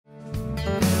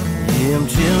I'm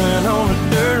chilling on a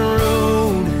dirt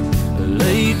road,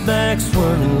 laid back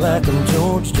swerving like I'm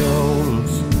George Jones.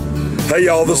 Hey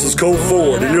y'all, this is Cole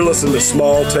Ford, and you're listening to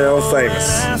Small Town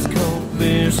Famous. Ice cold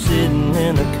beer sitting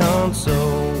in the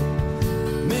console.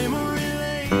 Memory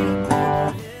lane.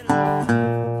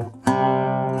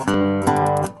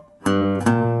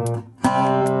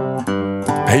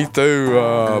 He threw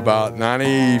about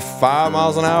 95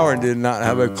 miles an hour and did not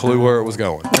have a clue where it was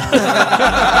going.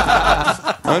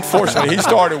 Unfortunately, he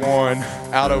started one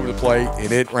out over the plate,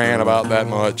 and it ran about that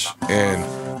much, and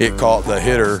it caught the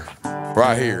hitter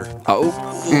right here.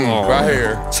 Right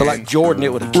here. So like Jordan,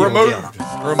 it would have killed him.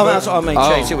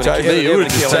 Chase, it would have It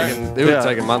would have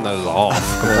taken my nose off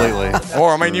completely.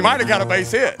 Or, I mean, you might have got a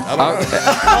base hit. I don't know.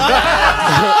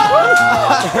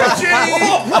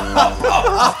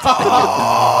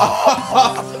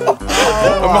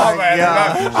 My bad.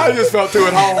 I just felt too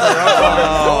at home there.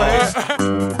 Go ahead.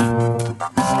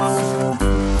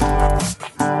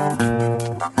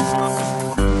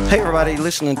 Hey, everybody,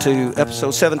 listening to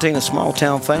episode 17 of Small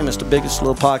Town Famous, the biggest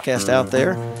little podcast out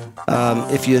there.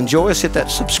 If you enjoy us, hit that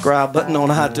subscribe button on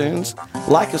iTunes.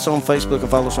 Like us on Facebook and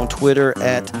follow us on Twitter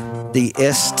at the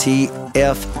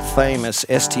STF Famous,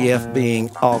 STF being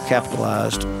all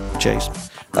capitalized. Chase.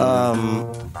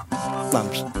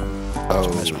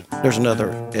 There's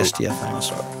another STF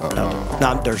Famous.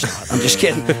 No, there's not. I'm just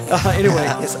kidding. Anyway,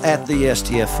 it's at the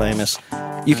STF Famous.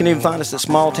 You can even find us at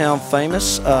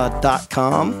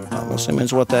smalltownfamous.com. I'm assuming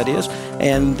is what that is.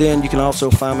 And then you can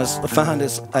also find us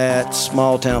at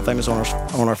Small Town Famous on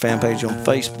our fan page on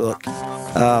Facebook.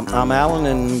 I'm Alan,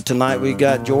 and tonight we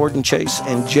got Jordan, Chase,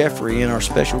 and Jeffrey. And our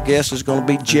special guest is going to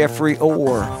be Jeffrey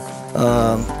Orr,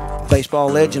 baseball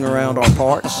legend around our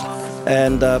parts.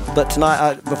 And but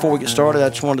tonight, before we get started, I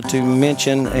just wanted to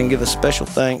mention and give a special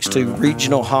thanks to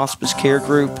Regional Hospice Care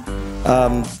Group,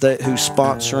 who's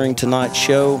sponsoring tonight's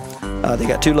show. They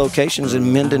got 2 locations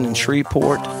in Minden and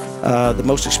Shreveport. The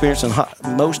most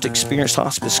experienced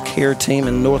hospice care team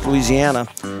in North Louisiana.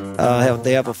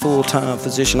 They have a full-time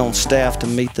physician on staff to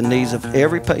meet the needs of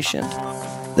every patient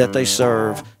that they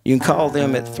serve. You can call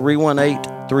them at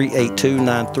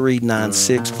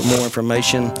 318-382-9396 for more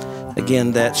information.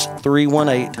 Again, that's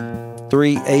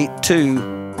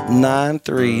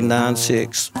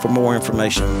 318-382-9396 for more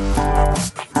information.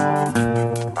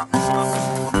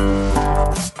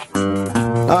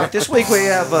 All right, this week we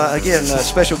have, again, a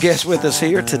special guest with us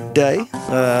here today.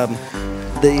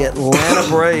 The Atlanta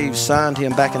Braves signed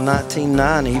him back in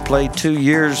 1990. He played 2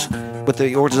 years with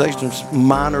the organization's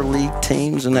minor league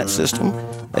teams in that system.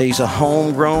 He's a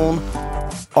homegrown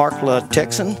Arkla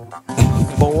Texan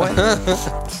boy,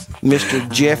 Mr.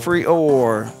 Jeffrey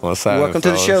Orr. What's happening, welcome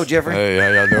to the show, Jeffrey. Hey, how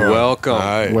y'all doing? Welcome.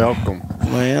 Right. Welcome.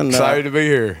 Man, Excited to be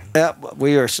here. Yeah,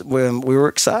 we were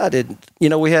excited. You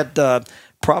know, we had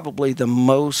probably the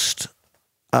most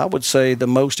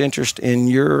interest in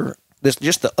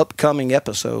just the upcoming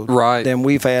episode, right, than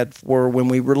we've had for when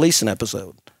we release an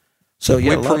episode. So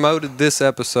yeah, we promoted this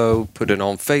episode, put it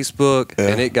on Facebook,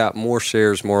 and it got more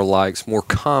shares, more likes, more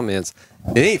comments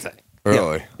than anything.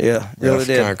 Really? Yeah, really That's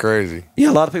did. kind of crazy.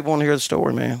 Yeah, a lot of people want to hear the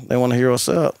story, man. They want to hear what's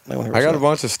up. I got a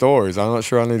bunch of stories. I'm not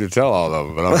sure I need to tell all of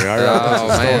them, but I mean, I got a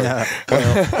bunch of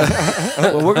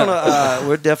stories. Well,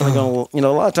 we're definitely gonna. You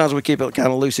know, a lot of times we keep it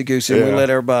kind of loosey goosey. We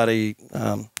let everybody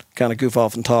kind of goof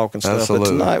off and talk and stuff.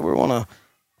 Absolutely. But tonight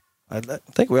I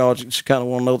think we all just kind of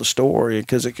want to know the story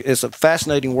because it's a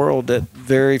fascinating world that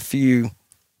very few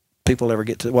people ever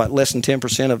get to. Less than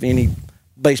 10% of any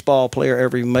baseball player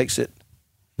ever makes it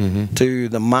to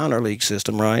the minor league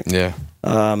system, right? Yeah.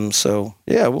 So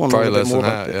yeah, we want to know a little bit more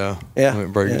about that. Yeah. Let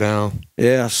me break it down.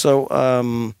 Yeah. So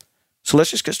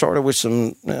let's just get started with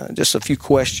some just a few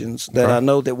questions that I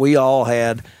know that we all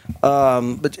had.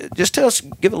 But just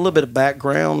give a little bit of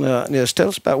background. Just tell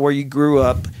us about where you grew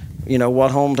up. You know,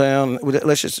 what hometown.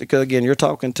 Let's just, because again, you're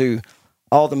talking to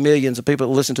all the millions of people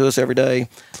that listen to us every day. Wait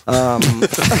a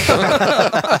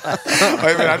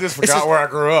minute, I just forgot where I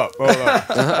grew up. Hold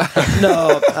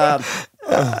on.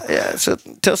 Yeah, so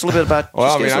tell us a little bit about.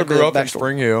 Well, I mean, I grew up in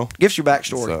Spring Hill. Give us your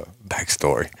backstory. So,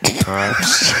 backstory. All right.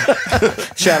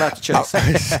 Shout out to Chase.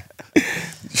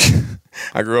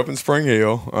 I grew up in Spring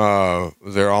Hill.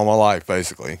 Was there all my life,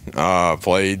 basically.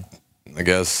 Played, I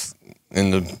guess, in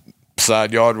the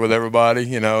side yard with everybody.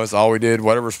 You know, it's all we did.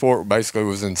 Whatever sport basically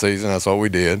was in season, that's what we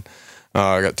did.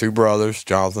 I got 2 brothers,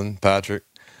 Jonathan, Patrick.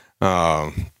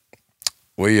 I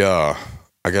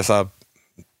guess I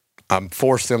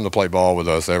forced them to play ball with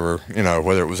us whether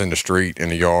it was in the street, in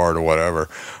the yard, or whatever,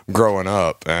 growing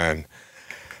up. And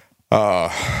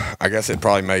I guess it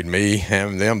probably made me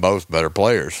and them both better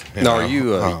players. Now, are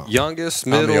you youngest,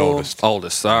 middle, I'm the oldest?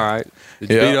 Oldest. All right. Did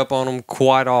you Yeah. beat up on them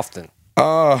quite often?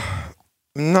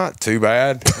 Not too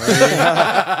bad.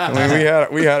 I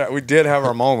mean, we did have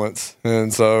our moments,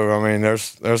 and so I mean,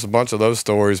 there's a bunch of those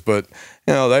stories. But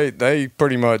you know, they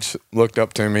pretty much looked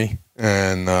up to me,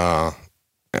 and I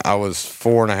was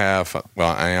 4.5.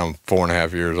 Well, I am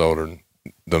 4.5 years older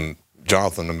than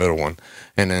Jonathan, the middle one,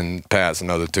 and then Pat's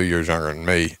another 2 years younger than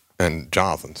me and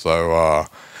Jonathan. So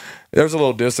there's a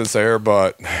little distance there.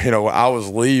 But you know, I was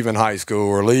leaving high school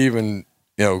or leaving,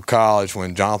 you know, college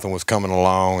when Jonathan was coming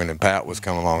along, and then Pat was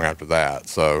coming along after that.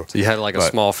 So You had like a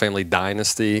small family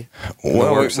dynasty.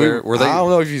 well, Were they? I don't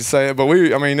know if you say it, but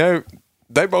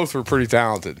they both were pretty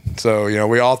talented. So you know,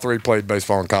 we all three played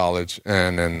baseball in college,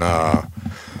 and then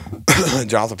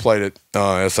Jonathan played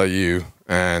at SAU,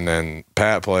 and then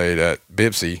Pat played at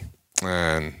Bipsy,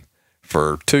 and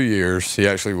for 2 years he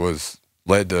actually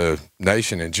led the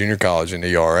nation in junior college in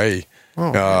ERA.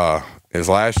 His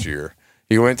last year.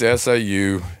 He went to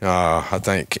SAU. I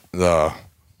think the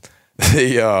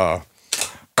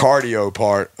cardio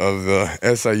part of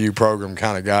the SAU program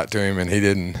kind of got to him, and he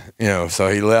didn't, you know, so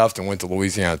he left and went to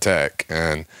Louisiana Tech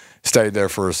and stayed there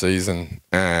for a season.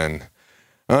 And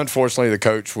unfortunately, the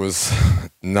coach was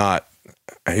not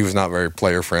very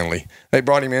player friendly. They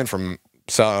brought him in from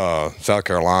South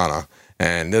Carolina,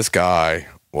 and this guy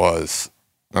was,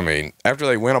 I mean, after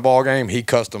they win a ball game, he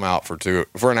cussed them out for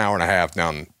an hour and a half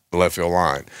down the left field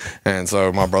line. And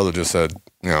so my brother just said,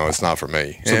 you know, it's not for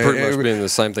me. So pretty much being the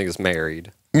same thing as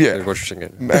married. Yeah. Is what you're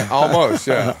saying. Almost,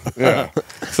 yeah.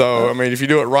 So, I mean, if you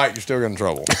do it right, you're still getting in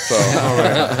trouble. So,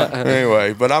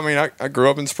 anyway, but I mean, I grew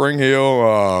up in Spring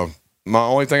Hill. My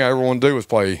only thing I ever wanted to do was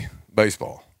play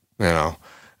baseball, you know.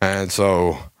 And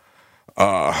so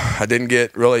I didn't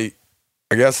get really,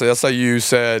 I guess the SAU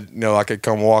said, you know, I could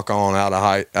come walk on out of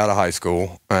high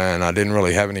school, and I didn't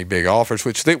really have any big offers,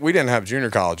 which we didn't have junior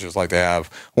colleges like they have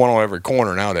one on every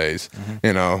corner nowadays. Mm-hmm.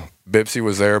 You know, Bipsy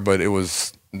was there, but there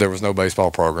was no baseball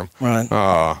program. Right.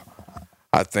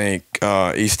 I think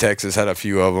East Texas had a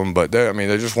few of them, but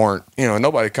they just weren't, you know,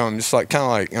 nobody comes,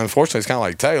 unfortunately, it's kind of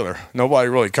like Taylor. Nobody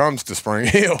really comes to Spring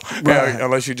Hill, right,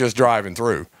 unless you're just driving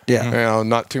through. Yeah. You know,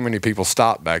 not too many people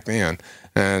stopped back then.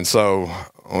 And so,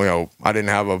 you know, I didn't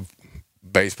have a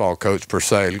baseball coach per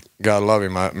se. God love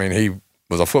him. I mean, he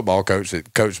was a football coach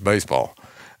that coached baseball.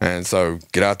 And so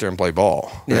get out there and play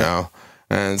ball, you know.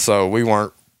 And so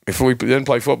if we didn't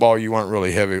play football, you weren't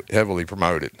really heavily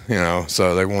promoted, you know.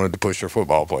 So they wanted to push their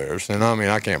football players. And, I mean,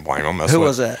 I can't blame them. Who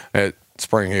was that? At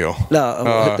Spring Hill.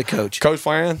 No, the coach. Coach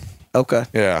Flan. Okay.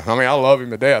 Yeah. I mean, I love him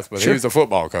to death, but Sure. he was a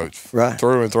football coach. Right.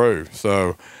 Through and through.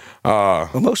 So. Well,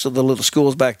 most of the little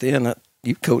schools back then,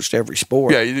 you coached every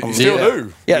sport. Yeah, you still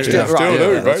do. Yeah, you still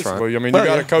do, right. basically. Right. I mean, you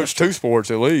got to coach two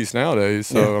sports at least nowadays.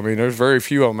 So, I mean, there's very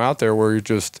few of them out there where you're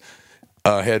just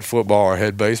a head football or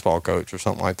head baseball coach or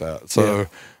something like that. So,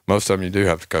 most of them you do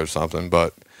have to coach something.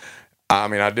 But, I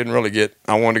mean, I didn't really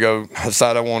I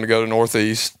decided I wanted to go to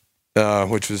Northeast,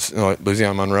 which was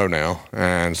Louisiana Monroe now.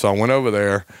 And so I went over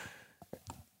there.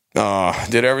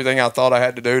 Did everything I thought I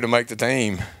had to do to make the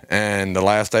team. And the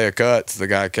last day of cuts, the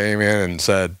guy came in and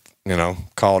said, you know,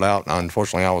 called out.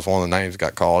 Unfortunately, I was one of the names that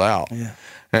got called out. Yeah.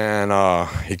 And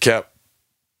he kept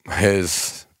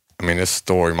this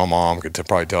story, my mom could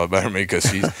probably tell it better than me because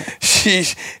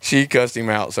she cussed him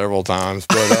out several times.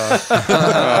 But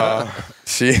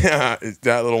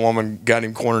that little woman got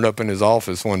him cornered up in his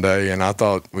office one day, and I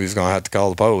thought we was going to have to call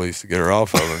the police to get her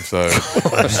off of him. So,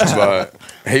 but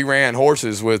he ran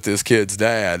horses with this kid's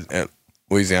dad at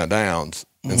Louisiana Downs,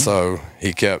 and so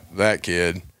he kept that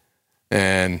kid,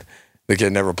 and the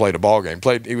kid never played a ball game.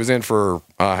 He was in for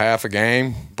half a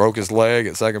game, broke his leg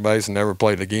at second base, and never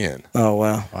played again. Oh,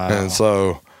 wow. And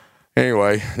so,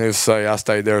 anyway, needless to say, I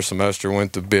stayed there a semester,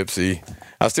 went to Bipsy.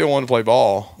 I still wanted to play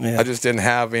ball. Yeah. I just didn't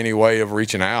have any way of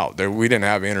reaching out. We didn't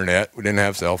have internet. We didn't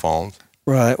have cell phones.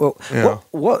 Right. Well,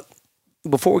 what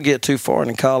before we get too far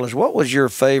into college, what was your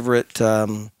favorite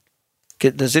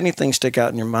does anything stick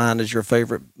out in your mind as your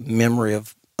favorite memory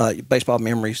of baseball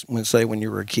memories when you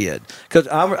were a kid? Because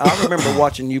I remember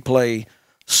watching you play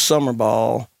summer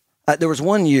ball. There was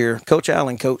one year Coach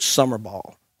Allen coached summer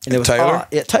ball, and it was Taylor.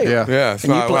 Taylor. Yeah.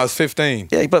 When I was 15.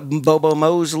 Yeah, he put Bobo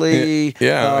Mosley.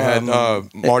 Yeah, we had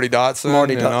Marty Dotson,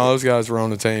 and all those guys were on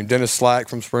the team. Dennis Slack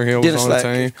from Spring Hill was on the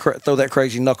team. Throw that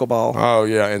crazy knuckleball. Oh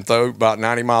yeah, and throw about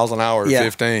 90 miles an hour at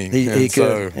 15. He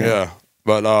could.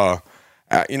 But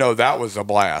that was a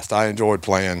blast. I enjoyed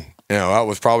playing. That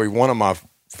was probably one of my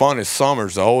funnest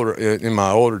summers in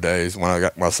my older days when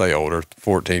I say older,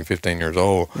 14, 15 years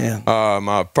old. Yeah.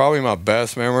 Probably my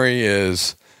best memory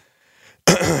is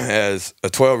as a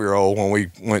 12-year-old when we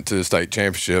went to the state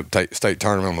championship, state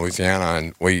tournament in Louisiana,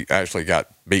 and we actually got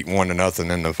beat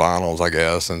 1-0 in the finals, I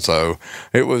guess. And so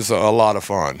it was a lot of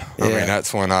fun. I mean,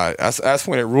 that's when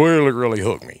it really, really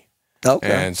hooked me.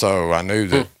 Okay. And so I knew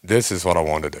that this is what I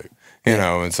wanted to do, you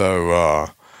know. And so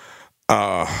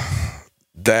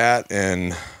that,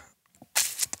 and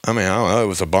I mean, I don't know, it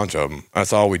was a bunch of them.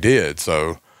 That's all we did.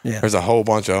 So there's a whole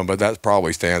bunch of them, but that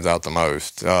probably stands out the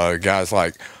most. Guys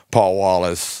like Paul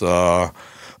Wallace,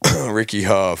 Ricky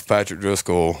Huff, Patrick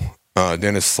Driscoll,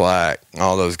 Dennis Slack,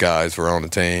 all those guys were on the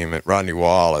team, and Rodney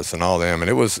Wallace and all them.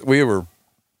 And we were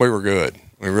good.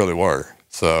 We really were.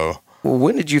 So. Well,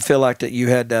 when did you feel like that you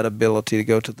had that ability to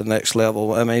go to the next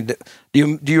level? I mean,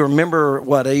 do you remember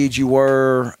what age you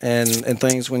were and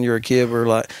things when you were a kid were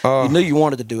like, you knew you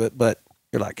wanted to do it, but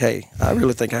you're like, hey, I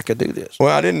really think I could do this.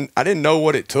 Well, I didn't know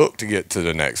what it took to get to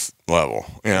the next level,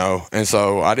 you know, and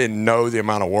so I didn't know the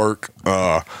amount of work,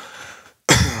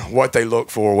 what they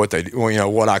look for, what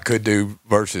I could do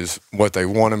versus what they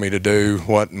wanted me to do,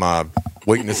 what my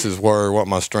weaknesses were, what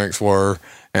my strengths were,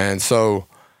 and so.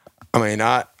 I mean,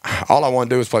 all I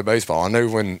wanted to do was play baseball. I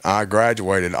knew when I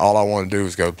graduated, all I wanted to do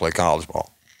was go play college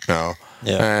ball, you know.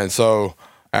 Yeah. And so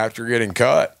after getting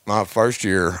cut my first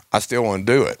year, I still wanted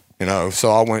to do it, you know.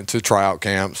 So I went to tryout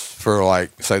camps for,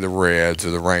 like, say, the Reds or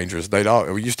the Rangers.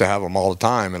 We used to have them all the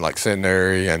time in, like,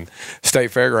 Centenary and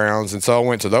State Fairgrounds. And so I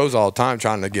went to those all the time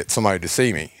trying to get somebody to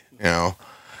see me, you know.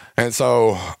 And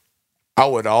so I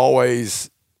would always,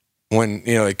 when,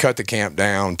 you know, they cut the camp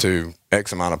down to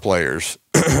X amount of players,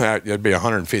 there'd be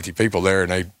 150 people there,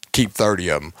 and they'd keep 30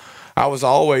 of them. I was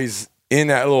always in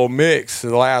that little mix,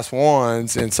 the last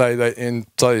ones, and so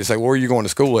they say, "Where are you going to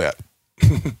school at?"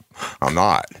 I'm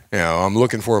not. You know, I'm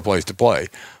looking for a place to play.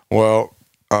 Well,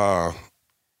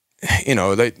 you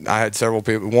know, I had several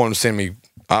people wanting to send me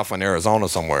off in Arizona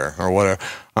somewhere or whatever.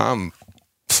 I'm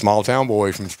a small town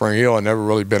boy from Spring Hill. I'd never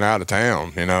really been out of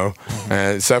town, you know,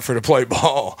 except for to play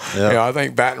ball. Yeah. You know, I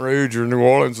think Baton Rouge or New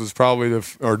Orleans was probably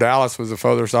or Dallas was the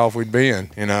furthest off we'd been,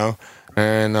 you know,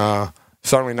 and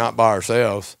certainly not by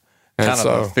ourselves. And kind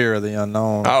of a fear of the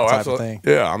unknown type absolutely. of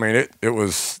thing. Yeah, I mean, it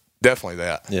was definitely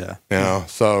that. Yeah. You know,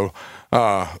 so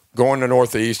going to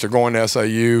Northeast or going to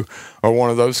SAU or one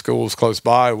of those schools close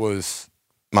by was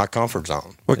my comfort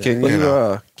zone. Well,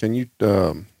 can you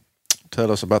tell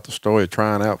us about the story of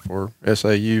trying out for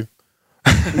SAU?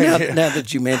 Now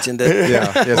that you mentioned it.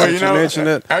 Yeah, since you mentioned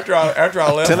it. After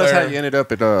I left tell us how you ended up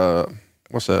at,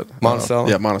 what's that?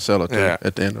 Monticello? Monticello, too,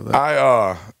 at the end of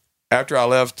that. After I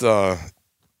left my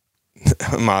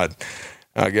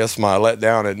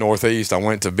letdown at Northeast, I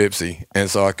went to Bipsy, and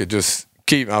so I could just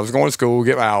I was going to school,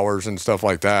 get hours and stuff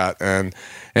like that, and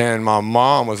my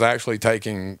mom was actually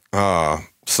taking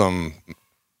some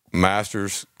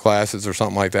master's classes or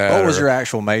something like that. What was your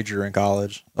actual major in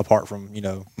college, apart from, you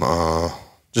know,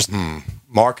 just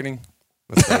marketing?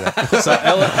 So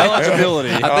eligibility.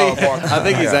 I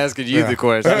think he's asking you the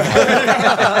question.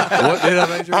 What did I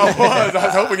major in? I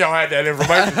was hoping y'all had that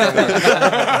information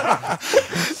somewhere.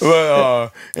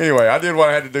 But anyway, I did what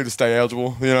I had to do to stay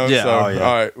eligible, you know. Yeah, so, all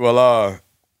right. Well,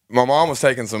 my mom was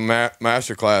taking some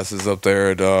master classes up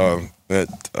there at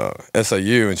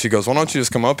SAU, and she goes, "Why don't you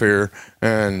just come up here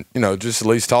and, you know, just at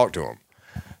least talk to them?"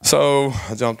 So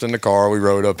I jumped in the car. We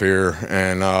rode up here,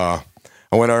 and I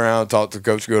went around and talked to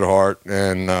Coach Goodhart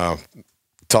and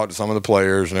talked to some of the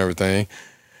players and everything.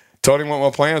 Told him what my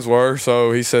plans were,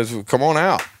 so he says, well, "Come on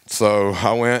out." So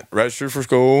I went, registered for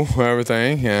school and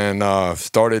everything, and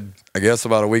started, I guess,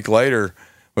 about a week later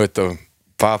with the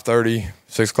 5:30,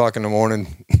 6 o'clock in the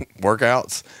morning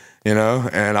workouts, you know.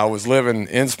 And I was living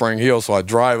in Spring Hill, so I'd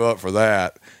drive up for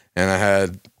that, and I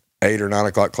had 8 or 9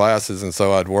 o'clock classes, and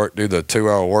so I'd do the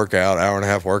 2-hour workout, hour and a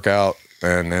half workout,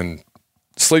 and then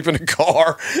sleep in the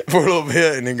car for a little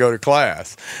bit and then go to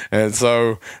class. And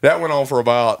so that went on for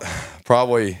about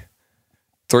probably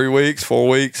 3 weeks, 4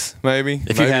 weeks, maybe.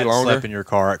 If maybe you hadn't longer. slept in your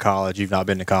car at college, you've not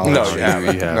been to college. No, you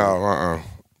haven't. No,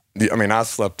 I mean, I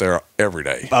slept there every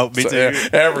day. Oh, me too. Yeah,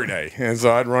 every day. And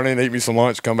so I'd run in, eat me some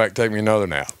lunch, come back, take me another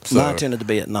nap. So, Mine tended to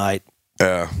be at night.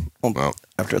 Yeah. Well,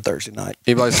 after a Thursday night.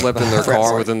 Anybody slept in their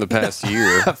car within the past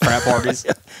year? Frat parties?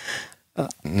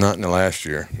 Not in the last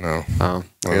year, no. I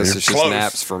guess it's just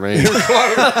naps for me.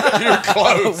 You're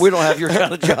close. We don't have your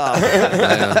kind of job.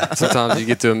 Yeah. Sometimes you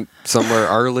get to somewhere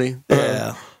early.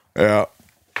 Yeah. Yeah.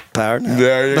 Power nap.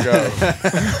 There you go.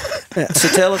 Yeah. So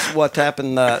tell us what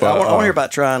happened. I want to hear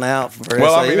about trying out for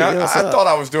Well, SAU. I mean, I thought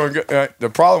I was doing good. The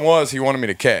problem was he wanted me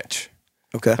to catch.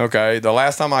 Okay. Okay. The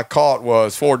last time I caught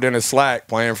was for Dennis Slack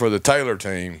playing for the Taylor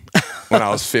team when I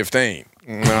was 15.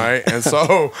 Right. And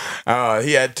so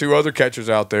he had 2 other catchers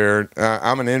out there.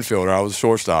 I'm an infielder. I was a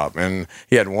shortstop. And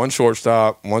he had 1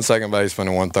 shortstop, 1 second baseman,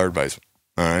 and 1 third baseman.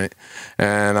 All right.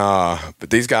 And but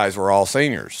these guys were all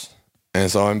seniors. And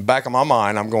so in the back of my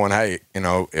mind, I'm going, hey,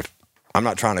 if I'm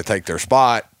not trying to take their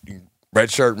spot,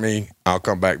 redshirt me, I'll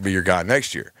come back and be your guy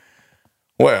next year.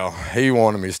 Well, he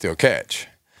wanted me to still catch.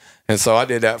 And so I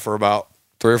did that for about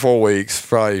 3 or 4 weeks,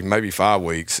 probably maybe 5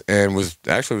 weeks, and was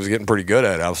getting pretty good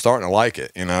at it. I was starting to like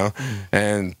it,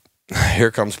 And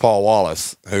here comes Paul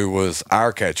Wallace, who was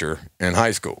our catcher in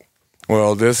high school.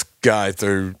 Well, this guy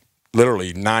threw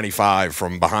literally 95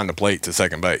 from behind the plate to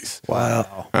second base.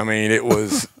 Wow. I mean, it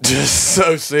was just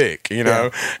so sick, Yeah.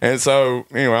 And so,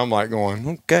 anyway, I'm like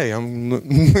going, okay, I don't know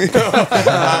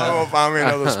if I'm in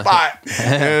another spot.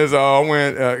 And so I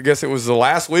went, I guess it was the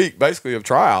last week, basically, of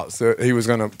tryouts that he was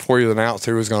going to, before he announced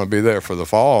he was going to be there for the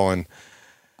fall. And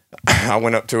I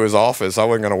went up to his office. I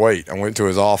wasn't going to wait. I went to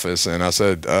his office and I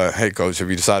said, hey, Coach, have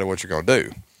you decided what you're going to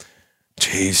do?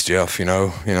 Geez, Jeff,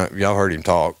 y'all heard him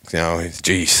talk.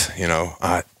 Geez,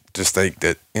 I just think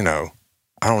that,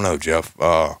 I don't know, Jeff.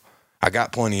 I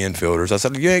got plenty of infielders. I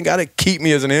said, you ain't got to keep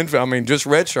me as an infielder. I mean, just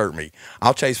redshirt me.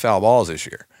 I'll chase foul balls this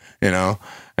year, And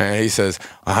he says,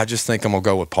 I just think I'm going to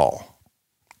go with Paul.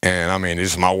 And, I mean,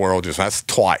 it's my world. That's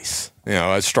twice.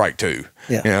 That's strike 2.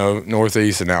 Yeah.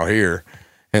 Northeast and now here.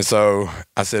 And so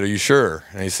I said, are you sure?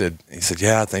 And he said,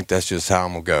 yeah, I think that's just how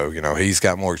I'm going to go. He's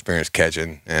got more experience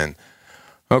catching and –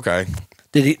 okay.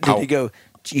 Did he go,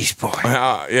 geez, boy?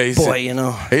 Yeah, he boy, said,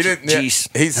 he didn't. Geez.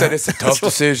 He said it's a tough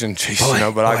decision, geez,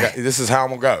 but this is how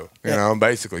I'm gonna go,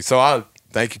 basically. So I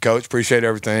thank you, Coach. Appreciate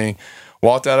everything.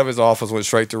 Walked out of his office, went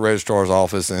straight to the registrar's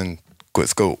office, and quit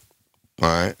school. All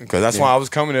right, because that's why I was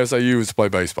coming to SAU was to play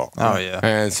baseball. Oh yeah.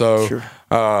 And so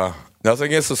nothing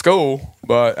against the school,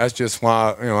 but that's just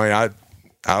why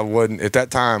I wouldn't, at that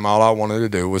time, all I wanted to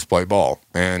do was play ball.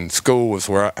 And school was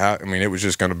where, it was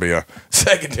just going to be a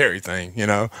secondary thing,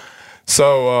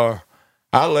 So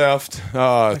I left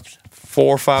 4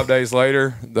 or 5 days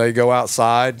later. They go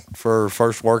outside for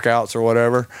first workouts or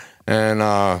whatever. And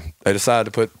they decided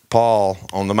to put Paul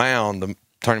on the mound to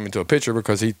turn him into a pitcher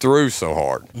because he threw so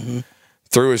hard. Mm-hmm.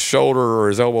 Threw his shoulder or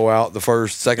his elbow out the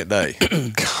second day.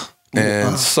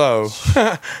 And so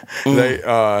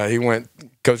he went.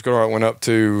 Coach Goodhart went up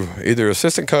to either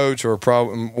assistant coach or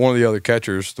probably one of the other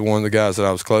catchers, one of the guys that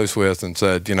I was close with, and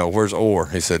said, where's Orr?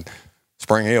 He said,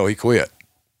 Spring Hill, he quit.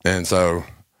 And so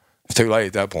it's too late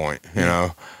at that point,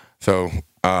 So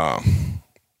I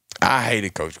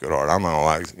hated Coach Goodhart. I'm not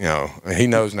like, he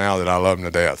knows now that I love him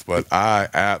to death, but I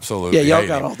absolutely y'all hate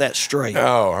got him. all that straight.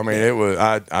 Oh, it was,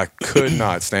 I could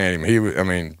not stand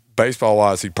him.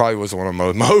 Baseball-wise, he probably was one of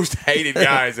the most hated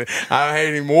guys. I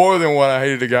hated him more than what I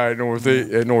hated the guy at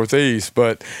Northeast,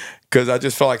 but because I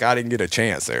just felt like I didn't get a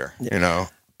chance there, And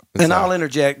I'll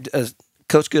interject.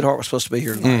 Coach Goodhart was supposed to be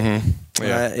here tonight. Mm-hmm.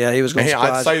 Yeah, he was going to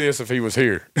surprise. I'd say this if he was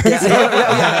here.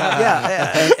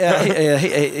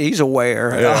 He's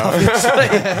aware, obviously.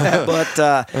 But,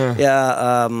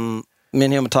 me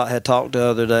and him had talked the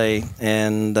other day,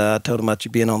 and I told him about you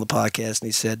being on the podcast, and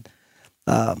he said,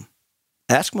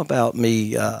 ask him about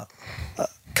me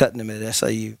cutting him at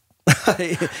SAU.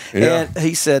 And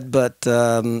he said,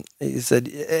 and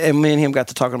me and him got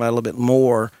to talking about it a little bit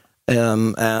more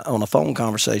on a phone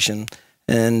conversation,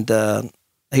 and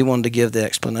he wanted to give the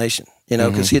explanation,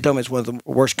 because he had told me it's one of the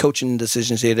worst coaching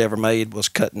decisions he had ever made was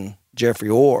cutting Jeffrey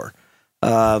Orr,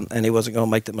 and he wasn't going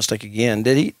to make that mistake again.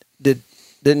 Did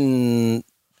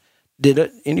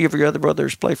any of your other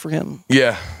brothers play for him?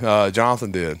 Yeah,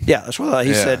 Jonathan did. Yeah, that's what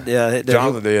he said. Yeah,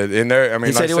 Jonathan did. And there,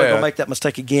 he said he wasn't going to make that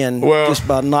mistake again just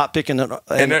by not picking it.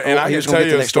 And I can tell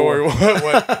you a story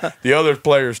what the other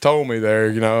players told me there.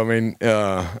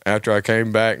 After I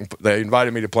came back, they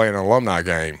invited me to play in an alumni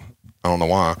game. I don't know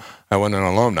why. I wasn't an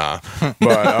alumni, but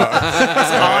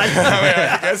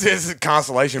I guess it's a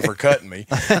consolation for cutting me.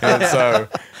 And so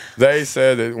they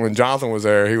said that when Jonathan was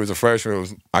there, he was a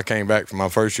freshman. I came back from my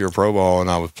first year of pro ball,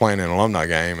 and I was playing in an alumni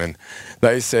game, and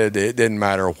they said that it didn't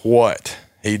matter what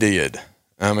he did.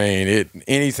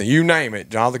 Anything, you name it,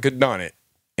 Jonathan could have done it,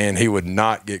 and he would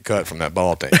not get cut from that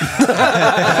ball team.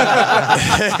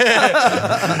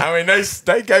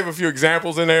 They gave a few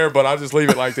examples in there, but I'll just leave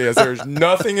it like this. There's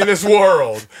nothing in this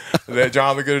world that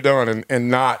Jonathan could have done and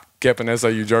not kept an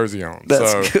SAU jersey on.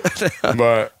 That's good.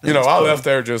 But, I left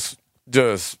there just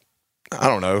I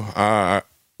don't know.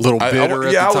 little bitter I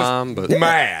at the was time, but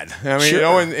mad. I mean, you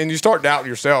know, and you start doubting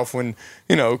yourself when,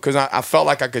 you know, because I felt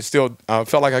like I could still,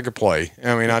 felt like I could play.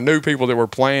 I mean, I knew people that were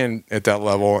playing at that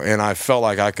level, and I felt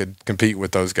like I could compete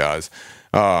with those guys.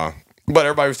 But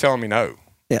everybody was telling me no.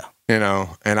 Yeah. You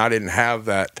know, and I didn't have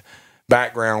that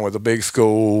background with a big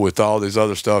school with all this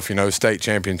other stuff, you know, state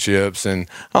championships and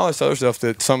all this other stuff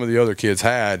that some of the other kids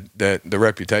had, that the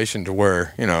reputation to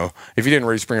where, you know, if you didn't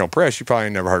read Spring Hill Press, you probably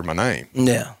never heard my name.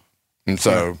 Yeah. And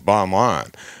so, bottom line,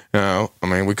 you know, I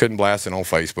mean, we couldn't blast it on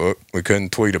Facebook. We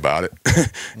couldn't tweet about it,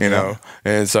 you know.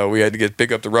 And so we had to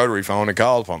pick up the rotary phone and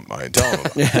call somebody and tell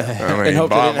them. Yeah. I mean, and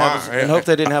hope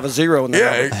they didn't have a zero in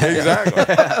there.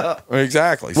 Yeah,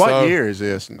 exactly. What So, year is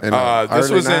this? In this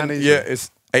early was 90s?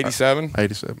 it's 87.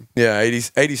 87. Yeah,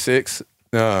 86.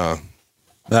 That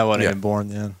wasn't Yeah. even born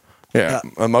then. Yeah,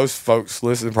 most folks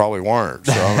listening probably weren't.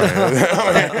 So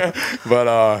I mean, but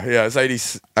yeah, it's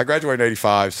 80. I graduated in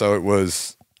 85, so it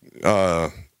was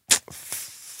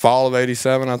fall of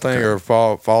 87, I think, or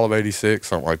fall of 86,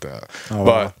 something like that. Oh,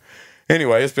 but wow.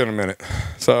 anyway, it's been a minute.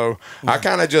 So I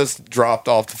kind of just dropped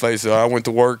off the face of it. I went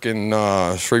to work in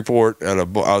Shreveport I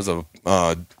was a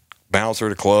bouncer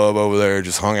at a club over there,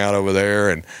 just hung out over there,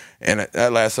 and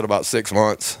that lasted about 6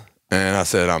 months. And I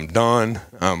said, I'm done.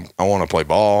 I want to play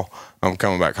ball. I'm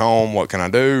coming back home. What can I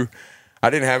do? I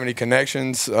didn't have any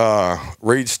connections.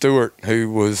 Reed Stewart,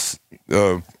 who was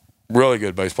a really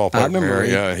good baseball player, I remember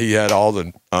Reed. yeah, he had all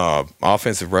the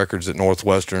offensive records at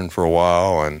Northwestern for a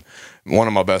while, and one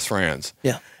of my best friends.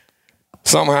 Yeah.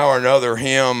 Somehow or another,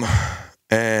 him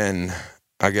and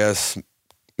I guess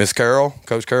Miss Carroll,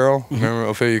 Coach Carroll, remember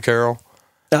Ophelia Carroll?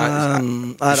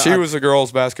 She was a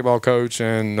girls' basketball coach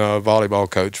and volleyball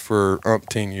coach for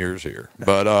umpteen years here.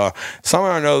 But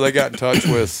somehow or another, they got in touch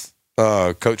with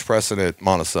Coach Preston at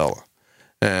Monticello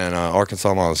and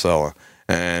Arkansas Monticello.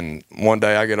 And one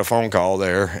day I get a phone call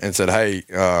there and said, hey,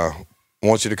 I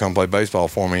want you to come play baseball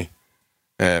for me.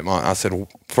 I said, well,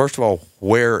 first of all,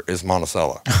 where is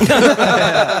Monticello?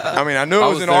 I mean, I knew it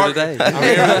was in Arkansas.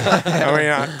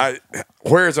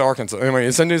 Where is Arkansas? I mean,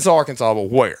 it's Arkansas, but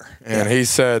where? And he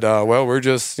said, well, we're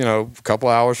just, you know, a couple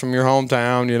hours from your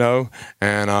hometown, you know.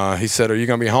 And he said, are you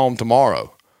going to be home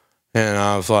tomorrow? And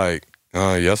I was like,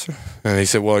 yes, sir. And he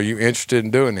said, well, are you interested in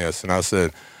doing this? And I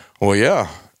said, well, yeah.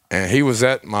 And he was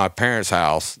at my parents'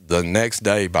 house the next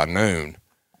day by noon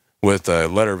with a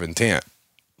letter of intent.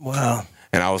 Wow.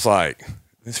 And I was like,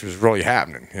 this was really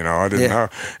happening, you know. I didn't know.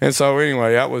 And so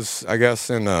anyway, that was, I guess,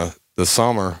 in the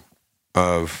summer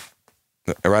of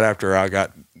right after I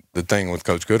got the thing with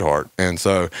Coach Goodhart. And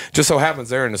so just so happens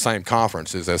they're in the same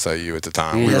conference as SAU at the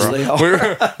time. Yes, they are. We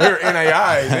were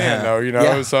NAI then, though, you know.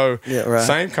 Yeah. So Yeah, right.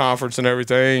 same conference and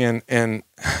everything. And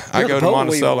I Yeah, go the to boll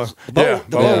Monticello. weevils. The boll- Yeah, the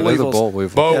boll boll they're the weevils. boll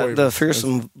weevils. Boll Yeah, the weevils.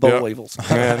 fearsome boll Yep. weevils.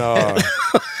 And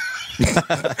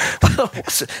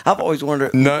I've always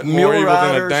wondered. nothing more evil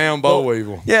than a damn boll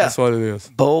weevil. Yeah. That's what it is.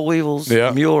 Boll weevils,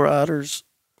 Yeah. mule riders.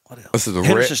 What else? This is the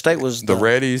Henderson State was the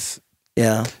Reddies,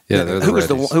 Yeah. Yeah, they're the who was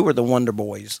Reddies. who were the Wonder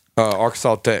Boys?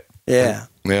 Arkansas Tech. Yeah.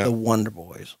 Yeah. The Wonder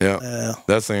Boys. Yeah.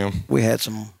 That's them. We had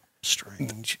some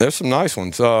strange. There's some nice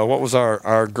ones. What was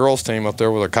our girls team up there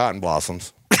with the Cotton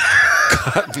Blossoms?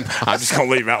 I'm just gonna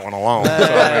leave that one alone. So,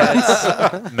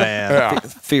 I mean, Man. yeah,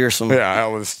 Fearsome. yeah,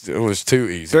 it was too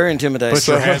easy. Very intimidating. Put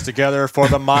your hands together for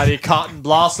the mighty Cotton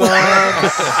Blossoms.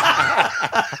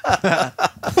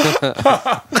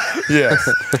 Yes.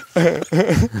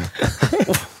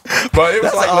 But it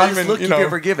was That's the like oddest leaving, look you you've know.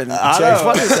 ever given. I Chase. know.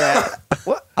 What is that?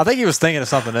 What? I think he was thinking of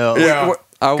something else. Yeah.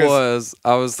 I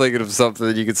was thinking of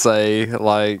something you could say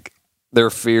like they're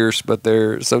fierce, but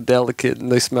they're so delicate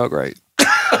and they smell great.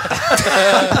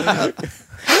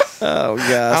 Oh, I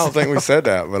gosh. don't think we said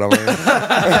that, but I mean,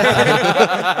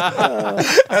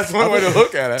 that's one way to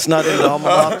look at it. It's not in the alma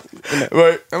mater.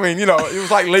 But I mean, you know, it was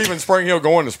like leaving Spring Hill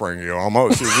going to Spring Hill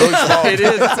almost. It was really small. It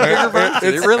is. It's a bigger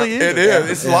version. It really is. It is.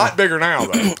 It's a lot bigger now,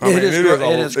 though. It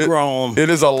is grown. It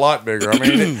is a lot bigger. I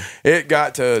mean, it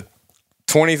got to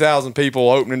 20,000 people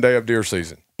opening day of deer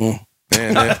season. And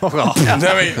then,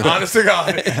 I mean, honest to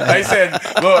God, they said,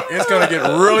 look, it's going to get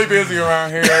really busy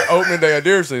around here opening day of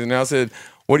deer season. And I said,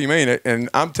 what do you mean? And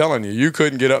I'm telling you, you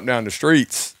couldn't get up and down the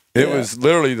streets. It was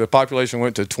literally the population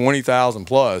went to 20,000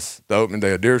 plus the opening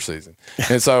day of deer season.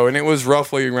 And it was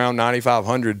roughly around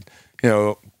 9,500, you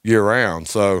know, year round.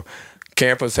 So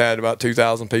campus had about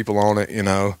 2,000 people on it, you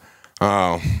know.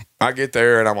 I get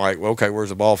there and I'm like, well, okay, where's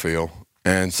the ball field?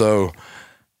 And so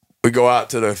we go out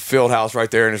to the field house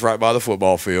right there and it's right by the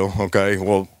football field. Okay,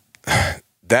 well,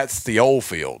 that's the old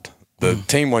field. The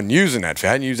team wasn't using that field.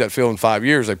 I hadn't used that field in 5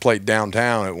 years. They played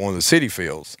downtown at one of the city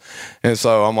fields. And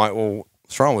so I'm like, well,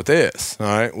 what's wrong with this? All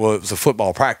right. Well, it was a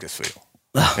football practice field.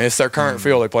 And it's their current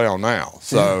field they play on now.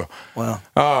 So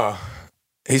Wow.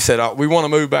 he said, we want to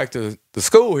move back to the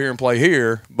school here and play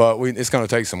here, but it's going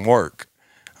to take some work.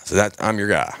 I said, I'm your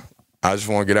guy. I just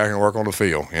want to get out here and work on the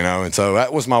field, you know. And so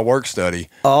that was my work study,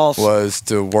 Awesome. was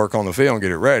to work on the field and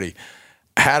get it ready.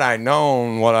 Had I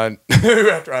known what I knew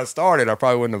after I started, I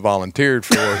probably wouldn't have volunteered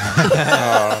for it.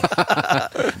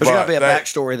 There's got to be a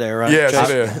backstory there, right? Yes,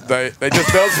 it is. They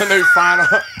just built a new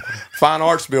fine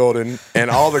arts building,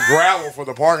 and all the gravel for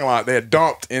the parking lot they had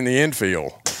dumped in the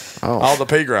infield. Oh. All the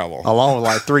pea gravel. Along with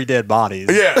like 3 dead bodies.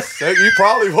 Yes, you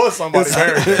probably was somebody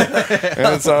buried there.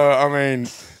 And so, I mean,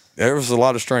 there was a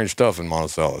lot of strange stuff in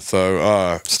Monticello. So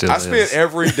I spent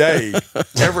every day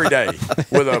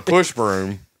with a push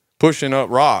broom pushing up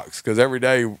rocks, because every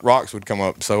day rocks would come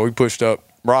up. So we pushed up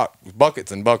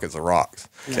buckets and buckets of rocks.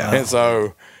 Yeah. And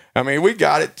so, I mean, we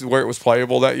got it to where it was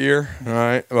playable that year. All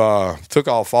right, took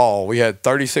all fall. We had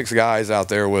 36 guys out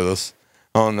there with us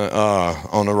on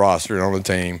the roster and on the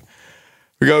team.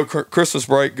 We go, Christmas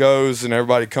break goes, and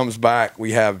everybody comes back.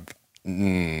 We have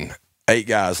 8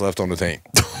 guys left on the team.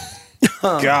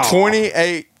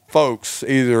 28 folks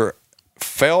either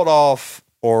failed off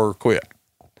or quit,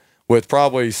 with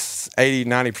probably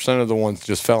 80-90% of the ones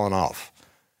just falling off.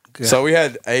 Okay. So we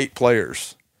had 8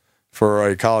 players for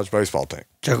a college baseball team.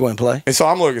 Did you go and play? And so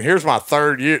I'm looking, here's my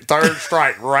third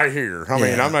strike right here. I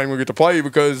mean, I'm not even going to get to play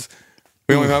because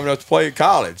we only have enough to play at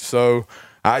college. So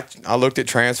I looked at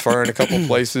transferring a couple of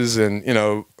places, and, you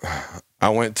know, I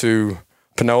went to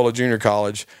Panola Junior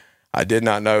College. I did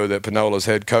not know that Panola's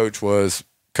head coach was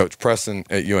Coach Preston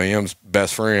at UAM's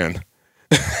best friend.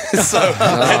 So they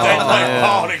play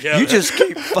ball together. You just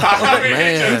keep falling.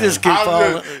 You just keep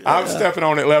falling. I'm stepping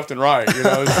on it left and right, you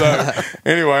know. So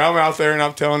anyway, I'm out there and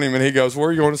I'm telling him, and he goes, "Where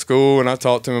are you going to school?" And I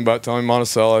talked to him about telling him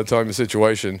Monticello, telling him the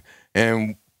situation.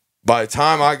 And by the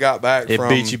time I got back it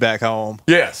beat you back home.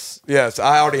 Yes.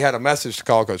 I already had a message to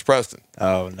call Coach Preston.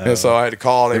 Oh, no. And so I had to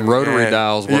call him. The rotary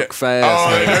dials work fast.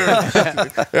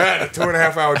 Oh, yeah, a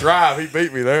 2.5-hour drive. He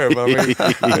beat me there. But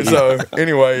I mean, so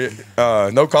anyway,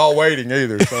 no call waiting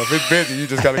either. So if it's busy, you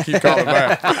just got to keep calling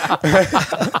back.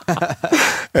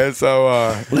 And so,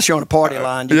 unless you're on a party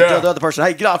line, you tell the other person,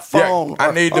 "Hey, get off the phone." Yeah,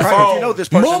 I need the phone. You know this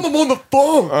person. Mom, I'm on the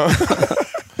phone.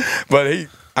 But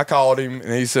I called him,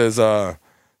 and he says,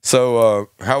 "So,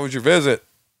 how was your visit?"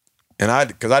 And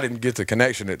because I didn't get the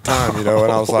connection at the time, you know,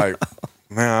 and I was like,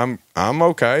 "Man, I'm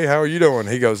okay. How are you doing?"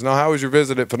 He goes, "No, how was your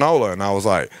visit at Panola?" And I was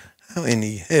like, "How in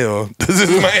the hell does this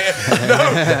man know?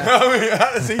 I mean,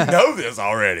 how does he know this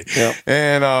already?" Yep.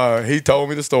 And he told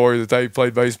me the story that they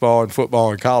played baseball and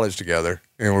football in college together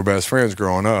and were best friends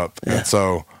growing up. Yeah. And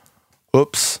so,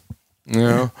 oops. You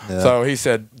know? Yeah. So he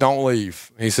said, "Don't leave."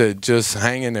 He said, "Just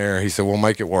hang in there." He said, "We'll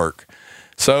make it work."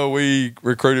 So we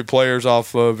recruited players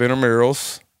off of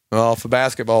intramurals, off the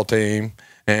basketball team,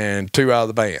 and 2 out of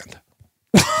the band.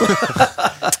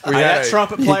 We had a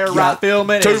trumpet player, right field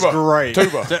man. It's great.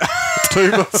 Tuba.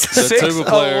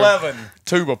 6'11"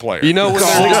 tuba player. You know when they're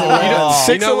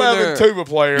 6'11" tuba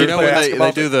player. You know when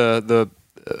they do the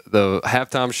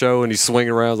halftime show and he's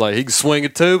swinging around like he can swing a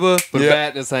tuba with a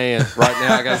bat in his hand. Right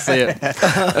now, I got to see it.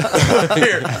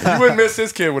 Here, you wouldn't miss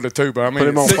this kid with a tuba. I mean,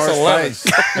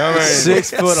 6'11". I mean,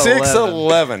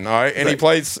 6'11". All right, and he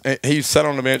plays. He sat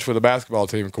on the bench with the basketball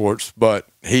team, of course. But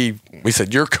we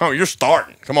said, "You're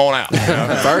starting. Come on out." You know?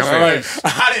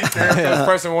 I didn't care if the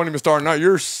person wanted him to start. No,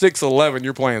 you're 6'11".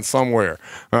 You're playing somewhere.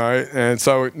 All right, and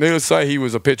so needless to say, he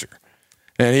was a pitcher,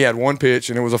 and he had one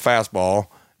pitch, and it was a fastball.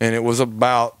 And it was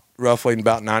roughly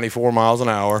about 94 miles an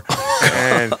hour.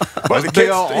 But the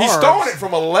kid, he's throwing it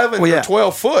from 11 to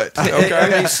 12 foot.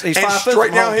 Okay, he's and 5 foot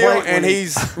straight downhill, and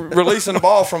he's releasing the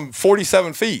ball from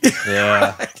 47 feet.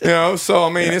 Yeah, you know. So I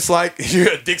mean, it's like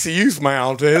you're a Dixie Youth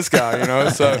mound to this guy. You know.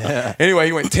 So anyway,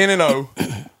 he went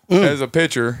 10-0 as a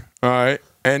pitcher. All right,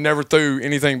 and never threw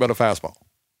anything but a fastball.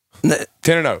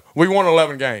 10-0. We won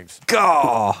 11 games.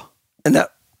 God, and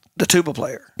the tuba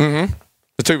player. Mm-hmm.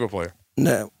 The tuba player.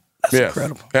 No, that's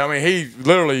incredible. I mean, he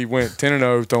literally went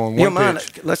 10-0 throwing one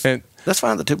pitch. Let's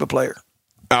find the tuba player.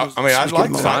 I mean, I'd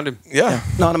like to find him. Yeah.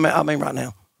 No, I mean right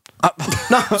now.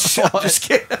 No, just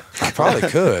kidding. I probably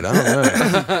could.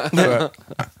 I don't know.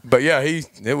 But yeah,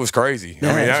 it was crazy.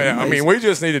 I mean, we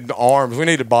just needed arms. We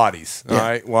needed bodies. All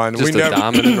right. Just a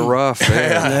diamond in the rough.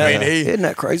 I mean, isn't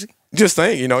that crazy? Just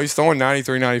think, he's throwing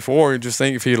 93, 94. Just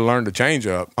think if he'd learned to change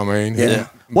up. I mean,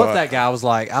 What if that guy was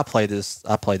like, I play this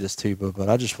tuba, but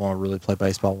I just want to really play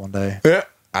baseball one day. Yeah.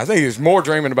 I think he was more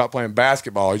dreaming about playing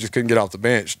basketball. He just couldn't get off the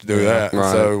bench to do that.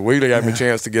 Right. So we gave him a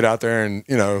chance to get out there and,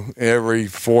 every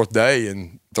fourth day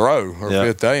and throw or Yeah.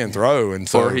 fifth day and throw, and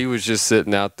so Or he was just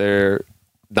sitting out there,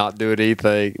 not doing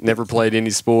anything, never played any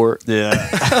sport. Yeah.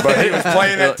 but he was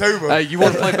playing that tuba. Hey, you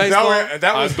want to play baseball? No,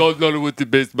 that was. going to with the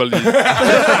baseball. Come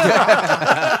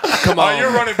Oh, on,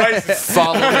 you're running bases.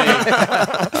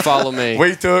 follow me.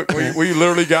 We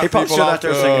literally got He probably people stood off out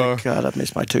there the, singing, God, I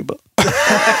miss my tuba.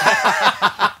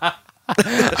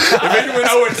 if he went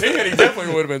 0-10, he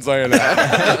definitely would have been saying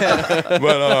that.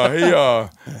 But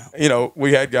he,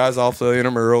 we had guys off the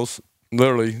intramurals.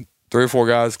 Literally, 3 or 4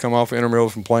 guys come off the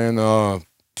intramurals from playing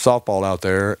softball out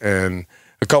there, and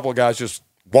a couple of guys just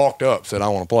walked up, said, "I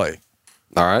want to play."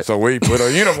 All right. So we put a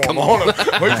uniform on him.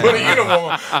 We put a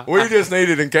uniform. We just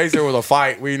needed, in case there was a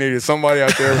fight, we needed somebody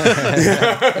out there.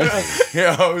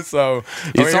 So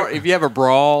If you have a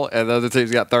brawl and the other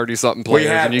team's got 30-something players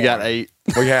and you got 8.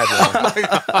 we had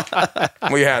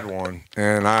one. We had one,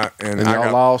 and I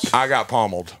y'all lost? I got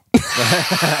pummeled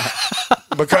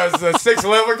because the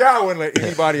 6'11" guy wouldn't let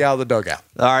anybody out of the dugout.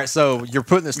 All right, so you're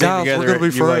putting this team Guys, we're together gonna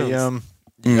at be friends.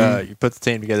 UAM. You put the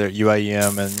team together at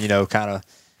UAM, and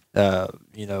the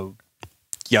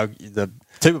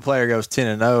tuba player goes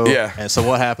 10-0. Yeah. And so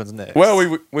what happens next? Well,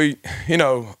 we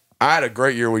I had a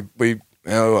great year.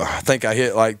 I think I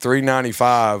hit like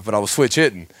 395, but I was switch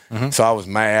hitting, so I was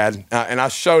mad. And I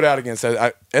showed out against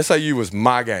SAU. Was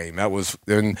my game.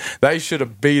 And they should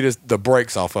have beat the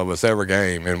brakes off of us every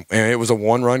game. And it was a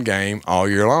 1-run game all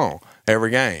year long, every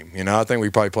game. I think we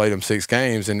probably played them 6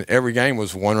 games, and every game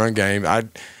was a 1-run game. I'd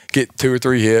get 2 or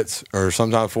 3 hits, or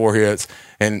sometimes 4 hits,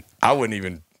 and I wouldn't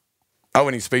even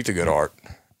speak to Goodhart.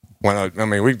 We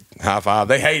high five.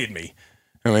 They hated me.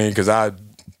 Because I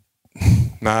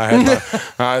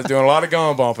was doing a lot of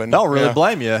gun bumping. Don't really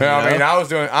blame you. I was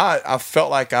doing. I felt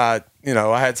like I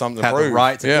had something to Had the prove.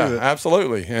 right to do it.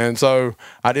 Absolutely. And so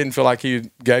I didn't feel like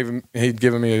he'd given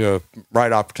me a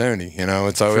right opportunity.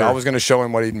 And so I was going to show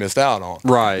him what he'd missed out on.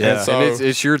 Right. Yeah. And So-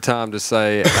 it's your time to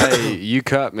say, hey, you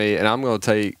cut me, and I'm going to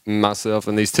take myself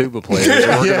and these tuba players,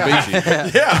 and we're going to beat you.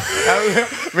 Yeah.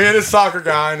 Me and this soccer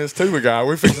guy and this tuba guy,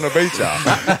 we're fixing to beat y'all.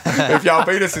 If y'all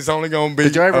beat us, it's only going to be.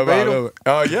 Did you ever beat them?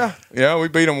 Yeah, we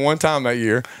beat them one time that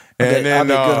year. I And then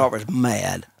bet Goodhart was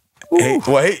mad.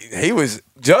 he was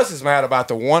just as mad about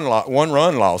the one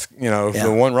run loss, the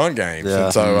 1-run games. Yeah.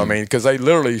 And so because they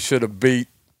literally should have beat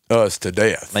us to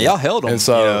death. Now, y'all held them. And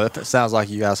so it sounds like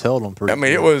you guys held them pretty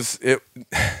it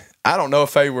I don't know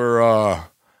if they were.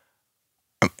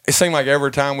 It seemed like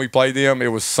every time we played them, it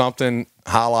was something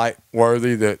highlight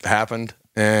worthy that happened.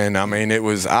 And it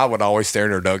was. I would always stare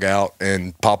in their dugout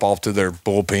and pop off to their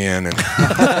bullpen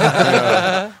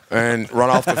and run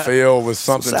off the field with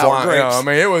something sour flying.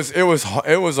 grapes. It was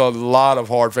a lot of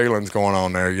hard feelings going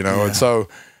on there, And so,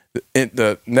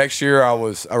 the next year I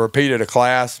repeated a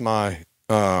class. My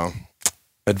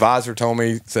advisor told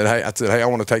me, I said, hey, I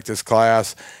want to take this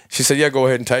class. She said, yeah, go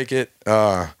ahead and take it.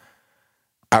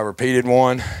 I repeated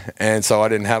one, and so I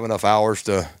didn't have enough hours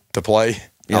to play.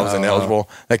 I was ineligible.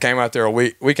 They came out there a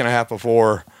week and a half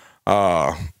before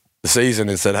the season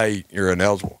and said, hey, you're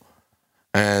ineligible.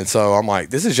 And so I'm like,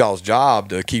 this is y'all's job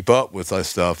to keep up with this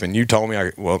stuff. And you told me,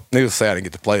 needless to say, I didn't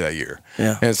get to play that year.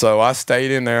 Yeah. And so I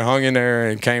stayed in there, hung in there,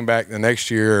 and came back the next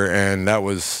year, and that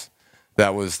was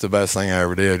the best thing I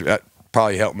ever did. That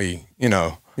probably helped me,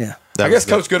 Yeah. I guess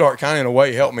Coach Goodhart kind of in a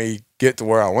way helped me get to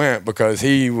where I went because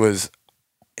he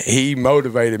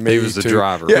motivated me. He was the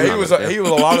driver. Yeah, he was a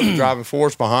lot of the driving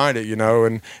force behind it,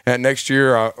 And next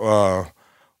year,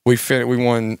 we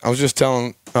won. I was just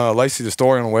telling Lacey the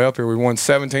story on the way up here. We won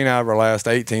 17 out of our last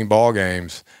 18 ball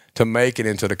games to make it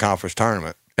into the conference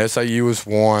tournament. SAU was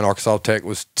 1, Arkansas Tech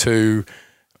was 2,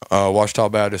 Ouachita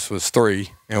Baptist was 3,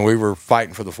 and we were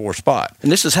fighting for the 4th spot.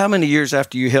 And this is how many years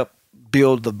after you helped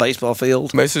build the baseball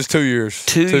field? This is 2 years.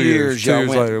 2 years. 2 years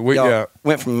later.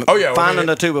 Went from we finding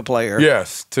a tuba player.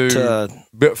 Yes, to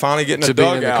finally getting To a being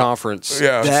dugout. in the conference.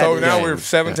 Yeah, That so is- now we're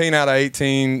 17 out of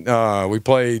 18. We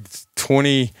played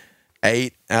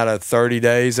 28 out of 30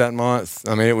 days that month.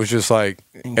 It was just like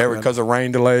because of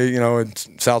rain delay. In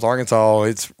South Arkansas,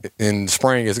 it's in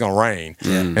spring. It's going to rain.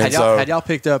 Yeah. And Had y'all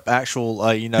picked up actual,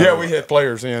 yeah, we had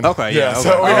players in. Okay, yeah, okay.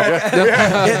 So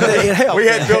It helped. we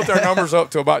had built our numbers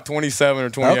up to about 27 or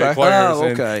 28 Okay. players. Oh,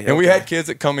 and- okay, And we okay. had kids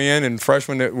that come in and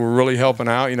freshmen that were really helping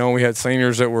out. We had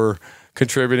seniors that were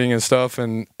contributing and stuff.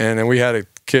 And then we had a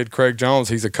kid, Craig Jones.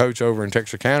 He's a coach over in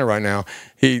Texarkana right now.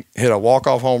 He hit a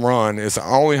walk-off home run. It's the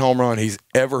only home run he's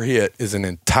ever hit his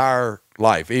entire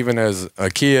life, even as a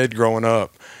kid growing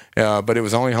up. But it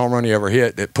was the only home run he ever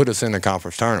hit that put us in the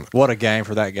conference tournament. What a game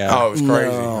for that guy. Oh, it was crazy.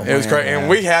 No, It was man. crazy. And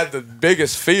we had the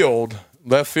biggest field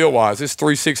left field wise. It's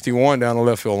 361 down the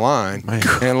left field line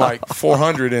and like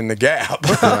 400 in the gap.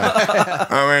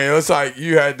 I mean, it's like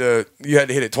you had to hit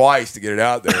it twice to get it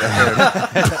out there.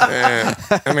 And,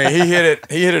 I mean, he hit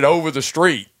it over the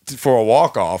street for a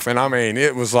walk off, and I mean,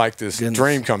 it was like this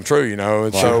dream come true, you know.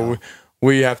 And so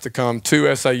we have to come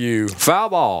to SAU. Foul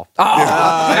ball. Yeah.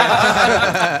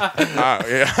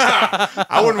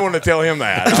 I wouldn't want to tell him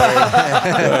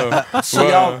that. So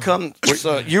y'all come.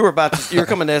 So you were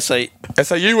coming to SAU.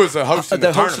 SAU was hosting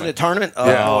the tournament. Oh,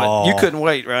 Yeah. you couldn't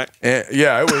wait, right?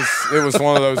 Yeah, it was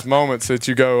one of those moments that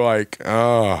you go like,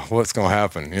 oh, what's going to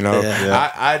happen? You know,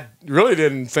 I really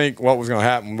didn't think what was going to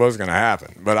happen was going to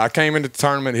happen, but I came into the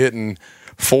tournament hitting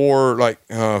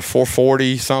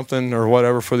 440 something or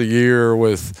whatever for the year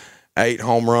with 8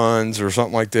 home runs or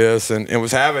something like this, and it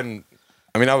was I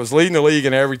was leading the league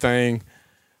in everything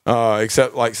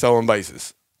except like stolen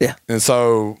bases. Yeah, and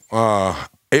so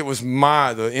it was the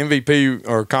MVP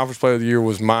or conference player of the year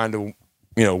was mine to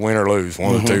win or lose,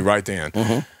 one of the two right then,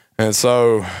 and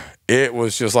so. It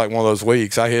was just like one of those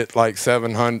weeks. I hit like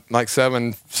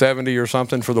 770 or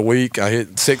something for the week. I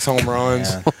hit 6 home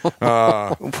runs.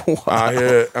 Wow.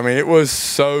 It was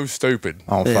so stupid.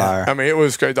 On fire. I mean, it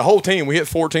was great. The whole team, we hit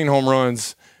 14 home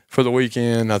runs for the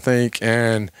weekend, I think,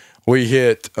 and we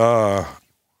hit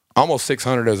almost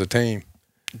 600 as a team.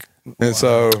 And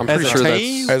so I'm pretty sure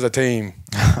that's as a team.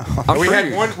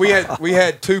 We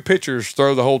had 2 pitchers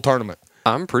throw the whole tournament.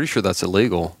 I'm pretty sure that's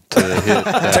illegal to hit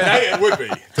that. Today it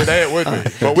would be.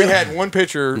 But we had one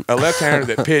pitcher, a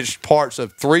left-hander, that pitched parts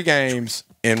of 3 games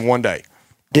in one day.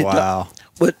 Wow.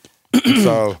 Were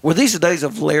these the days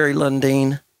of Larry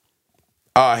Lundeen?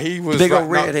 He was big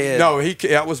old redhead. No,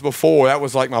 that was before. That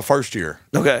was like my first year.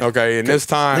 Okay. And this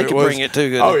time they could bring it too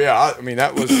good. Oh yeah.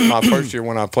 That was my first year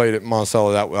when I played at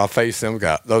Monticello. I faced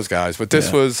those guys. But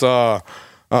this was.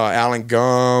 Alan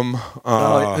Gum,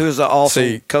 who's an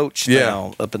awesome coach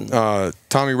now up in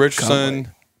Tommy Richardson.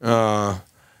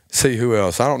 See who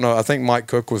else? I don't know. I think Mike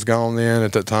Cook was gone then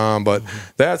at that time, but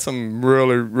they had some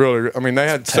really, really. They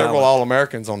had several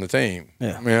All-Americans on the team.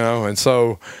 Yeah, and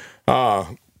so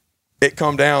it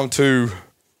come down to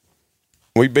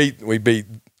we beat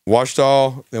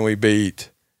Ouachita, then we beat,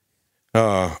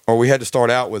 or we had to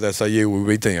start out with SAU. We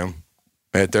beat them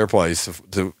at their place,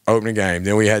 the opening game.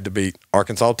 Then we had to beat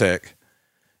Arkansas Tech,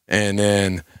 and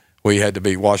then we had to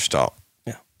beat Ouachita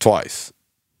twice.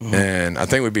 Mm-hmm. And I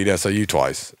think we beat SAU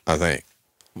twice, I think.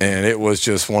 And it was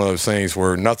just one of those things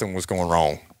where nothing was going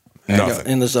wrong.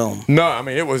 Nothing. In the zone. No,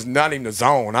 it was not even the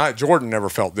zone. Jordan never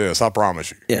felt this, I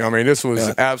promise you. Yeah. This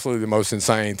was absolutely the most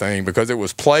insane thing because it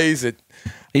was plays that...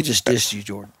 He just dissed you,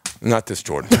 Jordan. Not this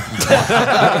Jordan.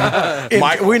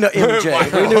 Mike, we know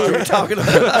MJ. We knew what we were talking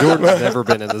about. Jordan's never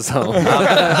been in the zone.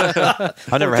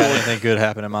 I never had anything good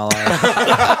happen in my life.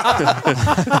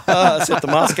 Except the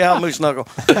Moscow moose knuckle.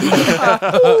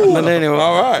 But anyway,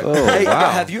 all right. Hey,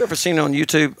 have you ever seen it on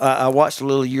YouTube? I watched a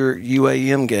little your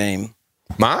UAM game.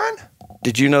 Mine?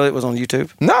 Did you know it was on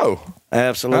YouTube? No.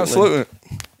 Absolutely.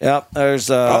 Yep. There's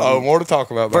more to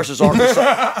talk about. Versus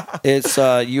Arkansas. It's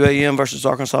UAM versus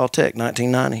Arkansas Tech,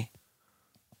 1990.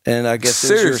 And I guess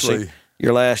seriously, it was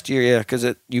your last year, because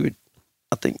I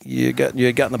think you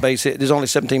had gotten the base hit. There's only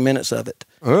 17 minutes of it.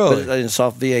 Really? But it's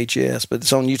off VHS, but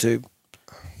it's on YouTube.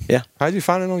 Yeah. How'd you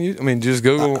find it on YouTube? Just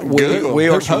Google. We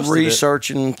are some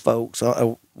researching folks. We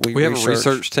have a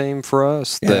research team for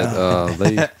us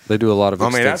that they do a lot of.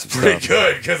 That's pretty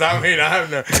good because I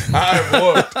have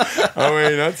looked.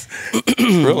 That's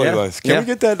really nice. Can we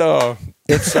get that?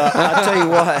 It's I tell you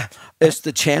what. It's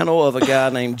the channel of a guy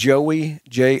named Joey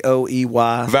Joey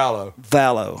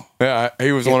Vallo. Yeah,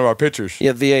 he was one of our pitchers.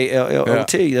 Yeah,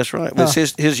 VALLOT. That's right. It's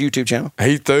his YouTube channel.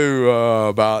 He threw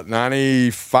about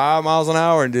 95 miles an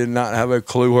hour and did not have a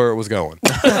clue where it was going.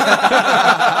 The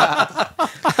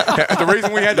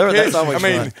reason we had to pitch,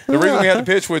 the reason we had to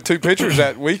pitch with 2 pitchers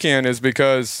that weekend is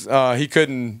because he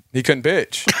couldn't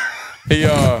pitch.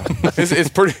 It's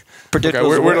pretty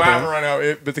predictable. Okay, we're laughing right now,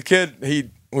 but the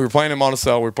kid we were playing in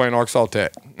Monticello, we were playing Arkansas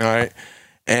Tech, all right,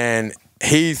 and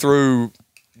he threw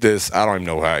this. I don't even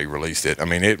know how he released it.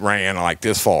 It ran like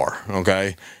this far,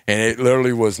 okay, and it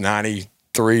literally was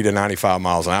 93 to 95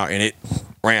 miles an hour, and it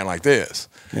ran like this.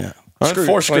 Yeah.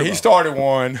 Unfortunately, he started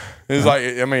one. It's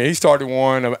he started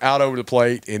one out over the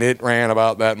plate, and it ran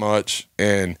about that much,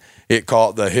 and it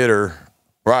caught the hitter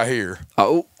right here.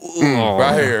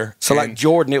 Right here. So like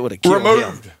Jordan, it would have killed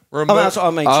him. Chase,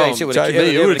 it would have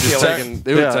killed him.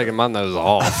 It would have taken my nose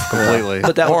off completely.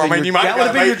 But that would be you might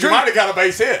have got a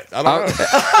base hit. I don't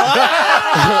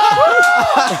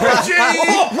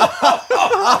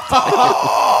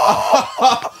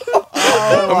know.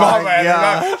 My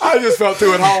bad. I just felt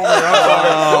too at home there.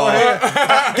 I'm sorry.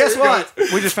 Guess what?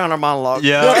 We just found our monologue.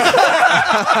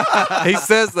 Yeah. He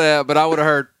says that, but I would have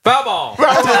heard foul ball.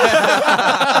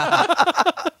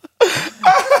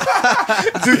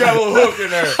 You got a little hook in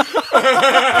there.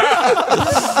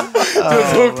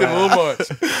 Just hooked it a little much.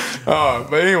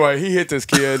 But anyway, he hit this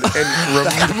kid, and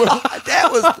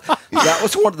that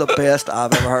was one of the best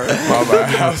I've ever heard. my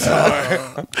bad. I'm sorry.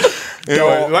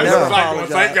 Anyway,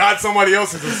 thank God somebody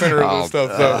else is the center of this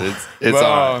stuff. So. It's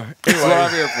all right. Anyway, That's what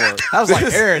I'm here for. That was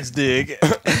like Aaron's dig.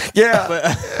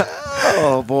 Yeah.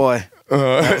 Oh boy.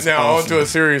 now on to a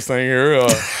serious thing here.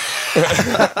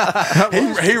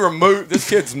 He removed this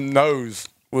kid's nose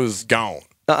was gone.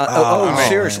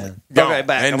 Seriously. Gone. Okay,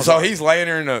 back. And so he's laying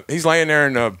there in the in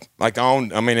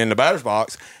the batter's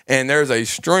box, and there's a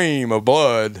stream of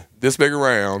blood this big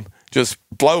around just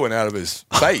flowing out of his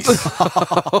face.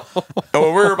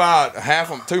 Well, we're about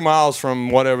 2 miles from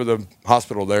whatever the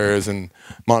hospital there is in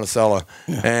Monticello,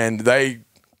 and they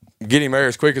get him there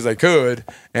as quick as they could,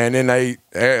 and then they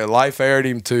life aired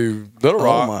him to Little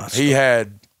Rock. He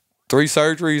had 3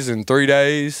 surgeries in 3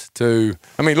 days literally,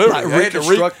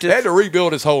 Like they had to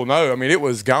rebuild his whole nose. I mean, it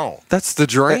was gone. That's the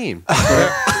dream.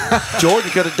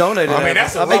 Jordan could have donated. I mean,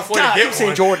 that's a rough way to get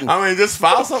one. Jordan. I mean, just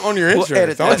file something on your insurance.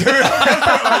 edit Don't do it.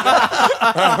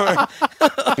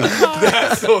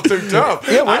 That's a little too tough.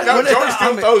 Yeah, I know Jordan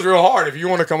still throws real hard. If you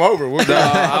want to come over, we'll do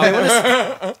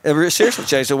it. Seriously,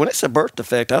 Chase, when it's a birth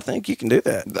defect, I think you can do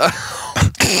that.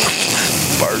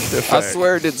 Birth defect. I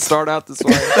swear it didn't start out this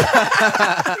way.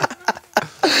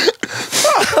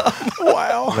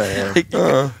 Wow.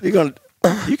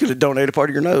 You could have donated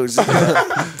part of your nose. Kind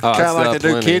Kind of like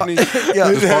they do kidneys.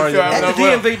 Yeah. Just have to have At the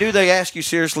enough DMV, do they ask you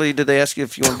seriously? Did they ask you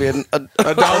if you want to be a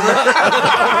donor?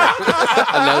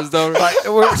 A nose donor. Like,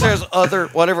 where it says other,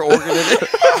 whatever organ it is.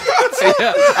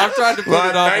 Yeah, I'm trying to put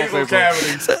it off on nasal people.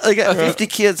 cavities. So they got 50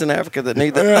 kids in Africa that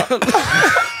need that.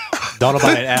 Don't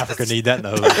nobody in Africa need that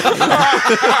nose.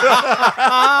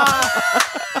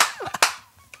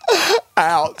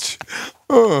 Ouch.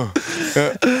 All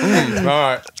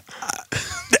right.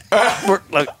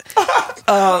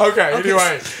 Okay.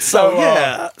 Anyway, So,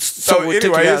 yeah. So we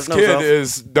took anyway, your his guys' nose kid off.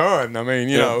 is done. I mean,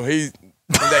 you know, he's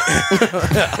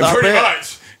pretty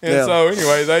much. And Yeah. so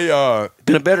anyway, they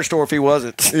Been a better story if he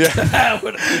wasn't. yeah,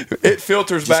 it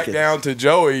filters back kidding. down to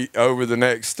Joey over the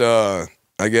next I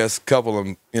guess couple of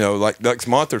like next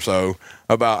month or so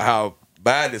about how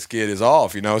bad this kid is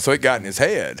off. So it got in his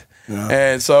head,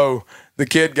 and so the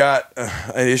kid got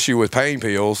an issue with pain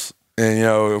pills. And,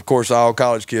 of course, all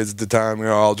college kids at the time, we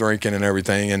were all drinking and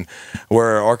everything. And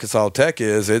where Arkansas Tech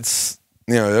is, it's,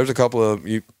 there's a couple of,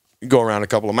 you go around a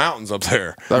couple of mountains up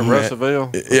there. That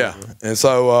Russellville? Yeah. And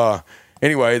so,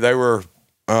 anyway, they were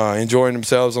enjoying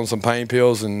themselves on some pain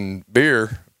pills and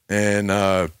beer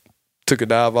and took a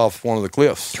dive off one of the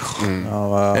cliffs. Oh,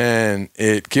 wow. And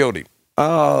it killed him.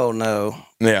 Oh, no.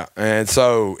 Yeah. And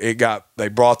so they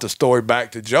brought the story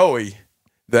back to Joey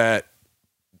that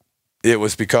it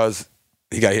was because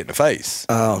he got hit in the face.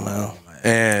 Oh, no.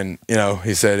 And,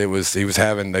 he said he was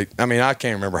having, I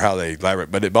can't remember how they elaborate,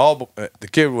 but the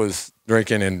kid was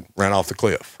drinking and ran off the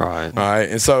cliff. Right. All right.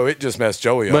 And so it just messed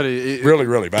Joey up But it really,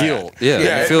 really bad. guilt. Yeah, you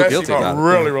it feel messed guilty him up about it.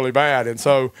 really, really bad. And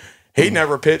so he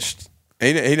never pitched,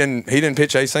 he didn't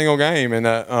pitch a single game in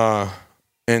the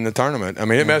tournament.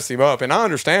 it messed him up, and I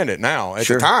understand it now. At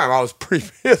the time, I was pretty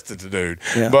pissed at the dude.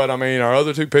 Yeah. But our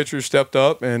other 2 pitchers stepped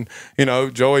up, and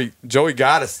Joey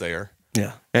got us there.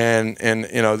 Yeah. And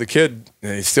the kid,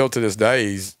 he's still to this day,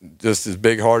 he's just as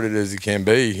big hearted as he can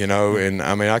be. And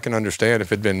I can understand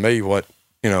if it'd been me, what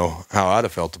how I'd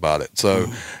have felt about it. So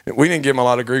we didn't give him a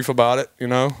lot of grief about it.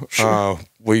 Sure.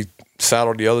 We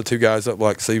saddled the other 2 guys up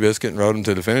like Seabiscuit and rode them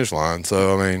to the finish line.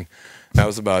 So that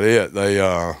was about it. They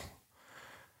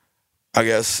I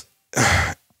guess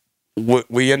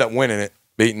we end up winning it,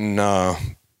 beating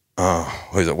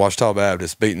Ouachita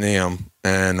Baptist, beating them,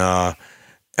 and I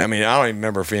don't even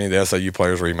remember if any of the SAU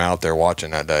players were even out there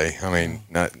watching that day.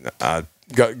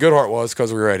 Goodhart was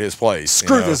because we were at his place.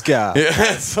 Screw this guy.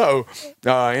 Yeah. So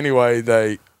anyway,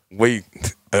 a week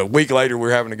later we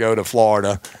were having to go to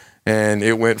Florida, and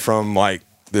it went from like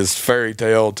this fairy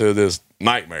tale to this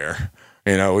nightmare.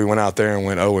 We went out there and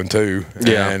went 0-2.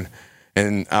 Yeah.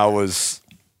 And I was,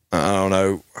 I don't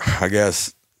know, I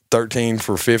guess 13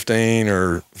 for 15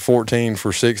 or 14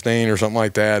 for 16 or something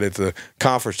like that at the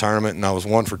conference tournament, and I was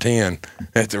 1 for 10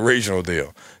 at the regional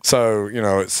deal. So,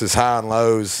 it's this high and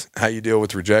lows, how you deal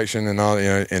with rejection and all,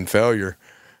 and failure.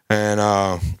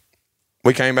 And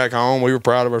we came back home. We were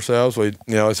proud of ourselves. It's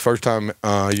the first time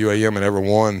UAM had ever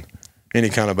won any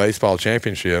kind of baseball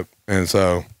championship. And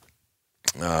so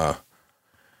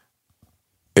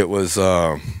it was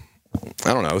I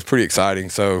don't know, it was pretty exciting.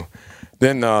 So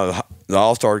then the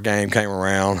All-Star game came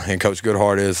around, and Coach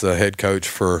Goodhart is the head coach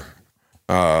for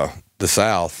the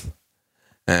South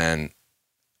and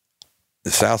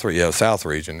the South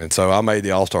region. And so I made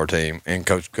the All-Star team, and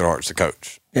Coach Goodhart's the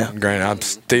coach. Yeah. Granted, I'm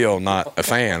still not a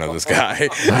fan of this guy.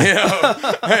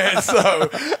 And so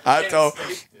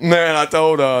I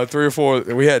told 3 or 4,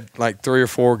 we had like 3 or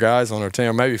 4 guys on our team,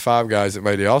 or maybe 5 guys that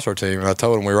made the All-Star team, and I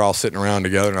told them we were all sitting around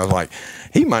together, and I was like,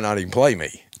 he might not even play me.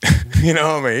 You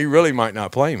know what I mean? He really might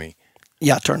not play me.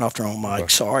 Yeah, I turned off the wrong mic.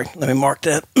 Sorry. Let me mark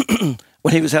that.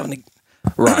 When he was having to,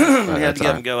 Right. we had to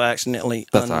get him to go accidentally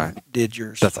That's all right. undid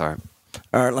yours. That's all right.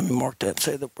 All right, let me mark that.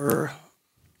 Say that we're.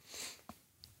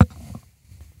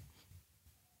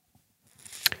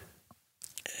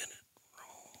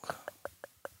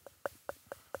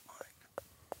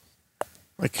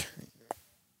 Like,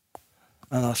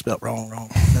 I spelled wrong.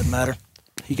 Doesn't matter.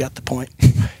 He got the point.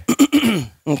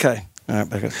 Okay. All right,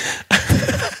 back up.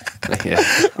 Yeah.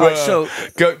 All right, so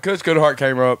Coach Goodhart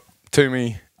came up to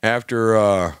me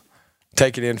after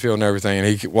taking infield and everything, and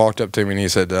he walked up to me and he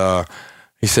said,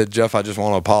 Jeff, I just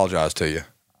want to apologize to you.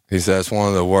 He said, it's one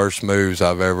of the worst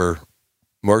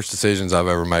decisions I've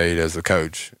ever made as a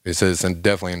coach. He said, it's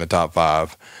definitely in the top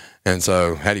 5. And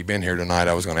so, had he been here tonight,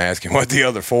 I was going to ask him what the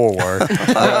other 4 were.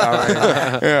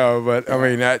 But I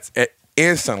mean, that's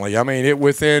instantly. I mean,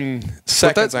 within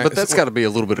seconds. But that's got to be a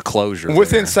little bit of closure.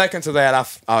 Within there. seconds of that,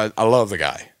 I love the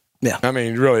guy. yeah. I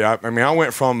mean, really, I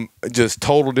went from just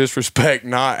total disrespect,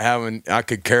 I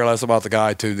could care less about the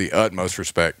guy, to the utmost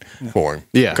respect for him.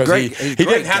 Yeah. Because Great- he he's a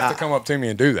didn't great have guy. to come up to me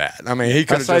and do that. I mean, he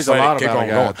could have says just a let lot it keep about on a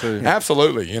guy, going. too.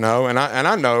 Absolutely, and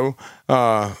I know,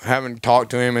 having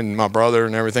talked to him and my brother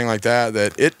and everything like that,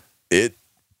 that it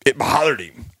bothered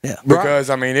him. Yeah. Because,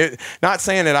 I mean, not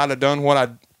saying that I'd have done what I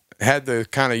had the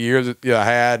kind of years that I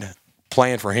had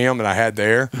playing for him that I had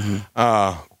there,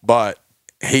 but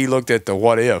he looked at the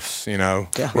what ifs, Yeah.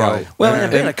 Right. Well,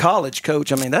 and being a college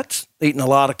coach, I mean, that's eating a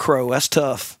lot of crow. That's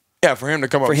tough. Yeah, for him to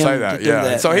come up For and him say to that. do Yeah.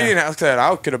 that, So he yeah. didn't have to say that.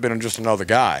 I could have been just another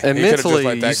guy. And He could have just mentally,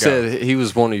 let that you go. said he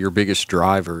was one of your biggest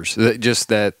drivers.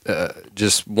 Just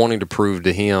wanting to prove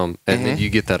to him, and then you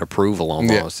get that approval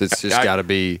almost. It's just got to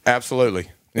be.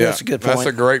 Absolutely. Yeah, that's a good That's point.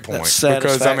 a great point. That's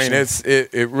Because, I mean, satisfaction.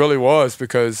 it really was,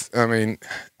 because, I mean,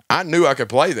 I knew I could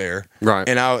play there. Right.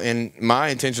 And my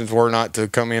intentions were not to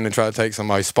come in and try to take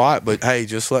somebody's spot, but hey,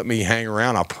 just let me hang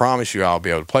around. I promise you I'll be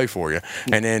able to play for you.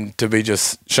 And then to be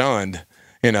just shunned,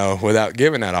 without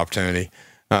giving that opportunity.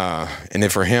 And then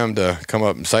for him to come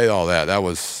up and say all that,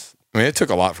 it took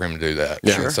a lot for him to do that.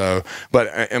 Yeah. Sure. So,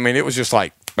 but I mean, it was just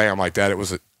like, bam, like that.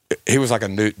 He was like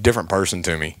a different person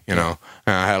to me, and I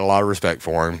had a lot of respect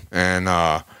for him. And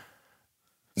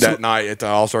that night at the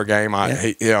All-Star game,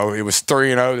 it was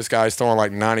 3-0. This guy's throwing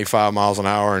like 95 miles an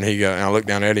hour, and I looked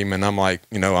down at him, and I'm like,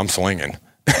 I'm swinging.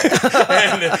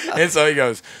 and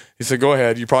so he said, go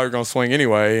ahead. You're probably going to swing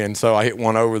anyway. And so I hit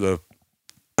one over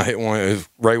it was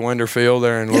Ray Winder Field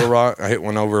there in Little Rock. I hit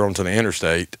one over onto the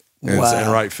interstate. And it's in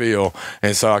right field.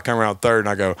 And so I come around third and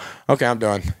I go, okay, I'm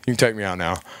done. You can take me out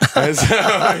now. And so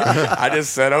I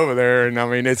just sat over there, and I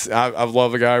mean, I've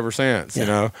loved the guy ever since, And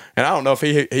I don't know if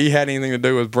he had anything to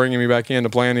do with bringing me back in to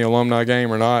play in the alumni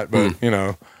game or not, but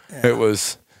it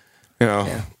was,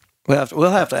 Yeah. We'll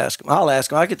have to ask him. I'll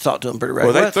ask him. I could talk to him pretty Well,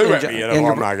 regularly. they threw at me at an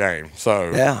alumni game,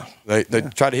 so Yeah. they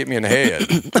tried to hit me in the head.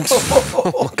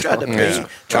 Tried to Yeah.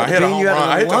 tried I to hit a beat home you out of run. an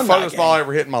I hit the alumni furthest ball I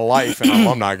ever hit in my life in an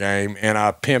alumni game, and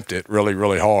I pimped it really,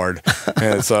 really hard.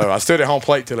 And so I stood at home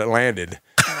plate till it landed.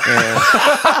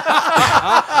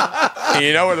 And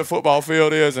you know where the football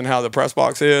field is and how the press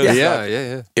box is?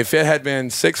 Yeah. If it had been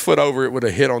 6 foot over, it would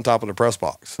have hit on top of the press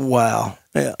box. Wow.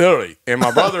 Yeah. Literally. And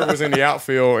my brother was in the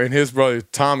outfield, and his brother,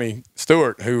 Tommy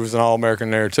Stewart, who was an All-American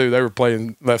there too, they were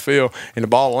playing left field, and the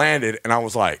ball landed, and I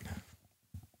was like,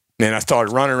 then I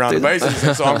started running around the bases,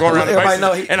 and so I'm going around the Everybody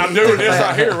bases, know and I'm doing this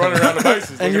right here, running around the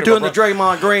bases. And you're doing the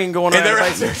Draymond Green going And around they're the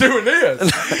out bases. there doing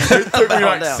this. It took me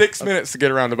like 6 minutes to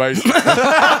get around the bases. 'Cause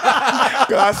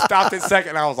I stopped at second,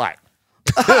 and I was like,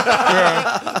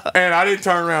 and I didn't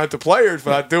turn around at the players,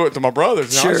 but I do it to my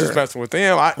brothers. And I was Sure. just messing with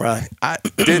them. I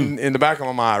didn't, in the back of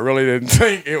my mind, I really didn't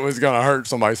think it was going to hurt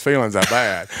somebody's feelings that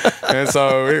bad. And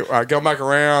so I come back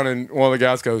around, and one of the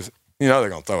guys goes, they're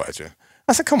going to throw at you.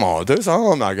 I said, come on, dude, it's an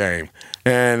alumni game.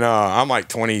 And I'm like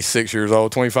 26 years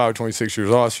old, 25, 26 years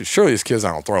old. I said, surely these kids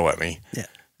don't throw at me. Yeah.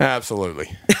 Absolutely.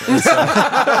 So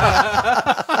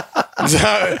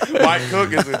Mike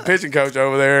Cook is the pitching coach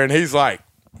over there, and he's like,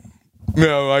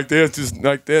 like this, just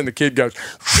like that. And the kid goes,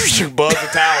 buzz the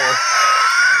towel.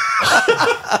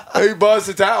 He buzzed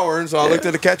the tower, and so I looked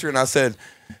at the catcher and I said,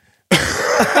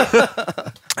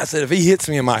 if he hits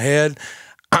me in my head,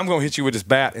 I'm going to hit you with his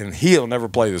bat, and he'll never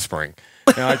play this spring.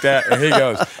 And like that. And he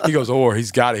goes, or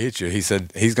he's got to hit you. He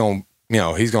said he's going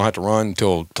to have to run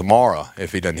until tomorrow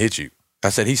if he doesn't hit you. I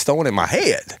said, he's throwing in my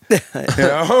head. I'm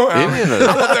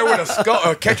up there with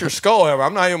a catcher's skull helmet.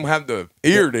 I'm not even have the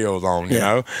ear deals on, you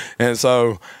know. And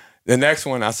so the next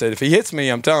one, I said, if he hits me,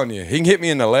 I'm telling you, he can hit me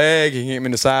in the leg, he can hit me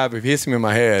in the side, but if he hits me in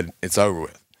my head, it's over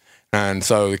with. And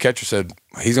so the catcher said,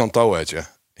 he's going to throw at you.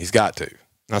 He's got to.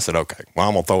 And I said, okay, well,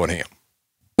 I'm going to throw at him.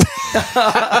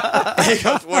 He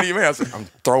goes, what do you mean? I said, I'm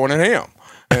throwing at him.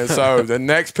 And so the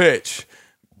next pitch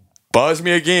buzzed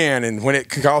me again, and when it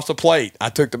crossed the plate, I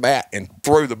took the bat and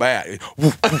threw the bat. And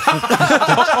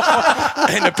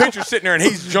the pitcher's sitting there, and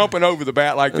he's jumping over the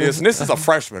bat like this. And this is a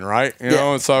freshman, right? You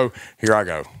know, and so here I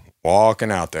go.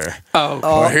 Walking out there.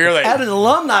 Well, here they at an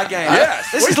alumni game.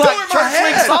 Yes. This is like church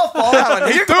league softball.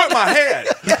 Alan, he threw it in my head.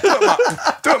 He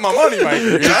threw it my money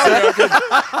maker. You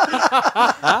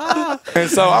know? And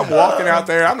so I'm walking out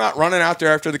there. I'm not running out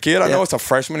there after the kid. I know it's a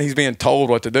freshman. He's being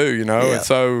told what to do, you know. And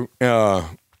so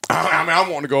I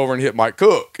want to go over and hit Mike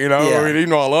Cook, you know. I mean, even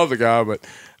though I love the guy, but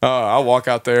I walk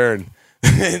out there and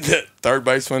the third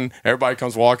baseman, everybody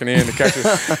comes walking in. The catcher,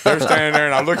 they're standing there,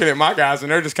 and I'm looking at my guys,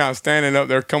 and they're just kind of standing up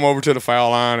there, come over to the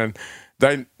foul line,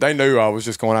 and they knew I was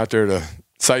just going out there to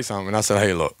say something. And I said,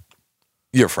 hey, look,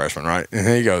 you're a freshman, right? And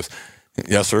he goes,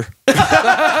 yes, sir. That's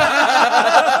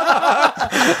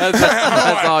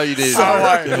all you did. So I'm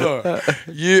like, look,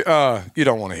 you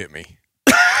don't want to hit me.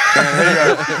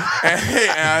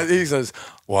 And he says,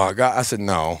 well, I said,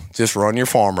 no, just run your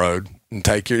farm road and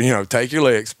take your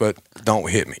licks, but don't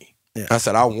hit me. Yeah. I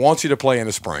said, I want you to play in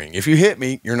the spring. If you hit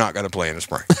me, you're not going to play in the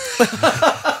spring.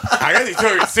 I guess he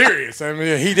took it serious. I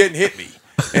mean, he didn't hit me.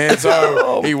 And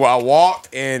so I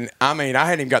walked, and I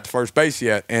hadn't even got to first base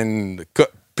yet, and the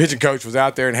pitching coach was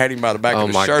out there and had him by the back of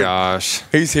his shirt. Oh, my gosh.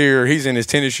 He's here. He's in his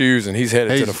tennis shoes, and he's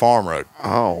headed to the farm road.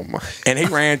 Oh, my. And he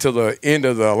ran to the end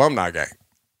of the alumni game.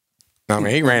 I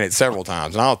mean, he ran it several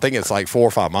times, and I don't think it's like 4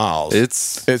 or 5 miles.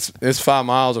 It's 5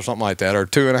 miles or something like that, or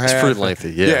 2.5. It's pretty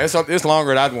lengthy, yeah. Yeah, it's longer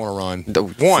than I'd want to run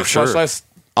once, sure. much less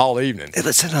all evening.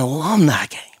 It's an alumni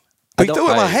game. He threw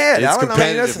it in my head. It's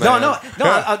competitive, man.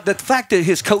 No. The fact that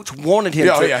his coach wanted him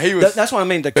to. Yeah, he was. That's what I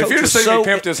mean. The coach if you'd have seen me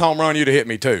pimp this home run, you'd have hit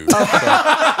me too.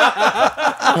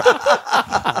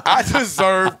 I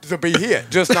deserved to be hit,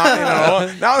 just not in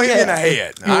the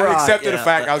head. I accepted the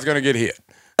fact I was going to get hit.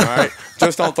 All right,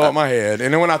 just don't throw it in my head.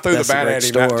 And then when I threw the bat at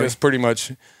him, that just pretty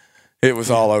much it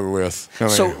was all over with. I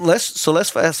mean, so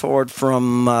let's fast forward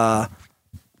from from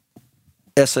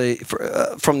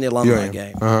the alumni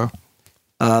game.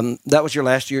 That was your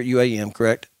last year at UAM,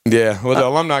 correct? Yeah. Well, the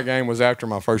alumni game was after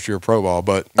my first year of pro ball,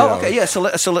 but okay, yeah. So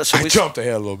let's. I jumped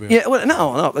ahead a little bit. Yeah. Well,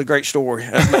 no, a great story.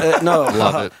 No,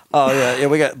 love it. Oh yeah.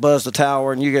 We got Buzz the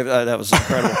Tower, and you gave that was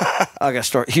incredible. I got to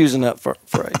start using that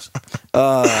phrase.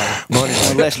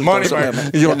 Money.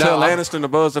 You don't tell Aniston to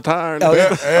buzz the tire? Oh,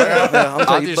 yeah.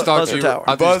 I just thought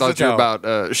you were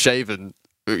about shaving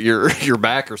your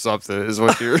back or something is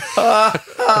what you're. I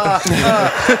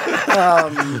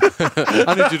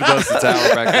need you to buzz the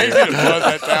tower back there. You need to buzz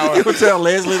that tower. You would tell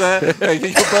Leslie that? Hey,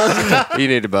 you buzz You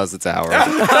need to buzz the tower. You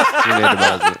need to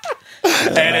buzz it.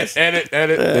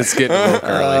 Edit. It's getting a little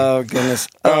curly. Oh goodness.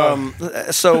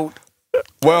 So.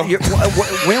 Well,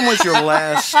 when was your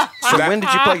last? So when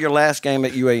did you play your last game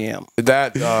at UAM?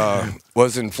 That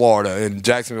was in Florida, in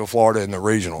Jacksonville, Florida, in the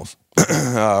regionals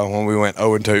when we went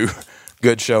 0-2.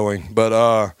 Good showing,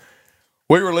 but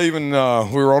we were leaving. We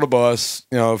were on a bus,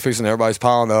 fixing everybody's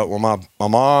piling up. Well, my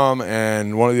mom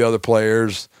and one of the other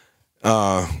players, his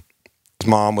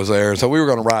mom was there, so we were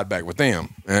going to ride back with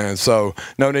them. And so,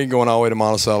 no need going all the way to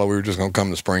Monticello. We were just going to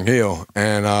come to Spring Hill.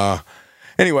 And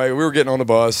anyway, we were getting on the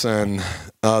bus, and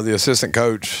the assistant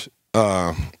coach,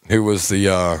 who was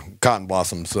the Cotton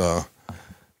Blossoms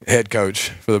head coach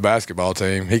for the basketball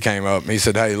team, he came up and he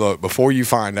said, "Hey, look, before you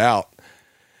find out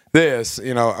this,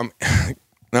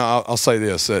 I'll say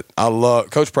this, that I love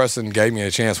Coach Preston gave me a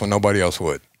chance when nobody else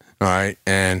would. All right.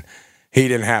 And he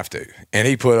didn't have to. And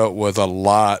he put up with a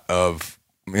lot of,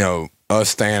 us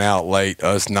staying out late,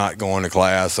 us not going to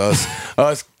class,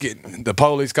 us getting the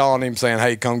police calling him saying,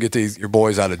 hey, come get your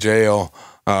boys out of jail.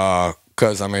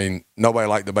 Because nobody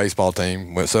liked the baseball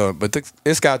team. So, but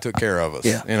this guy took care of us.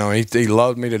 Yeah. He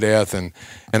loved me to death, and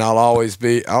I'll always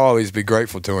be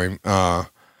grateful to him.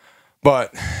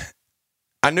 But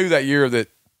I knew that year that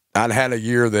I'd had a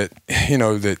year that,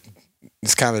 that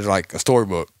it's kind of like a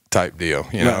storybook type deal,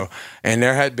 and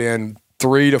there had been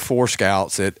 3 to 4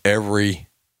 scouts at every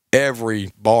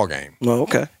every ball game. Well,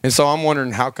 okay. And so I'm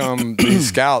wondering how come these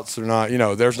scouts are not,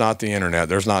 there's not the internet.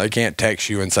 They can't text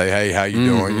you and say, hey, how you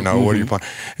doing? What are you playing?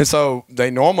 And so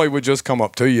they normally would just come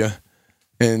up to you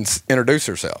and introduce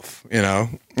herself,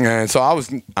 And so I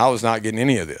was not getting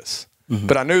any of this.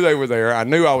 But I knew they were there. I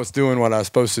knew I was doing what I was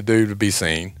supposed to do to be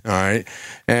seen, all right?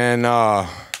 And I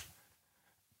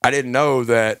didn't know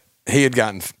that he had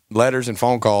gotten letters and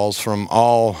phone calls from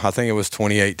I think it was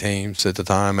 28 teams at the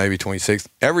time, maybe 26.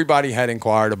 Everybody had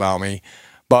inquired about me,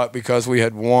 but because we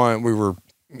had won, we were,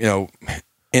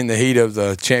 in the heat of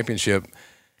the championship,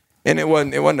 and it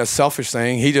wasn't a selfish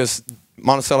thing.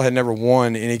 Monticello had never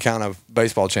won any kind of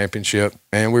baseball championship,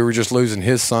 and we were just losing.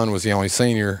 His son was the only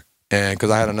senior, and because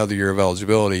I had another year of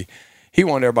eligibility, he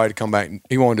wanted everybody to come back.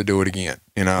 He wanted to do it again,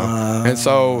 And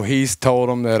so he's told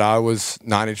them that I was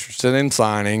not interested in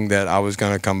signing, that I was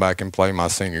going to come back and play my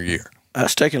senior year.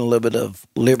 That's taking a little bit of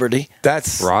liberty.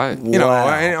 That's right.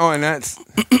 And that's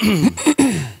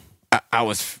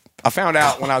I found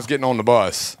out when I was getting on the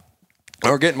bus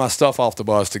or getting my stuff off the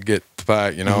bus to get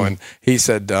back, and he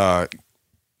said,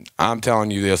 I'm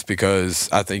telling you this because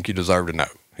I think you deserve to know.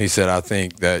 He said, I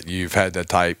think that you've had that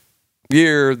type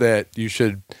year that you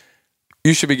should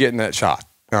be getting that shot.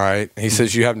 All right. He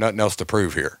says, you have nothing else to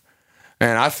prove here.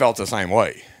 And I felt the same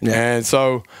way. Yeah. And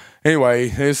so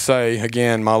anyway,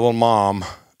 again, my little mom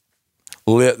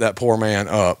lit that poor man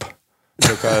up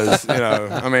because,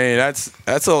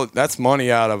 that's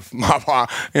money out of my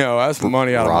pocket. That's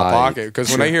money out of my pocket. Because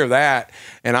when they hear that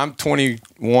and I'm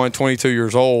 21, 22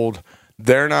 years old,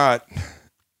 they're not,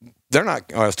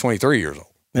 I was 23 years old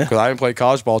because I didn't play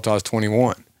college ball until I was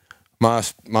 21. My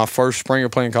first spring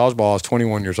of playing college ball, I was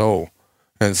 21 years old.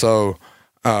 And so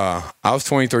I was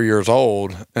 23 years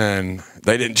old, and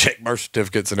they didn't check birth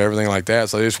certificates and everything like that.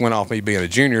 So they just went off me being a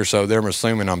junior, so they're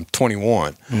assuming I'm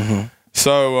 21. Mm-hmm.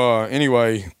 So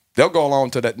anyway, they'll go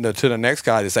along to the next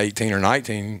guy that's 18 or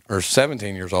 19 or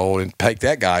 17 years old and take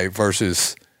that guy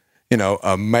versus,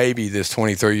 maybe this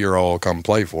 23-year-old come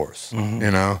play for us,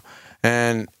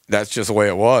 And that's just the way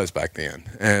it was back then.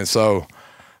 And so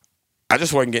I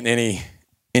just wasn't getting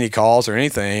any calls or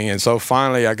anything. And so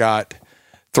finally I got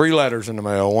 3 letters in the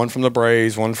mail, one from the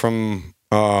Braves, one from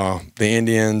the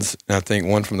Indians, and I think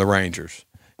one from the Rangers,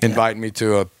 inviting me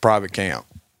to a private camp.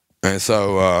 And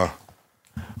so I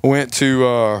went to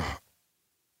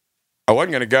I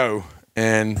wasn't going to go,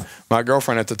 and my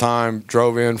girlfriend at the time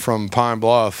drove in from Pine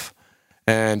Bluff,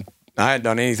 and I hadn't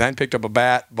done anything. I hadn't picked up a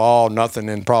bat, ball, nothing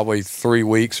in probably 3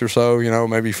 weeks or so,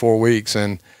 maybe 4 weeks.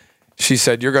 And she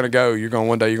said, you're going to go.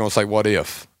 One day you're going to say, what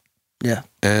if? Yeah.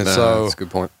 And so that's a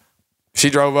good point. She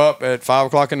drove up at 5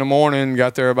 o'clock in the morning,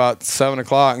 got there about 7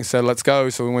 o'clock and said, let's go.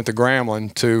 So we went to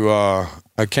Grambling to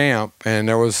a camp, and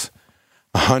there was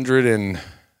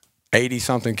 180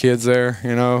 something kids there,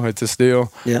 at this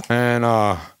deal. Yeah.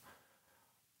 And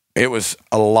it was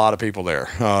a lot of people there.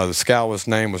 The scout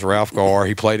name was Ralph Garr.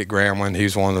 He played at Grambling. He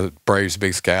was one of the Braves'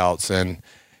 big scouts, and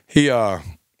he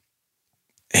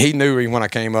knew me when I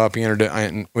came up. He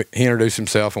introduced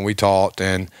himself, and we talked.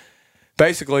 And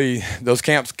basically, those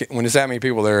camps, when there's that many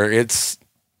people there, it's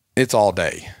all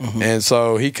day. Mm-hmm. And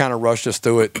so he kind of rushed us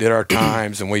through it, did our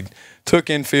times, and we took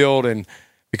infield. And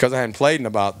because I hadn't played in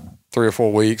about 3 or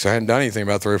 4 weeks, I hadn't done anything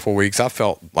about 3 or 4 weeks, I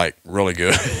felt like really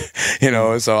good,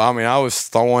 So, I was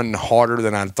throwing harder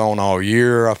than I'd thrown all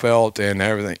year, I felt, and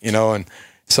everything, And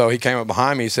so he came up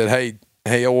behind me, he said,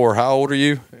 hey, Orr, how old are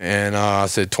you? And I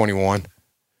said, 21.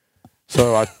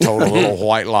 So I told a little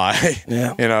white lie,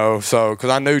 so because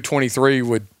I knew 23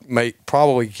 would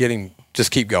probably get him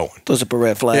just keep going. Those are a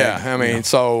red flag. Yeah,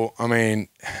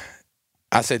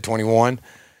 I said 21,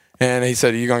 and he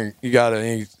said, you got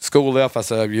any school left? I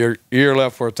said, year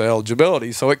left for the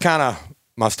eligibility. So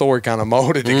my story kind of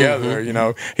molded together, He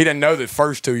didn't know that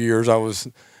first 2 years I was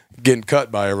getting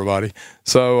cut by everybody.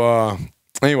 So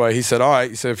anyway, he said, all right.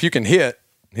 He said, if you can hit,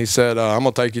 he said, I'm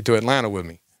going to take you to Atlanta with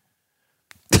me.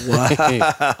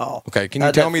 Wow. Okay, can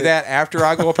you tell me that after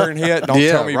I go up here and hit? Don't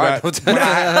tell me about when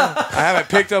I haven't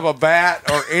picked up a bat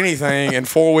or anything in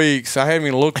 4 weeks. I haven't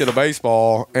even looked at a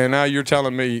baseball, and now you're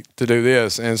telling me to do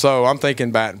this. And so I'm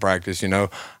thinking batting practice, I can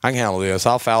handle this.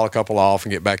 I'll foul a couple off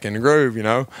and get back in the groove,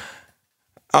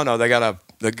 Oh, no, they got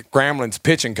the Grambling's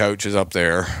pitching coach is up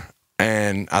there,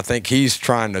 and I think he's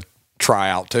trying to try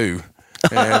out too.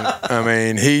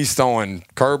 And, he's throwing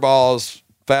curveballs,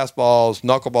 fastballs,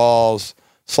 knuckleballs,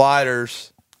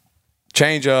 sliders,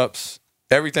 change-ups,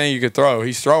 everything you could throw,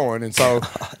 he's throwing. And so,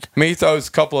 he throws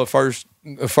a couple of first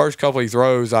the first couple he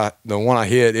throws, the one I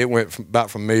hit, it went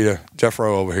about from me to Jeff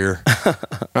Rowe over here.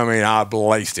 I mean, I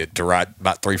blazed it to right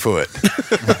about 3 foot.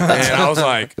 And I was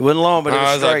like, It wasn't long, but it was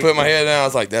I was like, straight. put my head down. I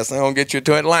was like, that's not going to get you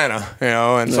to Atlanta, you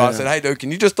know. And so I said, hey, dude,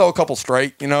 can you just throw a couple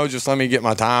straight, you know, just let me get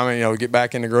my time and, you know, get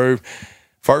back in the groove.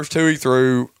 First 2 he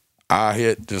threw, I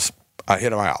hit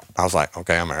him out. I was like,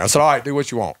 okay, I'm there. I said, all right, do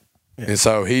what you want. Yeah. And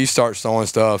so he starts throwing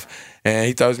stuff, and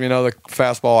he throws me another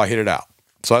fastball. I hit it out.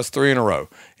 So that's 3 in a row.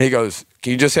 He goes,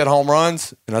 can you just hit home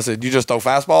runs? And I said, you just throw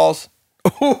fastballs?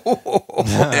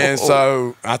 And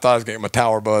so I thought I was getting my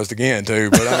tower buzzed again, too.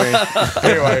 But I mean,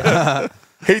 anyway,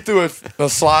 he threw a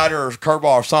slider or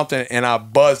curveball or something, and I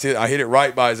buzzed it. I hit it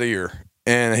right by his ear.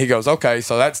 And he goes, okay,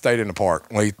 so that stayed in the park.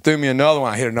 Well, he threw me another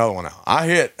one. I hit another one out. I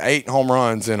hit 8 home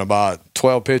runs in about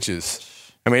 12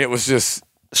 pitches. I mean, it was just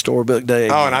Storybook day.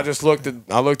 Oh, and I just looked at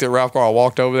Ralph Carr. I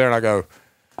walked over there and I go,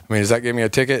 I mean, does that give me a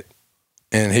ticket?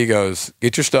 And he goes,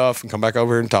 get your stuff and come back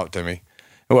over here and talk to me.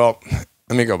 Well,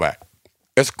 let me go back.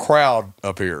 It's a crowd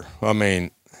up here. I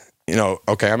mean, you know,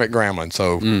 okay, I'm at Grambling,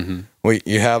 so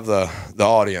you have the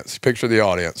audience, picture the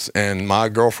audience, and my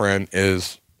girlfriend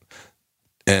is,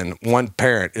 and one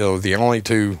parent, the only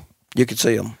two. You could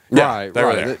see them. Yeah, they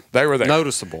were there. They were there.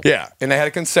 Noticeable. Yeah, and they had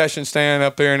a concession stand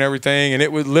up there and everything, and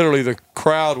it was literally the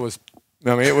crowd was.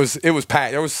 I mean, it was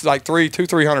packed. There was like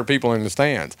 300 people in the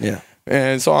stands. Yeah.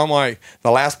 And so I'm like,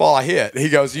 the last ball I hit, he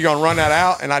goes, you gonna run that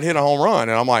out? And I'd hit a home run,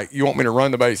 and I'm like, you want me to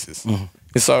run the bases? Mm-hmm.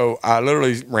 And so I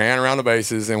literally ran around the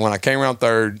bases, and when I came around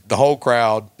third, the whole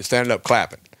crowd is standing up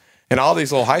clapping. And all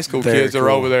these little high school kids are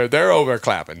over there. They're over there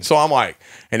clapping. So I'm like,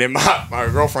 and then my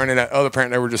girlfriend and that other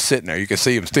parent, they were just sitting there. You could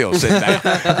see them still sitting there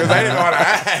because they didn't want to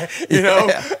act, you know.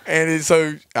 Yeah. And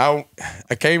so I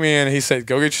came in. And he said,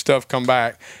 "Go get your stuff. Come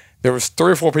back." There was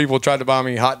 3 or 4 people tried to buy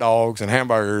me hot dogs and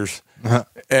hamburgers.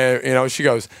 And you know, she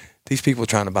goes, "These people are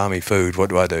trying to buy me food. What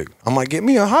do I do?" I'm like, "Get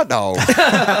me a hot dog.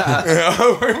 You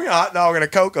know, bring me a hot dog and a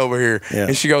Coke over here." Yeah.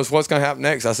 And she goes, "What's going to happen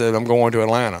next?" I said, "I'm going to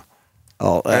Atlanta."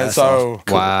 Oh, and so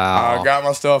awesome. Wow. I got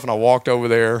my stuff and I walked over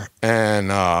there, and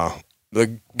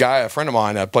the guy, a friend of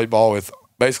mine that I played ball with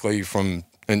basically from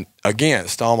and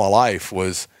against all my life,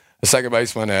 was the second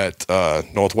baseman at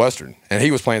Northwestern, and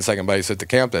he was playing second base at the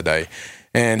camp that day,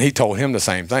 and he told him the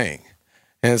same thing.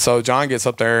 And so John gets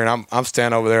up there, and I'm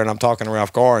standing over there, and I'm talking to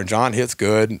Ralph Carr, and John hits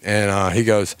good, and he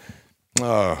goes,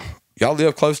 "Y'all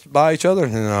live close by each other?"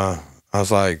 And I was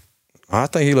like, "I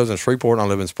think he lives in Shreveport and I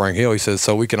live in Spring Hill." He says,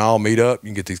 "So we can all meet up. You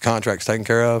can get these contracts taken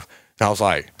care of." And I was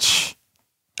like,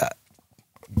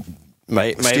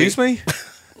 "Excuse me?"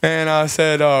 And I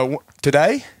said,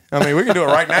 "Today? I mean, we can do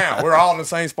it right now. We're all in the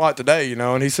same spot today, you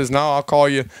know." And he says, "No, I'll call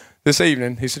you this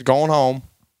evening." He said, "Going home."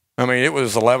 I mean, it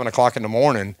was 11 o'clock in the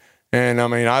morning. And, I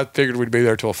mean, I figured we'd be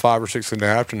there till 5 or 6 in the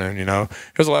afternoon, you know.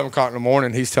 It was 11 o'clock in the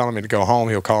morning. He's telling me to go home.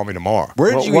 He'll call me tomorrow.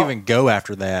 Where did you even go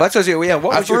after that? What was your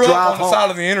threw drive up on home? the side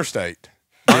of the interstate.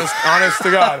 Honest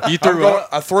to God. You threw up?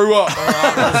 I threw up on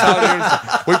the side of the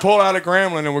interstate. We pulled out of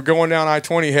Grambling, and we're going down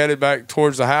I-20 headed back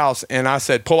towards the house. And I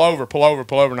said, pull over.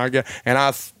 And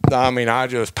I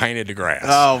just painted the grass.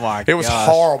 Oh, my God. It was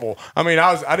horrible. I mean,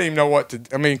 I didn't even know what to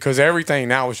 – I mean, because everything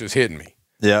now was just hitting me.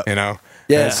 Yeah. You know?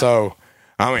 Yeah. And so –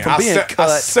 I mean, I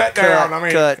sat down. I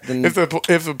mean, if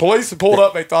the police had pulled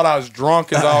up, they thought I was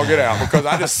drunk as all get out because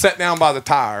I just sat down by the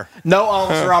tire. No,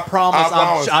 officer, I promise.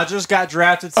 I just got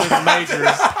drafted to the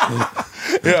majors.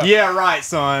 Yeah, right,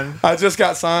 son. I just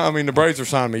got signed. I mean, the Braves are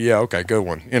signing me. Yeah, okay, good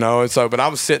one. You know, and so, but I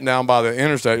was sitting down by the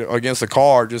interstate against the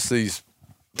car, just these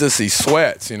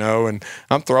sweats, you know, and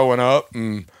I'm throwing up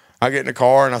and. I get in the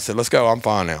car and I said, "Let's go. I'm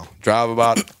fine now." Drive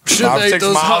about 5 or 6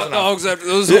 miles. Hot dogs after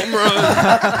those home runs.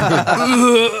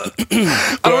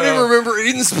 I don't even remember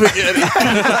eating spaghetti.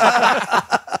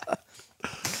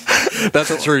 That's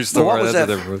a true story. What was that?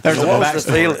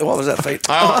 What was that feeling?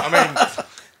 I mean,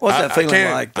 what's that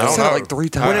feeling like? I don't know. Like 3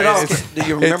 times. Do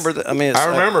you remember that? I mean, I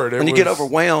remember it. When you get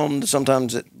overwhelmed,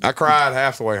 sometimes I cried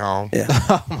half the way home. Yeah.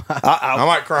 I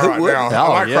might cry right now.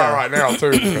 Oh, I might cry right now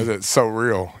too because it's so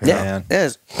real. Yeah,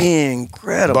 it's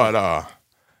incredible. But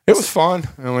it was fun.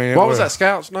 I mean, What was that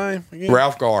scout's name again?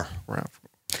 Ralph Carr.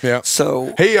 Yeah.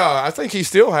 So he, I think he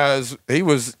still has. He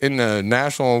was in the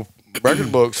national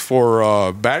record books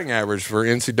for batting average for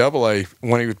NCAA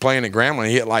when he was playing at Grambling.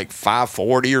 He hit like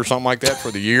 540 or something like that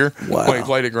for the year when he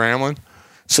played at Grambling.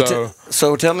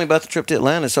 So tell me about the trip to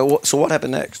Atlanta. So what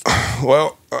happened next?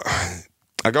 Well,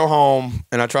 I go home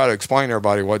and I try to explain to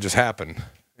everybody what just happened,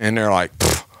 and they're like,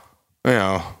 you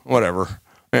know, whatever.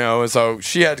 You know, and so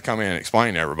she had to come in and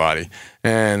explain to everybody.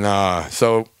 And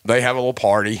so they have a little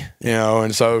party, you know,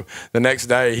 and so the next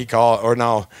day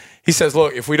he says,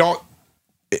 "Look, if we don't,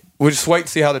 we'll just wait and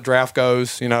see how the draft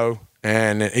goes, you know,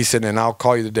 And he said, and I'll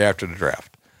call you the day after the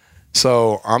draft.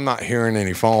 So I'm not hearing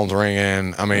any phones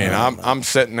ringing. I mean, I'm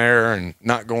sitting there and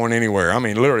not going anywhere. I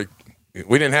mean, literally,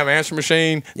 we didn't have an answer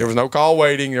machine. There was no call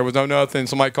waiting. There was no nothing.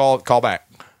 Somebody called, call back.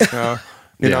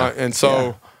 You know, and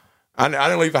so I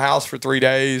didn't leave the house for 3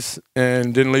 days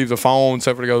and didn't leave the phone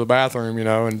except for to go to the bathroom, you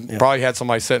know, and probably had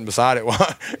somebody sitting beside it,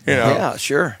 you know. Yeah,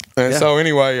 sure. And so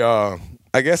anyway,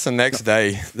 I guess the next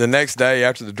day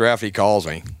after the draft, he calls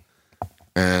me.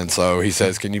 And so he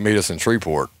says, can you meet us in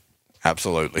Shreveport?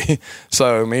 Absolutely.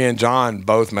 So me and John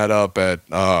both met up at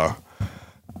La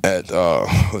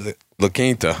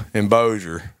Quinta in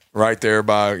Bossier, right there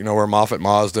by, you know, where Moffett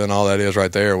Mazda and all that is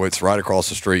right there. It's right across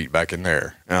the street back in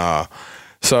there.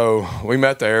 So we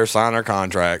met there, signed our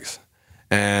contracts,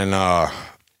 and I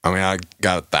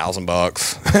got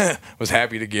 $1,000. Was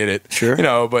happy to get it. Sure. You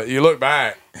know, but you look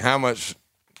back, how much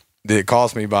did it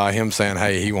cost me by him saying,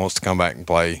 hey, he wants to come back and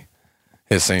play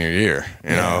his senior year,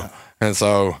 you know? And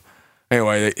so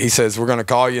anyway, he says, we're going to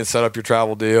call you and set up your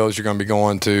travel deals. You're going to be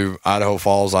going to Idaho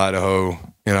Falls, Idaho,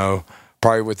 you know,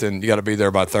 probably you got to be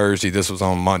there by Thursday. This was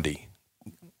on Monday.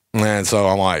 And so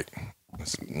I'm like,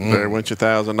 there went your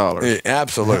 $1,000. Yeah,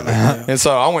 absolutely. And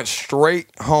so I went straight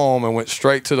home and went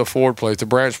straight to the Ford place, to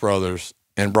Branch Brothers,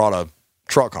 and brought a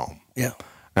truck home. Yeah.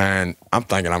 And I'm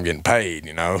thinking I'm getting paid,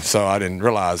 you know, so I didn't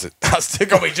realize it. I was still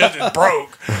going to be just as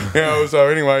broke, you know. So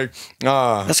anyway.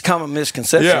 That's a common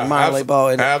misconception in minor league ball.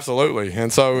 Absolutely.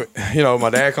 And so, you know, my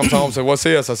dad comes home and said, what's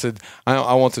this? I said,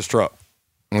 I want this truck.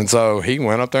 And so he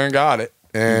went up there and got it.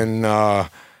 And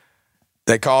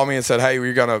they called me and said, hey,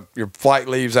 your flight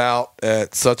leaves out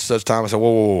at such and such time. I said,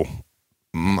 whoa.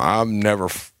 I've never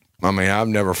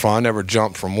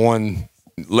jumped from one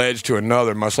ledge to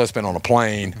another, much less been on a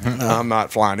plane. I'm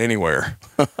not flying anywhere.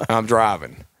 I'm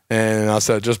driving. And I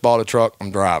said, just bought a truck.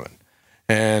 I'm driving.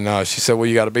 And she said, well,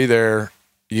 you got to be there.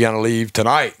 You got to leave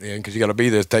tonight because you got to be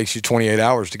there. It takes you 28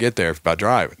 hours to get there by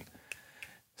driving.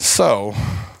 So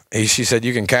she said,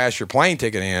 you can cash your plane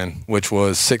ticket in, which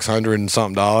was $600 and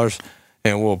something,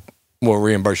 and we'll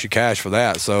reimburse you cash for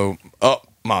that. So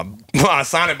my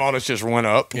signing bonus just went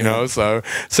up, you know, so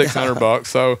 $600.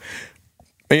 So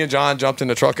me and John jumped in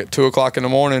the truck at 2:00 in the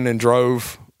morning and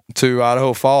drove to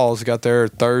Idaho Falls. Got there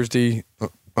Thursday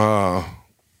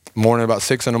morning about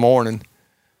 6 in the morning,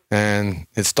 and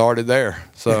it started there.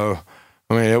 So,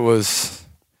 I mean, it was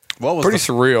pretty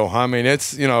surreal. I mean,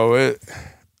 it's, you know,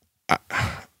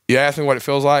 you asked me what it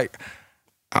feels like.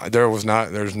 There's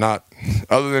not,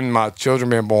 other than my children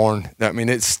being born, I mean,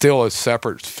 it's still a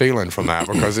separate feeling from that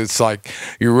because it's like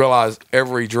you realize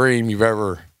every dream you've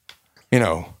ever, you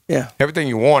know, everything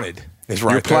you wanted is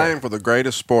right there. You're playing for the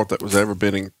greatest sport that was ever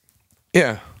been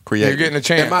created. You're getting a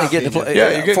chance. You're getting a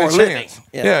chance.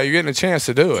 You're getting a chance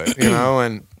to do it, you know,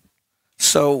 and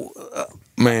so,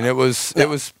 I mean, it was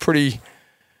pretty,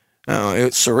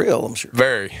 it's surreal, I'm sure.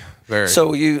 Very. Very.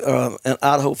 So you in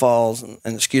Idaho Falls, and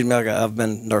excuse me, I've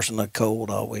been nursing a cold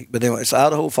all week. But anyway, it's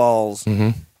Idaho Falls. Mm-hmm.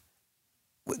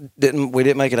 We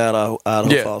didn't make it out of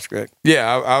Idaho Falls, correct?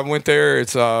 Yeah, I went there.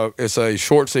 It's a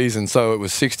short season, so it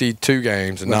was 62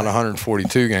 games and not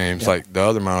 142 games like the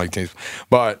other minor league teams.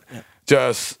 But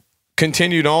just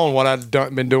continued on what I'd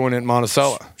been doing at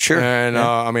Monticello. Sure. And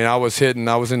I mean, I was in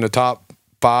the top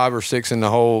 5 or 6 in the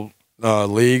whole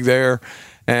league there,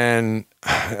 and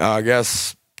I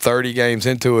guess 30 games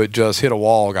into it, just hit a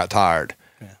wall, got tired.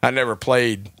 I never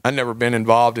been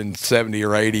involved in 70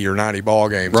 or 80 or 90 ball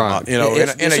games, right. You know,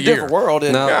 it's in a year. different world.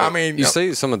 I mean, you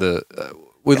see some of the,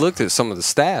 we looked at some of the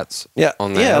stats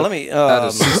on that. Yeah, let me. Out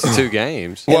of 62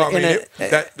 games. Well, I mean,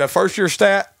 the first year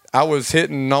stat, I was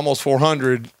hitting almost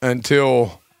 400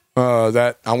 until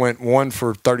that I went 1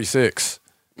 for 36.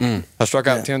 I struck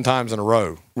out 10 times in a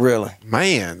row. Really?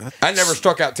 Man. I never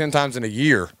struck out 10 times in a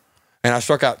year. And I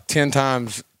struck out 10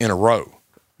 times in a row.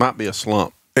 Might be a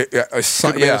slump. And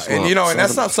you know, and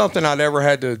that's not something I'd ever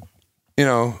had to, you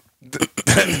know.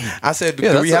 I said,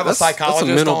 do we have a psychologist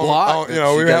that's a mental block on, you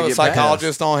know, we have a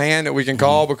psychologist on hand that we can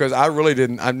call because I really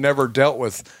didn't. I've never dealt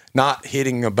with not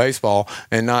hitting a baseball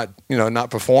and not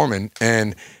performing.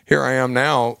 And here I am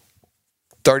now,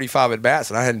 35 at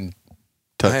bats, and I hadn't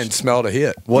smelled a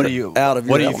hit. What do you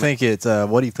think it's?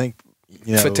 What do you think?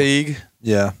 You know, fatigue.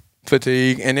 Yeah.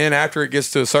 Fatigue, and then after it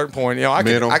gets to a certain point, you know, I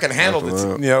can handle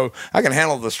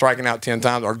the striking out 10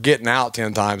 times or getting out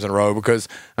 10 times in a row because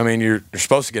I mean you're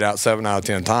supposed to get out 7 out of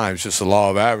 10 times, just the law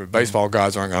of average. Baseball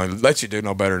guys aren't going to let you do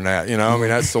no better than that, you know. I mean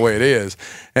that's the way it is,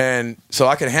 and so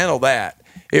I can handle that.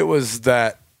 It was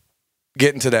that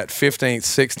getting to that 15th,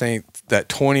 16th, that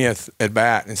 20th at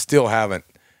bat, and still haven't,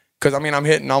 because I mean I'm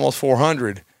hitting almost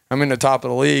 400. I'm in the top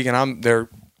of the league, and I'm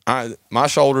my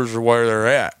shoulders are where they're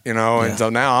at, and so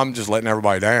now I'm just letting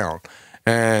everybody down.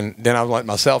 And then I'm letting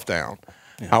myself down.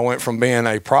 Yeah. I went from being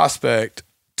a prospect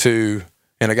and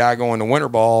a guy going to winter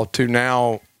ball to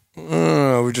now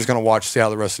we're just going to watch, see how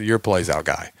the rest of the year plays out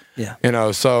guy.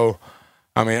 Yeah. So,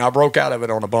 I mean, I broke out of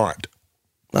it on a bunt.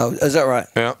 Oh, is that right?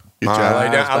 Yeah.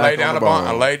 I laid down a bunt.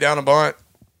 I laid down a bunt,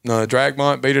 drag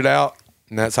bunt, beat it out,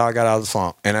 and that's how I got out of the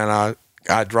slump. And then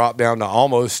I dropped down to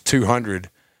almost 200.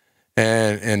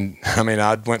 And I mean,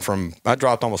 I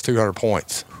dropped almost 200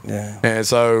 points. Yeah. And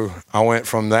so I went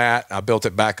from that, I built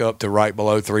it back up to right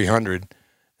below 300.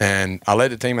 And I led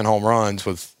the team in home runs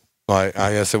with, I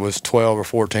guess it was 12 or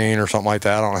 14 or something like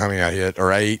that. I don't know how many I hit,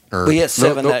 or 8. Or we had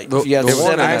 7 I actually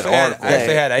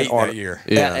had 8 that year.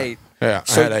 Yeah. 8. Yeah,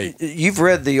 so I had 8. You've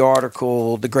read the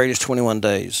article, The Greatest 21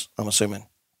 Days, I'm assuming.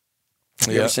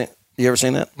 You ever seen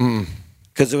that? Mm.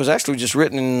 Because it was actually just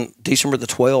written in December the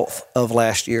 12th of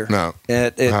last year. No.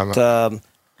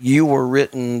 You were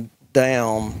written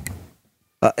down.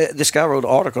 This guy wrote an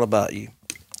article about you.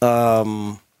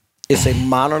 It's a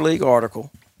minor league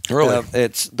article. Really?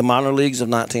 It's the minor leagues of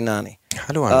 1990.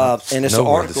 How do I know? And it's an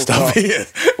article stuff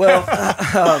is?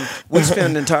 Well, we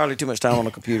spend entirely too much time on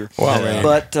the computer. Wow,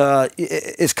 but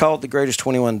it's called The Greatest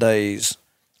 21 Days.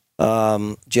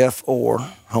 Jeff Orr,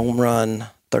 home run,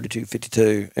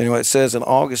 32-52. Anyway, it says in an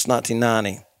August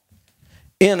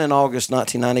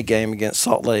 1990 game against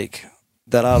Salt Lake,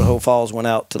 that Idaho Falls went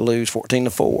out to lose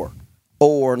 14-4.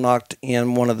 Orr knocked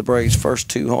in one of the Braves' first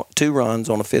two runs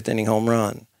on a 5th-inning home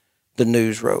run, the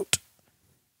News wrote.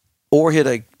 Orr hit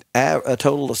a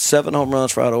total of 7 home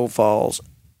runs for Idaho Falls.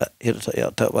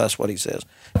 That's what he says,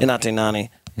 in 1990.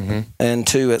 Mm-hmm. And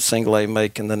 2 at Single A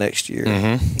Macon the next year.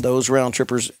 Mm-hmm. Those round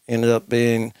trippers ended up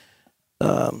being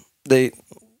the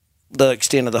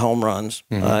extent of the home runs.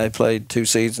 Mm-hmm. I played 2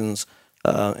 seasons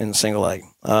in Single A.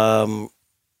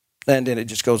 And then it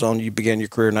just goes on. You began your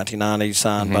career in 1990,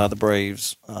 signed by the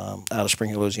Braves out of Spring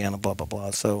Hill, Louisiana, blah, blah,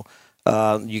 blah. So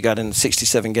you got in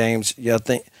 67 games. Yeah, I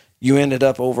think you ended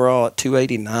up overall at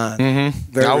 289.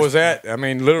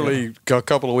 Mm-hmm. Literally a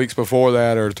couple of weeks before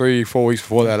that, or 3-4 weeks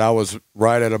before that, I was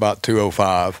right at about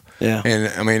 205. Yeah. And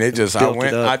I mean, I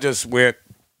just went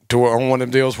to on one of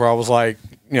them deals where I was like,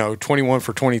 21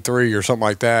 for 23 or something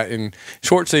like that. In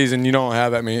short season, you don't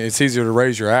have that. I mean, it's easier to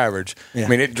raise your average. Yeah. I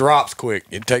mean, it drops quick.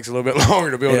 It takes a little bit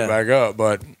longer to build it back up.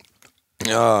 But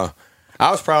I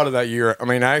was proud of that year. I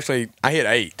mean, I hit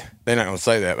 8. They're not going to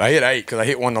say that, but I hit 8 because I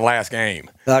hit one the last game.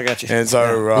 I got you. And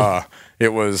so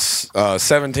it was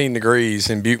 17 degrees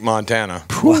in Butte, Montana.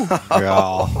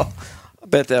 I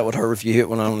bet that would hurt if you hit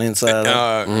one on the inside.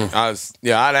 I'd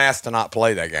asked to not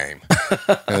play that game.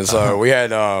 And so we had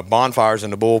bonfires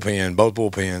in the bullpen, both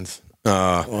bullpens.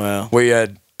 Wow. We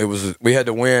had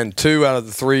to win 2 out of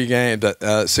the 3 games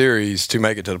that series to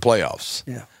make it to the playoffs.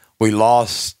 Yeah. We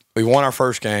won our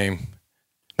first game.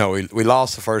 No, we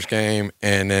lost the first game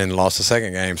and then lost the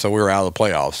second game, so we were out of the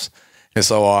playoffs. And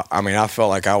so I felt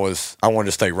like I wanted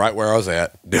to stay right where I was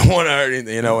at. Didn't want to hurt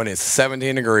anything, and it's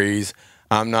 17 degrees.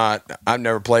 I've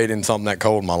never played in something that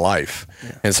cold in my life.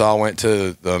 Yeah. And so I went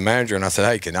to the manager and I said,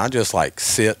 hey, can I just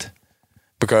sit?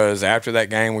 Because after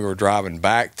that game, we were driving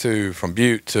back from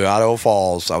Butte to Idaho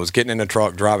Falls. I was getting in the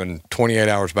truck, driving 28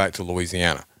 hours back to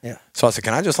Louisiana. Yeah. So I said,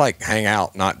 can I just hang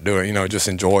out, not do it, just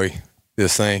enjoy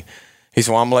this thing? He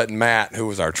said, well, I'm letting Matt, who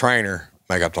was our trainer,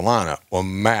 make up the lineup. Well,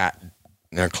 Matt,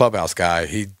 their clubhouse guy,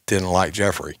 he didn't like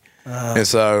Jeffrey. And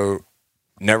so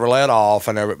never let off.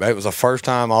 It was the first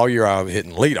time all year I was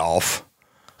hitting lead off,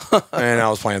 and I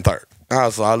was playing third.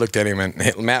 I looked at him, and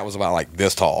Matt was about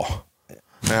this tall.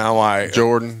 And I'm like,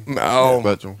 Jordan.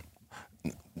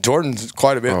 Jordan's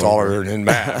quite a bit taller than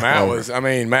Matt.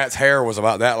 Matt's hair was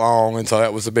about that long, and so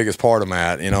that was the biggest part of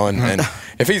Matt, and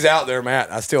if he's out there,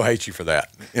 Matt, I still hate you for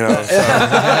that,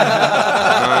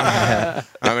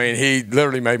 So, he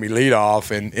literally made me lead off,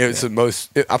 and it was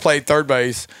I played third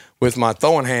base with my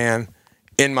throwing hand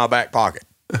in my back pocket.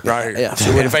 Right here. Yeah,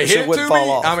 and if they hit it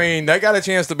to me, they got a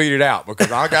chance to beat it out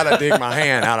because I got to dig my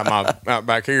hand out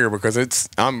back here because it's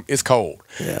cold.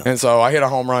 Yeah. And so I hit a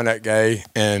home run that day,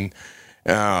 and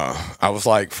I was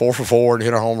 4 for 4 and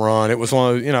hit a home run. It was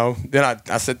one of then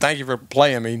I said thank you for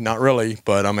playing me. Not really,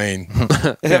 but it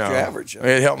helped your average.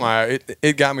 It helped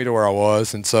it got me to where I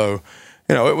was, and so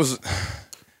it was.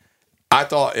 I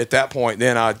thought at that point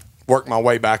then I'd work my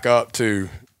way back up to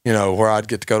where I'd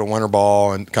get to go to winter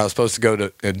ball, and I was supposed to go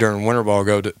to during winter ball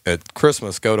at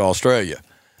Christmas go to Australia,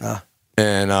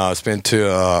 and spend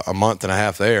a month and a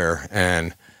half there,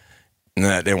 and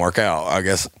that didn't work out. I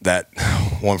guess that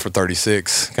 1 for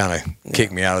 36 kind of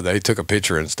kicked me out of there. He took a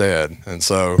picture instead, and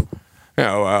so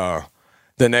then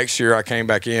the next year I came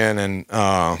back in, and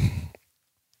I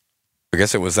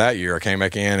guess it was that year I came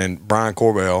back in, and Brian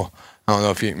Corbell, I don't know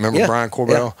if you remember Brian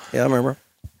Corbell. Yeah, I remember.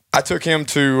 I took him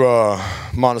to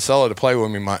Monticello to play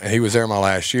with me. He was there my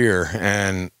last year,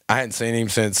 and I hadn't seen him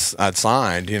since I'd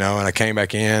signed, and I came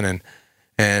back in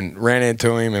and ran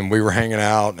into him, and we were hanging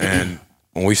out, and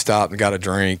we stopped and got a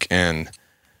drink, and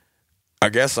I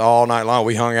guess all night long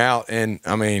we hung out, and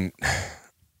I mean,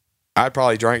 I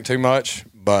probably drank too much,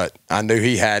 but I knew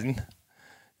he hadn't,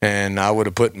 and I would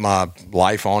have put my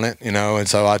life on it, and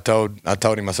so I told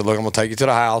him, I said, look, I'm gonna take you to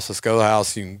the house. Let's go to the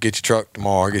house. You can get your truck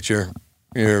tomorrow. Get your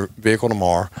vehicle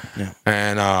tomorrow. Yeah.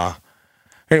 And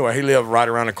anyway, he lived right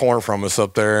around the corner from us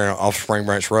up there off Spring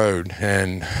Branch Road,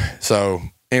 and so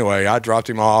anyway, I dropped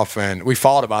him off, and we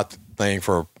fought about the thing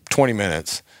for 20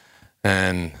 minutes,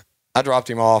 and I dropped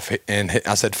him off, and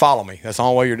I said, follow me. That's the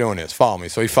only way you're doing this. Follow me.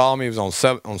 So he followed me. He was on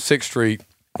 6th Street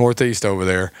Northeast over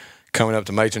there, coming up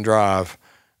to Macon Drive,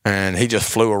 and he just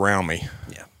flew around me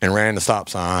and ran the stop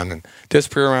sign and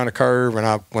disappeared around the curve, and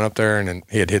I went up there, and then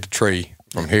he had hit the tree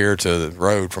from here to the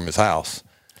road from his house.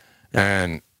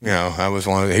 And, I was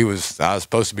I was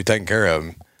supposed to be taking care of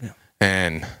him. Yeah.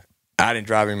 And I didn't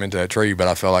drive him into that tree, but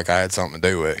I felt like I had something to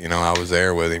do with it. I was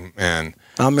there with him. And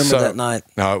I remember that night.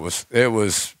 No, it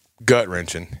was gut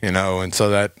wrenching, and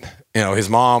so that, his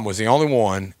mom was the only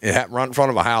one. It happened right in front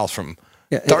of a house from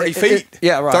 30 feet.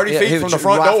 30 feet from the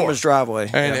front door. From his driveway.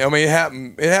 And I mean, it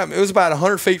happened. It was about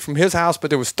 100 feet from his house,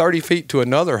 but there was 30 feet to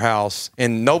another house,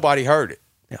 and nobody heard it.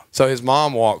 Yeah. So his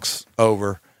mom walks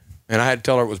over, and I had to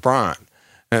tell her it was Brian.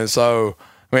 And so,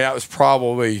 I mean, that was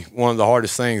probably one of the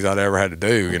hardest things I'd ever had to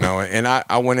do, And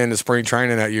I went into spring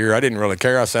training that year. I didn't really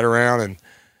care. I sat around and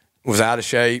was out of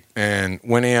shape and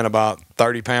went in about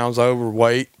 30 pounds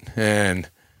overweight, and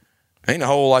ain't a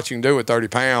whole lot you can do with 30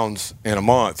 pounds in a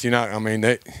month. I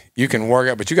mean, you can work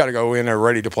out, but you got to go in there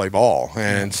ready to play ball.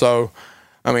 And so,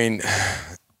 I mean,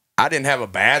 I didn't have a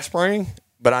bad spring,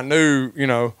 but I knew,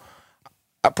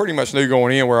 I pretty much knew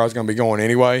going in where I was going to be going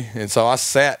anyway. And so I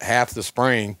sat half the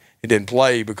spring and didn't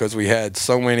play because we had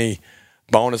so many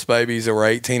bonus babies that were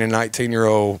 18 and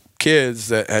 19-year-old kids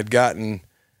that had gotten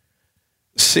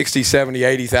 $60,000,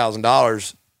 $70,000,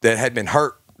 $80,000 that had been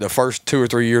hurt the first 2 or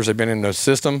 3 years they'd been in the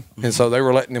system, and so they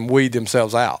were letting them weed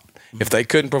themselves out. If they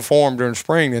couldn't perform during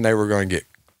spring, then they were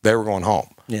going home.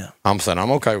 Yeah, I'm saying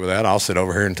I'm okay with that. I'll sit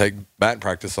over here and take batting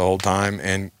practice the whole time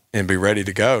and be ready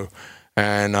to go.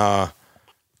 And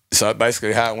so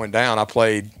basically how it went down, I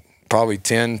played probably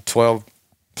 10, 12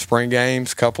 spring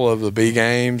games, a couple of the B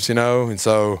games, and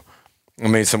so I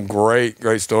mean some great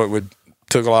story.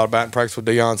 Took a lot of batting practice with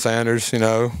Deion Sanders,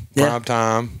 prime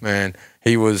time, and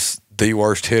he was the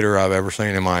worst hitter I've ever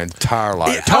seen in my entire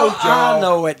life. I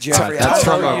know it, Jeffrey. That's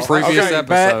from a previous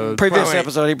episode.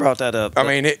 Episode, he brought that up. I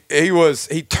mean,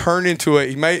 he turned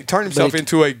himself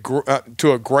into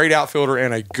a great outfielder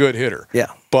and a good hitter.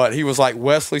 Yeah, but he was like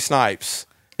Wesley Snipes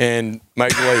in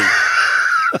Major League.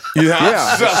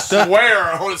 I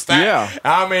swear on his thing. Yeah.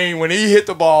 I mean, when he hit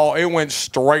the ball, it went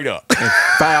straight up.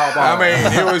 Foul ball. I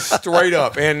mean, it was straight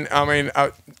up. And I mean,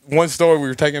 one story, we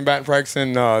were taking batting practice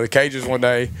in the cages one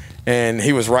day, and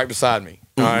he was right beside me.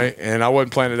 All right, and I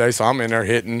wasn't playing today, so I'm in there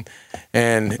hitting,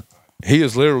 and he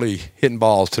is literally hitting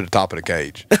balls to the top of the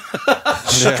cage,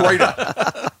 straight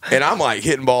up. And I'm like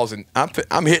hitting balls, and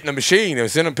I'm hitting a machine. It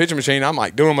was in a pitching machine. I'm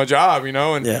like doing my job,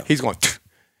 and he's going.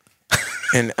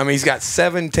 And, I mean, he's got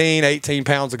 17, 18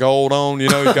 pounds of gold on. He's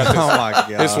got this, oh my God.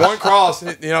 This one cross.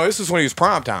 This is when he was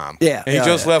prime time. Yeah. And he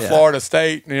just left Florida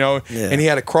State, and he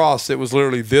had a cross that was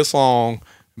literally this long,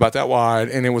 about that wide,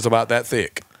 and it was about that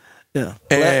thick. Yeah.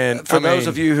 And for those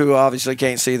of you who obviously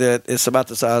can't see that, it's about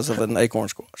the size of an acorn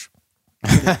squash. Or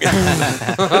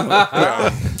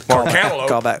cantaloupe.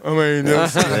 Call back. I mean,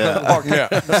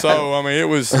 So I mean, it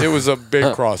was a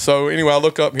big cross. So anyway, I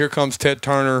look up, and here comes Ted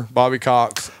Turner, Bobby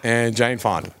Cox, and Jane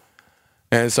Fonda,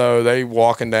 and so they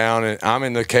walking down, and I'm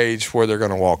in the cage where they're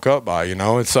going to walk up by,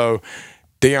 and so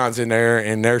Deion's in there,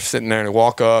 and they're sitting there, and they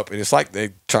walk up, and it's like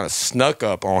they trying to snuck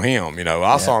up on him.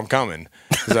 I saw him coming,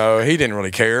 so he didn't really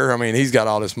care. I mean, he's got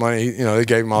all this money. They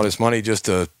gave him all this money just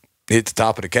to hit the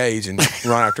top of the cage and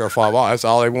run after a fly ball. That's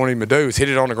all they wanted him to do is hit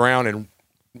it on the ground and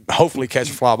hopefully catch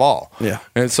a fly ball. Yeah.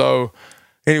 And so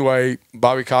anyway,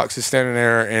 Bobby Cox is standing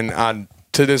there, and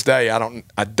to this day I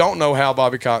don't know how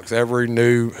Bobby Cox ever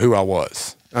knew who I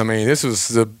was. I mean, this was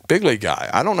the big league guy.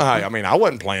 I don't know how. I mean, I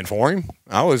wasn't playing for him.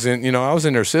 I was in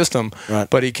their system. Right.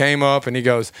 But he came up and he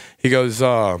goes,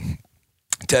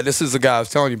 Ted, this is the guy I was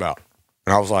telling you about.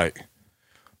 And I was like,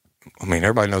 I mean,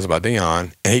 everybody knows about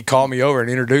Deion. And he called me over and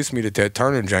introduced me to Ted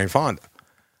Turner and Jane Fonda.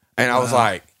 And I was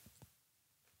like,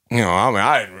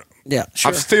 I Yeah,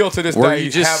 sure. I'm still to this Were day.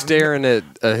 you just staring at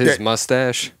his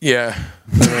mustache? Yeah.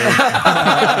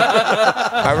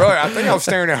 I think I was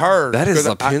staring at her. That is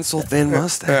a pencil thin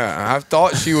mustache. Yeah, I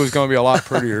thought she was going to be a lot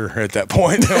prettier at that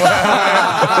point.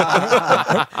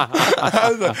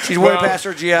 She's way past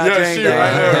her GI Jane.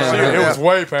 It was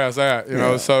way past that, you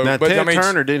know. So, Now, Ted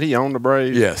Turner, did he own the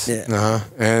Braves? Yes. Yeah.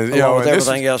 And you Along know, with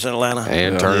everything else in Atlanta.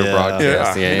 And Turner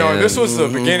Broadcasting. you know, this was the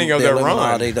beginning of their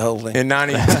run The whole thing. in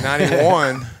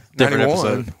 91. Different 91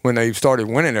 episode. when they started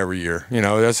winning every year. You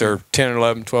know, that's their 10,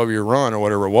 11, 12-year run or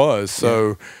whatever it was.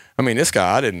 So, I mean, this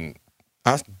guy, I don't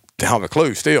have a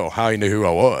clue still how he knew who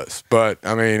I was. But,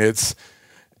 I mean,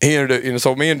 he ended, you know,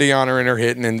 so me and Dion are in there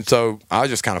hitting, and so I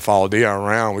just kind of followed Dion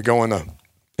around. We go in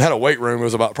had a weight room. It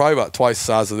was probably about twice the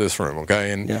size of this room,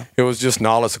 okay? And it was just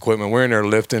Nautilus equipment. We're in there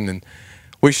lifting, and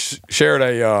we shared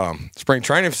a spring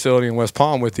training facility in West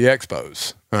Palm with the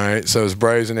Expos. All right, so it's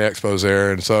Braves and the Expos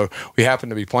there, and so we happened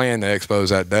to be playing the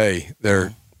Expos that day.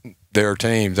 Their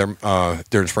teams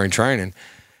during spring training. And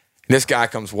this guy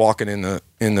comes walking in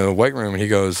the weight room, and he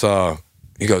goes,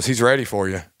 he's ready for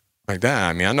you, like that.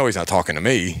 I mean, I know he's not talking to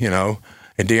me, you know.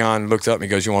 And Dion looks up and he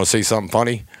goes, "You want to see something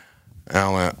funny?" And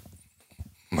I went,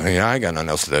 "Well, yeah, I ain't got nothing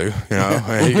else to do, you know."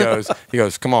 And he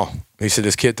goes, "Come on." He said,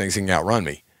 "This kid thinks he can outrun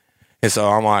me." And so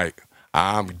I'm like,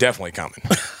 "I'm definitely coming."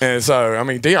 And so, I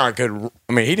mean, Dion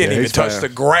he didn't even touch the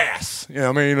grass, you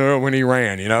know what I mean, when he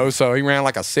ran, you know. So he ran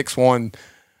like a 6'1",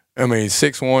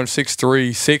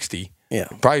 6'3", 60. Yeah.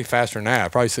 Probably faster than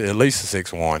that. Probably at least a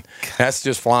 6'1". That's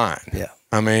just flying. Yeah.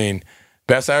 I mean,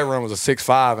 best I ever run was a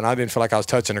 6'5", and I didn't feel like I was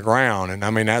touching the ground. And, I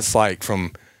mean, that's like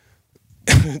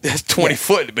that's 20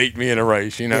 foot to beat me in a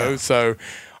race, you know. Yeah. So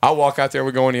I walk out there,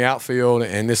 we go in the outfield,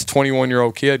 and this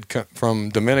 21-year-old kid from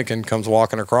Dominican comes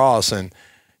walking across, and,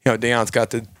 you know, Dion's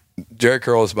got the jerry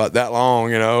curls about that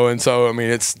long, you know, and so, I mean,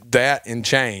 it's that in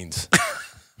chains.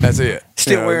 That's it.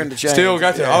 Still wearing the chains. Still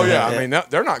got the, I mean,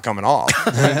 they're not coming off.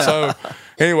 And so,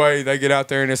 anyway, they get out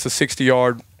there, and it's a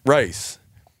 60-yard race.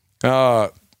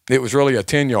 It was really a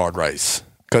 10-yard race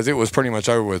because it was pretty much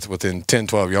over within 10,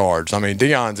 12 yards. I mean,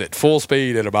 Dion's at full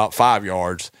speed at about 5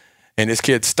 yards, and this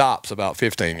kid stops about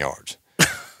 15 yards.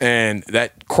 And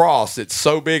that cross that's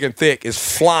so big and thick is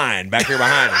flying back here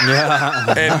behind him.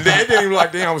 And it didn't even look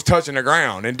like Dion was touching the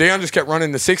ground. And Dion just kept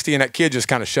running to 60, and that kid just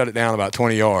kind of shut it down about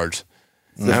 20 yards.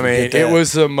 I mean, it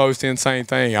was the most insane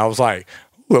thing. I was like,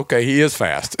 okay, he is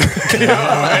fast. Because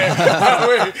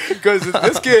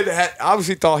this kid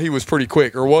obviously thought he was pretty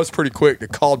quick or was pretty quick to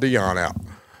call Dion out.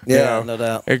 Yeah, no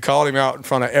doubt. And called him out in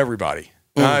front of everybody.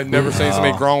 I'd never seen so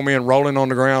many grown men rolling on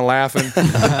the ground laughing,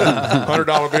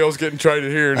 $100 bills getting traded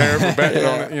here and there for betting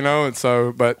on it, you know. And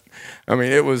so, but I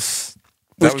mean, it was.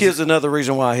 This kid's another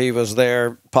reason why he was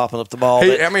there popping up the ball. He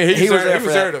was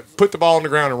there to put the ball on the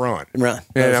ground and run. Right.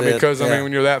 Yeah, I mean, because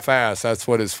when you're that fast, that's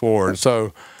what it's for. And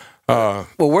so, well,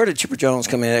 where did Chipper Jones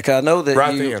come in? Because I know that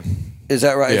then. Is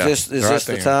that right? Yeah, is this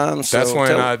the time? So that's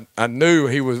when I knew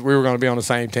we were going to be on the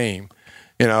same team,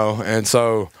 you know, and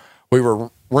so we were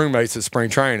roommates at spring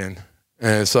training,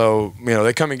 and so, you know,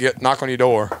 they come and knock on your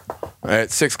door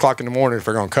at 6 o'clock in the morning if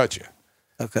they're going to cut you.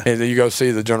 Okay. And then you go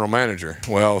see the general manager.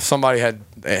 Well, if somebody had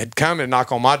come and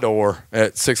knock on my door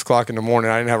at 6 o'clock in the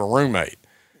morning, I didn't have a roommate,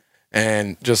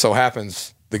 and just so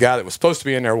happens the guy that was supposed to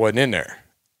be in there wasn't in there.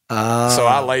 So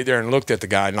I laid there and looked at the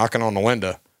guy knocking on the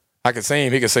window. I could see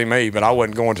him, he could see me, but I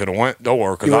wasn't going to the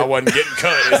door because I wasn't getting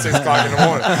cut at 6 o'clock in the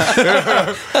morning.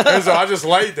 And so I just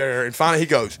laid there, and finally he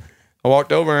goes, I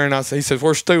walked over and he said,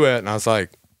 "Where's Stu at?" And I was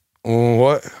like,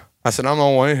 "What?" I said, "I'm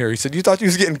on way in here." He said, "You thought you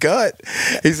was getting cut?"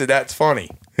 He said, "That's funny."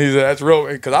 He said, "That's real,"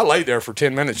 because I laid there for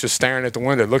 10 minutes just staring at the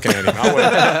window, looking at him.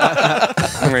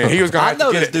 I mean, he was going to have to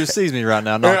know get this it. dude sees me right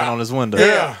now knocking on his window.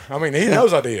 Yeah, I mean, he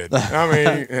knows I did. I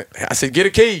mean, I said, "Get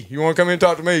a key. You want to come in and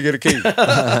talk to me? Get a key."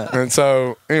 And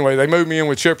so, anyway, they moved me in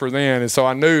with Chipper then, and so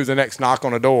I knew the next knock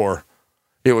on the door,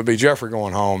 it would be Jeffrey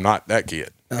going home, not that kid,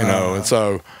 you know. And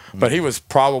so, but he was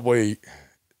probably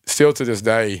still to this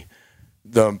day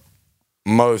the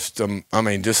most. I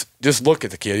mean, just look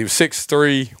at the kid. He was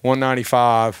 6'3",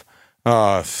 195.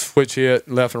 Switch hit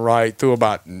left and right, threw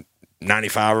about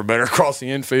 95 or better across the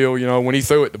infield. You know, when he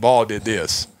threw it, the ball did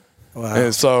this. Wow.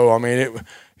 And so, I mean, it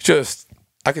just,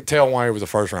 I could tell why he was a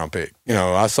first-round pick. You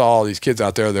know, I saw all these kids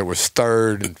out there that were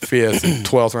 3rd and 5th and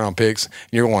 12th-round picks, and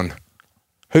you're going,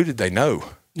 who did they know?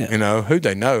 Yeah. You know, who'd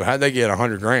they know? How'd they get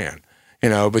 $100,000? You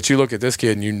know, but you look at this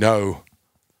kid and you know.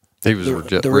 He was the real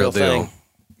deal.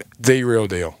 The real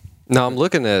deal. Now, I'm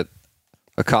looking at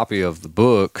a copy of the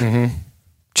book,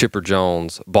 Chipper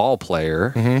Jones, Ball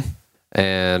Player,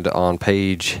 and on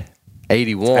page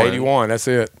 81. 81, that's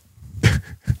it.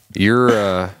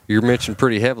 You're mentioned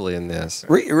pretty heavily in this.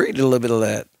 Read a little bit of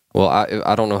that. Well,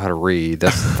 I don't know how to read.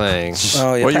 That's the thing.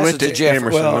 Oh, yeah. Well, you pass went it to Jeff.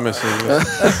 Emerson. Well, Let me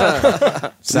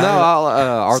see. No,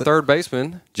 our third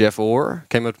baseman, Jeff Orr,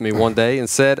 came up to me one day and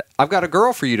said, "I've got a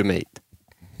girl for you to meet."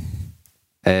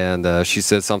 And she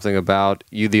said something about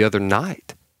you the other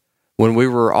night when we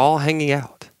were all hanging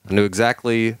out. I knew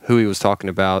exactly who he was talking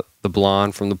about, the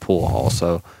blonde from the pool hall.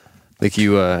 So I think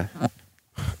you Yeah,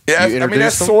 You I mean, that's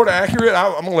introduced him? sort of accurate.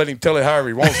 I'm going to let him tell it however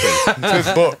he wants to. It's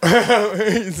his book.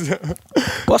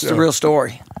 what's the real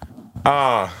story?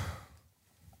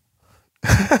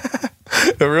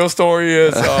 The real story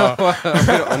is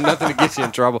nothing to get you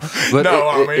in trouble.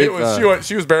 But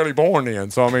she was barely born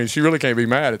then, so I mean she really can't be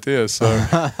mad at this.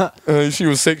 So she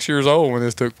was 6 years old when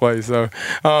this took place. So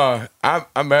I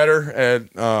met her at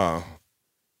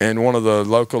in one of the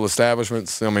local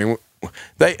establishments. I mean,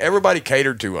 everybody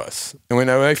catered to us, and when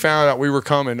they found out we were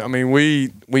coming, I mean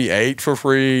we ate for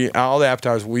free, all the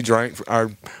appetizers, we drank, our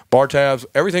bar tabs,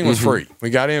 everything was free.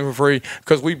 We got in for free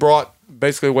because we brought.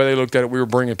 Basically, the way they looked at it, we were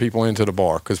bringing people into the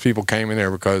bar because people came in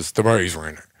there because the Braves were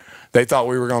in there. They thought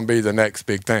we were going to be the next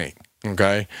big thing,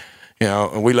 okay?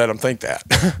 And we let them think that,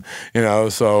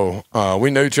 So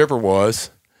we knew Chipper was,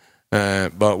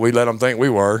 but we let them think we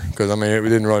were because, I mean, it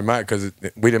didn't really matter because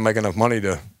we didn't make enough money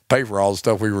to pay for all the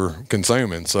stuff we were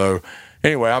consuming. So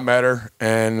anyway, I met her,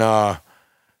 and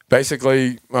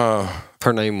basically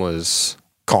her name was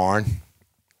Karen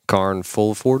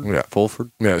Fulford? Yeah.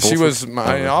 Fulford? Yeah, Fulford? she was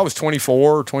I was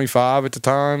 24 or 25 at the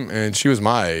time, and she was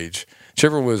my age.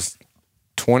 Chipper was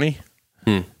 20,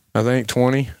 I think,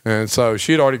 20. And so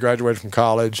she had already graduated from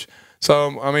college.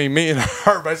 So, I mean, me and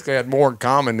her basically had more in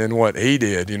common than what he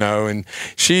did, And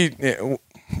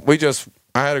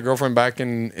I had a girlfriend back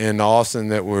in Austin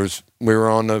that we were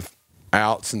on the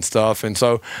outs and stuff. And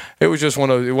so it was just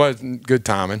it wasn't good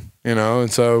timing, And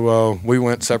so we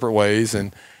went separate ways,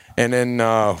 and then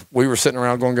we were sitting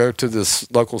around going to go to this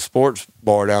local sports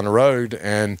bar down the road,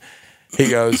 and he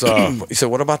goes, he said,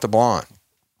 "What about the blonde?"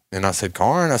 And I said,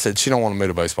 "Karen?" I said, "She don't want to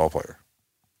meet a baseball player."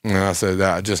 And I said,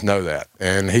 "I just know that."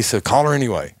 And he said, "Call her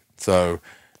anyway." So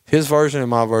his version and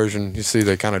my version, you see,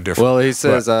 they kind of different. Well, he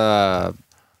says,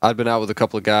 I'd been out with a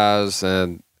couple of guys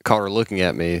and caught her looking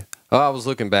at me. I was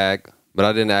looking back, but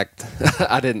I didn't act.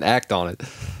 I didn't act on it.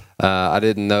 I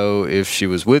didn't know if she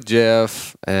was with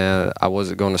Jeff, and I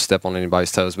wasn't going to step on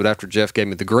anybody's toes. But after Jeff gave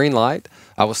me the green light,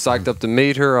 I was psyched up to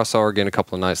meet her. I saw her again a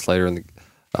couple of nights later at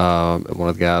one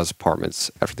of the guys'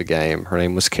 apartments after the game. Her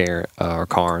name was Karen.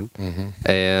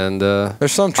 And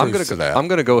there's some truth to that. I'm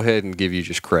going to go ahead and give you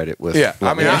just credit with. Yeah,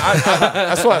 I mean,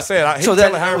 that's what I said. So is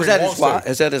that his wife?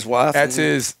 Is that his wife? That's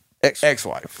his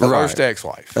ex-wife, first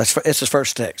ex-wife. It's his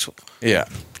first ex. Yeah.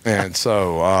 And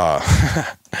so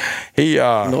he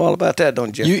know all about that,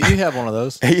 don't you? You have one of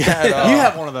those. He had, you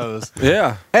have one of those.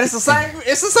 Yeah. And it's the same.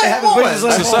 It's the same woman. It's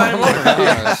the same woman.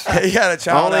 He had a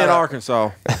child Only in Arkansas.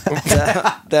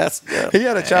 He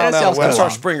had a child out That's west.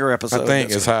 our Springer episode. I think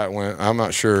is how it went. I'm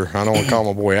not sure. I don't want to call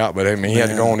my boy out, but I mean, he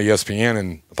had to go on ESPN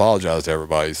and apologize to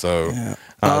everybody. So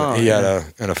he had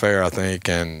an affair, I think,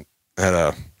 and had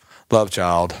a love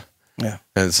child. Yeah.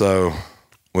 And so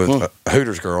with a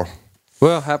Hooters girl.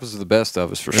 Well, happens to the best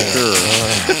of us for sure.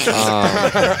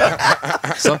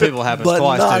 Some people happens But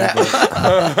twice not too.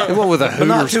 But It went with a But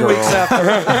not Hooters 2 girl. weeks after.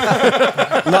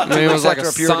 Not 2 It weeks was like after a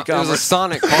a purity it was a conference.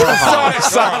 Sonic car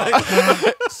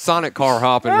hop. Sonic car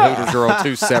hop and Hooters girl,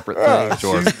 two separate things,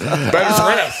 George.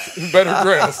 Better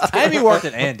dressed. Amy worked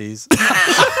at Andy's.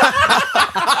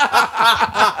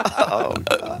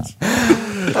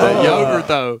 Yogurt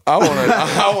though. I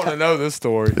want to know this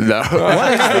story. No.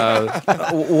 Half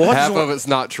of it's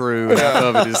not true. Half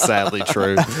of it is sadly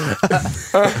true.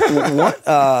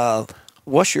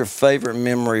 What's your favorite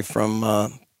memory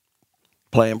from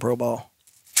playing pro ball?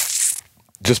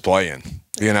 Just playing,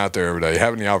 being out there every day,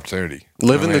 having the opportunity,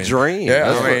 Living the dream.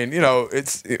 Yeah, That's I mean,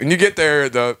 it's when you get there,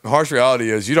 the harsh reality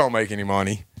is you don't make any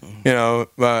money,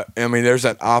 But I mean, there's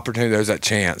that opportunity, there's that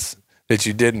chance that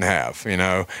you didn't have,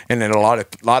 and then a lot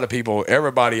of people,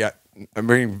 everybody. I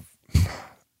mean,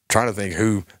 trying to think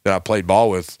who that I played ball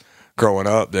with growing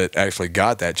up that actually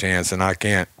got that chance, and I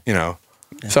can't,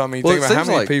 So I mean, think about how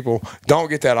many people don't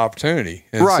get that opportunity,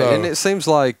 and it seems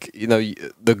like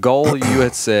the goal you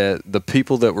had set, the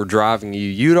people that were driving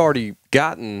you'd already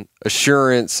gotten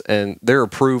assurance and their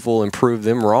approval and proved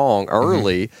them wrong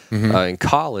early in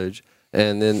college,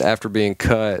 and then after being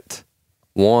cut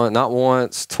not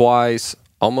once, twice,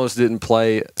 almost didn't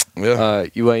play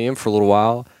UAM for a little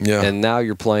while, and now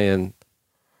you're playing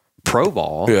pro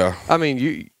ball. Yeah, I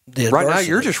mean, right now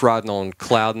you're just riding on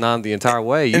cloud 9 the entire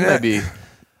way. You may be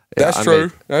That's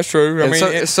true. That's true. I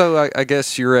mean, so I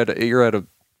guess you're at a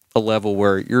level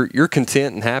where you're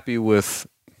content and happy with.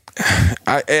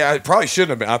 I probably shouldn't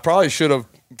have been. I probably should have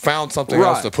found something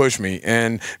else to push me,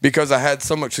 and because I had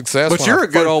so much success. But you're a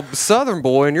good old Southern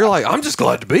boy, and you're like, I'm just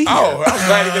glad to be here. Oh, I was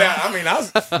glad to get out. I mean, I was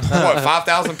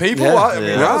 5,000 people.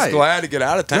 I was glad to get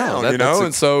out of town,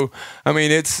 and so I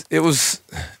mean, it was.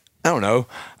 I don't know.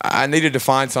 I needed to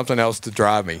find something else to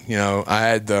drive me. I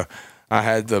had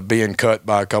the being cut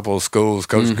by a couple of schools,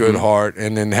 Coach Goodhart,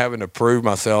 and then having to prove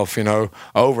myself,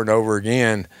 over and over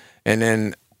again, and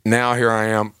then. Now here I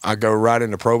am. I go right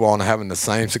into pro ball and having the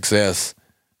same success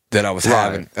that I was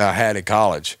had in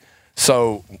college.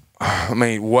 So, I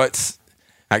mean,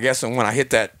 I guess when I hit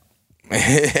that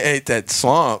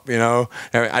slump, I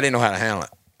didn't know how to handle it.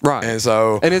 Right. And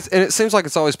so, and it seems like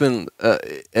it's always been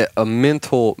a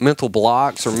mental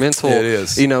blocks or mental. It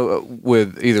is.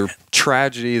 With either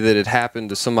tragedy that had happened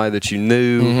to somebody that you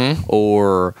knew,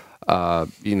 or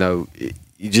you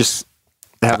just.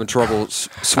 Having trouble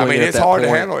swinging. I mean, it's hard to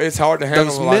handle. It's hard to handle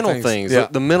those mental things.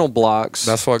 The mental blocks.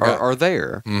 That's what are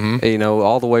there. Mm-hmm.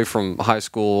 All the way from high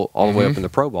school all the way up into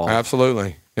pro ball.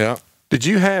 Absolutely. Yeah. Did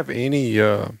you have any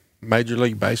Major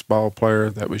League Baseball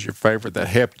player that was your favorite that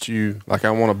helped you? Like,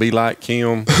 I want to be like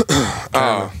him. Growing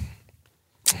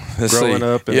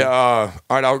up. All right.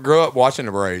 I grew up watching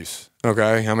the Braves.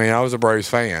 Okay. I mean, I was a Braves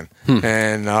fan,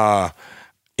 and the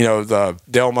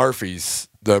Dale Murphys.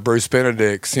 The Bruce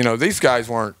Benedicts, these guys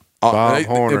weren't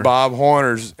Bob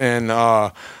Horners, and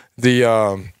who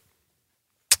else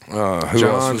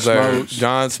was there?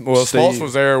 Smoltz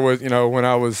was there with when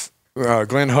I was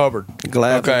Glenn Hubbard,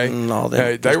 Glavine, and all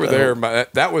that. They were there.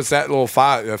 That was that little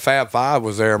Fab Five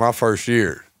was there my first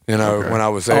year. When I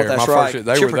was there, that's my right. first year,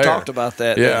 they Chipper were there. Talked about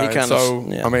that. Yeah, he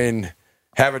I mean,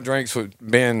 having drinks with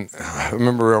Ben. I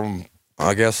remember,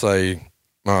 I guess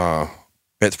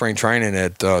at spring training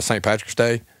at St. Patrick's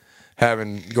Day,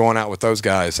 going out with those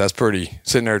guys, that's pretty.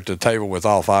 Sitting there at the table with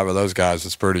all five of those guys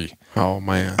is pretty. Oh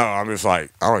man! Oh, I'm just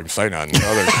like, I don't even say nothing.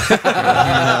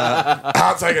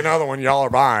 I'll take another one. Y'all are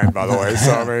buying, by the way.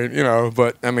 So I mean,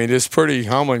 but I mean, it's pretty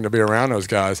humbling to be around those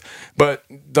guys. But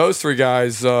those three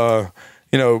guys,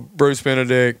 Bruce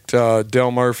Benedict,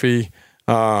 Dale Murphy,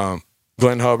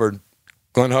 Glenn Hubbard.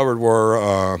 Glenn Hubbard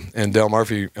and Dale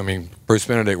Murphy, Bruce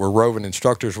Benedict were roving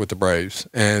instructors with the Braves.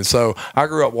 And so I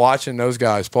grew up watching those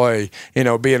guys play,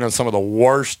 being on some of the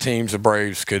worst teams the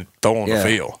Braves could throw on the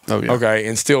field. Oh, yeah. Okay,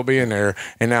 and still being there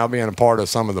and now being a part of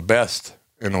some of the best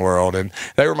in the world. And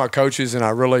they were my coaches, and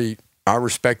I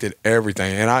respected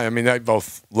everything. And they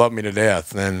both loved me to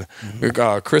death. And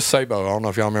Chris Sabo, I don't know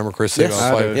if y'all remember Chris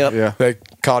Sabo. Yes, yeah. They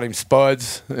called him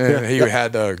Spuds, and he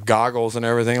had the goggles and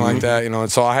everything like that,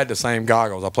 and so I had the same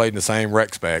goggles. I played in the same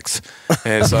rec specs,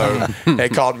 and so they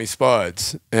called me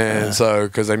Spuds. And so,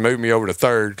 because they moved me over to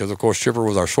third, because of course Chipper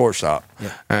was our shortstop,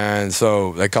 and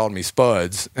so they called me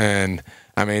Spuds. And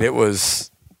it was,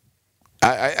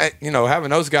 I having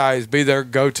those guys be their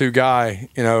go-to guy,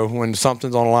 when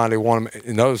something's on the line, they want them.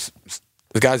 And those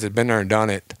guys had been there and done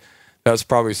it. That's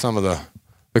probably some of the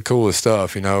coolest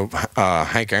stuff.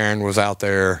 Hank Aaron was out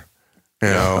there. He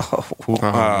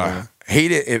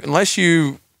did, unless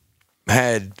you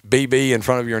had BB in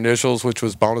front of your initials, which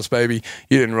was Bonus Baby.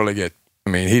 You didn't really get.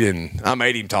 He didn't. I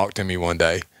made him talk to me one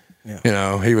day.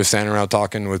 Yeah. He was standing around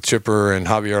talking with Chipper and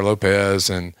Javier Lopez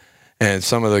and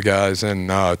some of the guys, and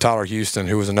Tyler Houston,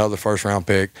 who was another first-round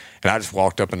pick, and I just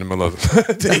walked up in the middle of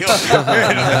the deal.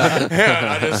 and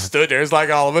I just stood there. It's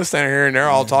like all of us standing here, and they're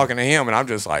all talking to him, and I'm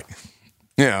just like,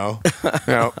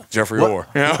 Jeffrey Orr.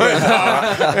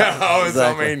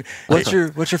 Exactly. What's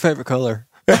your favorite color?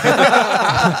 Green.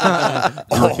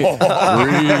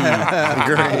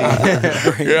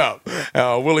 Yeah.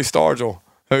 Willie Stargell,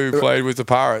 who played with the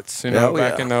Pirates,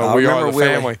 back in We Are the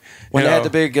Family. When they had the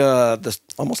big,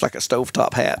 almost like a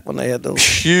stovetop hat, when they had those.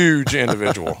 Huge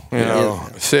individual,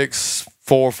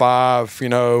 6'4", 5", he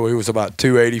was about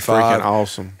 285. Freaking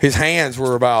awesome. His hands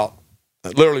were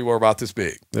literally about this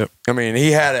big. Yep.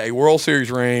 He had a World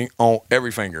Series ring on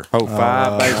every finger. Oh,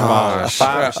 5 baseballs.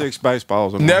 5 or 6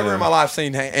 baseballs. Never in my life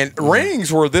seen and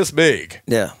rings were this big.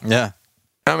 Yeah. Yeah.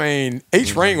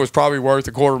 Each ring was probably worth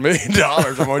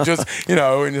 $250,000. Just,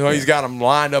 and he's got them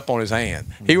lined up on his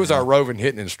hand. He was our roving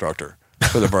hitting instructor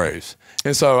for the Braves.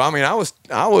 And so,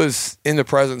 I was in the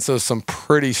presence of some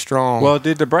pretty strong. Well,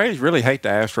 did the Braves really hate the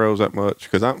Astros that much?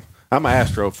 Because I'm an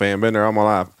Astro fan, been there all my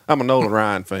life. I'm a Nolan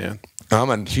Ryan fan. I'm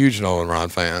a huge Nolan Ryan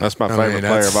fan. That's my favorite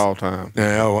player of all time.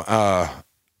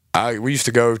 We used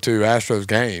to go to Astros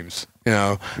games You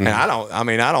know, and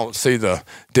I don't see the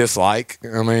dislike.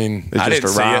 I mean, It's I just didn't a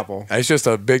see rival. it. It's just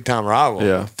a big time rival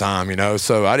Yeah. at the time, you know.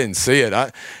 So I didn't see it.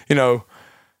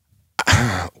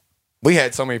 We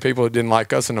had so many people that didn't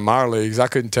like us in the minor leagues. I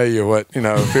couldn't tell you what, you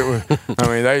know, if it was. I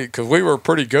mean, because we were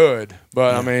pretty good,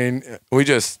 but I mean, we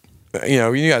just. You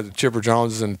know, you got the Chipper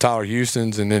Joneses and Tyler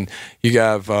Houstons, and then you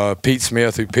got Pete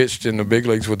Smith, who pitched in the big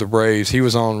leagues with the Braves. He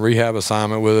was on rehab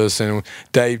assignment with us, and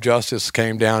Dave Justice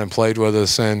came down and played with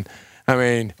us. And I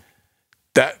mean,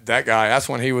 that guy. That's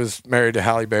when he was married to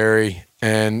Halle Berry,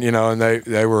 and you know, and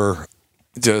they were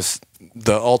just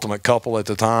the ultimate couple at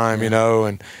the time. You know,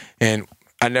 and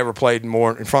I never played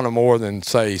in front of more than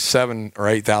say 7,000 or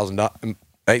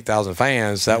 8,000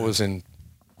 fans. That was in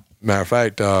matter of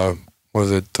fact. Was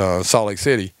it Salt Lake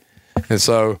City? And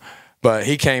so, but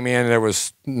he came in and there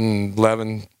was 10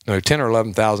 or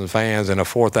 11,000 fans and a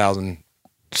 4,000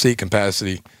 seat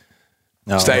capacity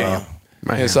stadium.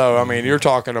 And so, I mean, you're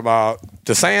talking about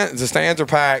the stands are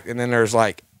packed, and then there's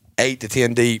like 8 to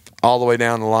 10 deep all the way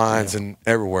down the lines and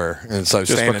everywhere. And so,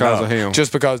 Just standing because up, of him.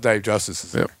 just because Dave Justice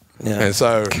is. Yep. Yeah. And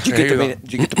so, Did you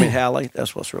get to meet Hallie?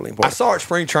 That's what's really I important. saw her at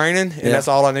spring training, and that's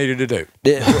all I needed to do.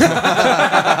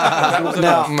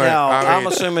 Now, I'm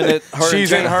assuming that her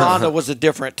she's and in her- Honda was a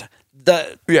different.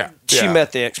 She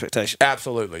met the expectation.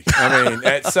 Absolutely. I mean,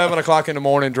 at 7:00 in the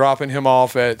morning, dropping him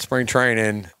off at spring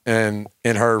training, and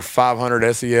in her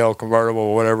 500 SEL convertible,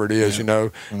 or whatever it is, you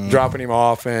know, dropping him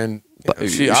off, and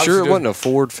You sure it wasn't a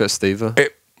Ford Festiva?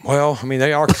 Well, I mean,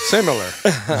 they are similar.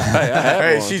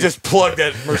 Hey, she just plugged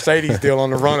that Mercedes deal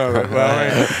on the front of it.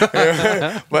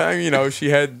 But you know,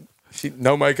 she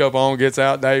no makeup on, gets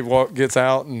out. Dave gets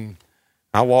out, and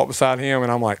I walk beside him,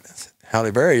 and I'm like, "That's Halle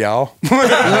Berry, y'all."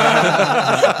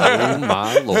 Oh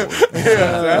my Lord!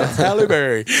 Yeah, that's Halle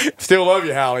Berry. Still love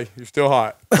you, Halle. You're still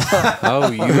hot. Oh,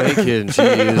 you ain't kidding. She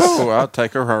is. Oh, I'll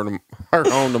take her home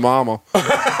to mama.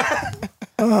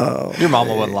 Your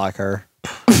mama wouldn't like her.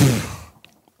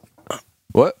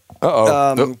 What?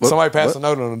 Somebody passed a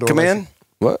note on the door. Come in.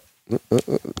 What?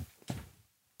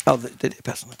 Oh, they did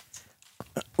pass on.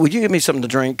 Would you give me something to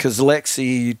drink? Because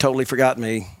Lexi totally forgot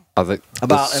me I think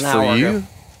about this an for hour you. ago.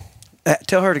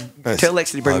 Tell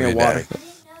Lexi to bring me a water.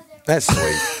 That's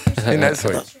sweet. Isn't that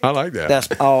sweet? I like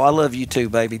that. I love you too,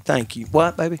 baby. Thank you.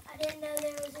 What, baby? I didn't know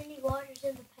there was any waters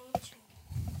in the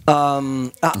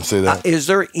pantry. See that? Is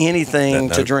there anything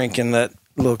That to note. drink in that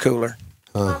little cooler?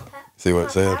 See what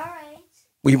it said?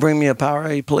 Will you bring me a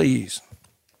Powerade, please?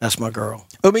 That's my girl.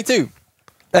 Oh, me too.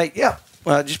 Hey, yeah.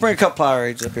 Just bring a couple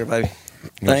Powerades up here, baby.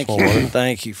 Thank some you. water?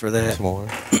 Thank you for that. More.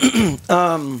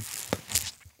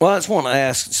 Well, I just want to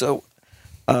ask. So,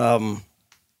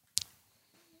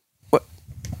 what?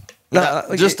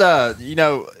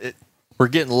 We're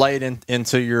getting late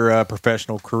into your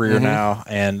professional career now,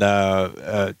 and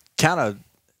kind of,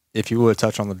 if you would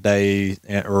touch on the day,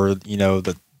 or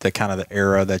the kind of the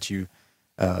era that you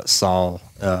saw,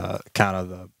 kind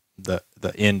of the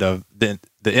end of the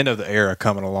end of the era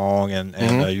coming along,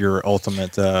 and your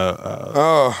ultimate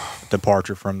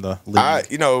departure from the league.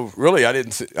 Really, I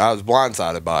didn't. I was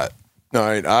blindsided by it.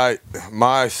 No,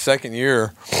 my second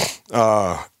year,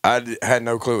 I had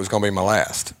no clue it was going to be my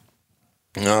last.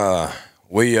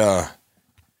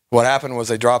 What happened was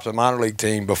they dropped a minor league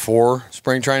team before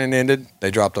spring training ended. They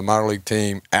dropped a minor league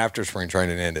team after spring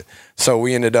training ended. So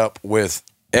we ended up with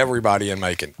everybody in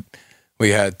Macon. We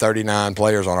had 39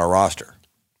 players on our roster.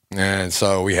 And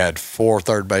so we had 4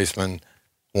 third basemen,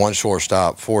 1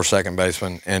 shortstop, 4 second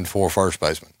basemen, and 4 first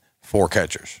basemen, 4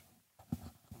 catchers.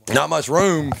 Not much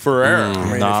room for error.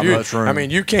 Much room. I mean,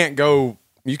 you can't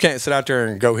sit out there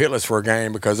and go hitless for a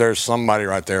game because there's somebody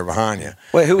right there behind you.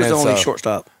 Wait, who was And the only so,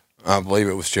 shortstop? I believe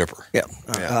it was Chipper. Yeah.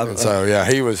 And so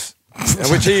he was,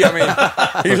 which he later.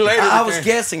 I was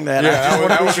guessing that. Yeah,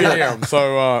 that was him.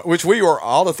 So, which we were,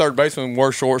 all the third basemen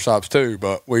were shortstops too,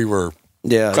 but we were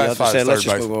Yeah, classified as let's third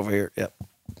just baseman. move over here. Yep.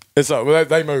 And so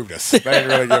they moved us. They didn't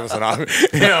really give us an option.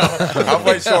 I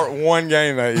played short 1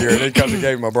 game that year because they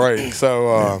gave him a break.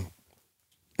 So,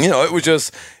 it was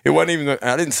just, it wasn't even,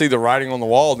 I didn't see the writing on the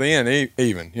wall then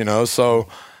even, so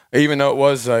even though it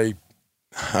was a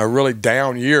really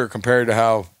down year compared to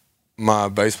how my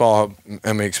baseball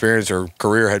experience or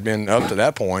career had been up to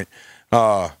that point,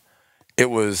 it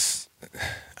was,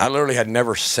 I literally had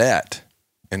never sat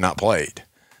and not played.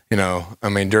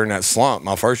 During that slump,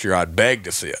 my first year, I'd beg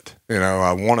to sit.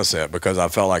 I want to sit because I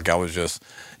felt like I was just,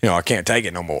 I can't take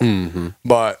it no more. Mm-hmm.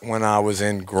 But when I was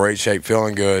in great shape,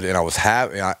 feeling good, and I was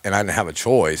happy, and I didn't have a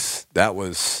choice,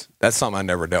 that's something I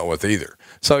never dealt with either.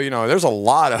 So, there's a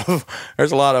lot of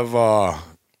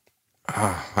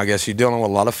I guess you're dealing with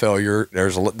a lot of failure.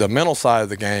 The mental side of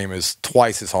the game is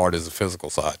twice as hard as the physical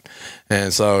side,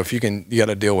 and so if you got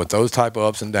to deal with those type of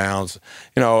ups and downs.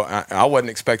 I wasn't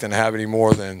expecting to have any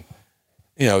more than,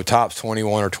 tops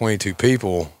 21 or 22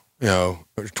 people, or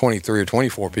 23 or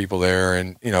 24 people there,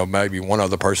 and maybe one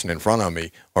other person in front of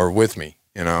me or with me,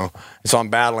 And so I'm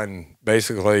battling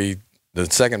basically the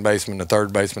second baseman, the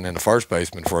third baseman, and the first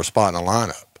baseman for a spot in the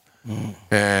lineup,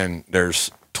 and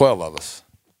there's 12 of us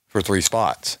for 3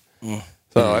 spots.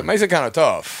 So it makes it kind of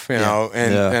tough, and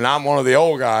I'm one of the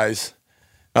old guys.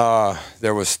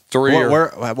 There was 3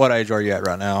 what age are you at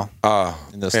right now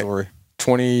in this story?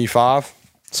 25.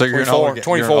 So you're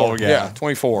 24. You're an old guy. Yeah,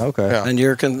 24. Okay. Yeah.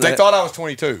 And they thought I was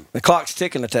 22. The clock's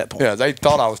ticking at that point. Yeah, they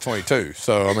thought I was 22.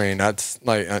 So, I mean, that's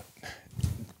like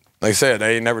I said,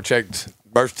 they never checked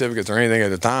birth certificates or anything at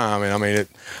the time. And I mean, it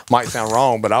might sound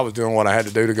wrong, but I was doing what I had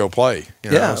to do to go play.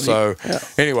 Yeah. So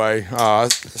anyway, I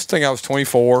think I was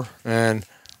 24, and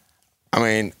I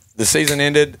mean, the season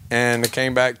ended, and it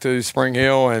came back to Spring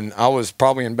Hill, and I was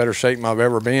probably in better shape than I've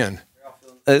ever been.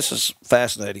 This is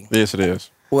fascinating. Yes, it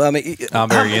is. Well, I mean, I'm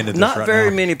very into this not right very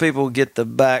now. many people get the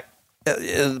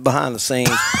behind the scenes.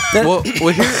 Well, here's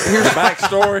The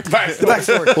backstory. The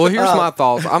backstory. Well, here's my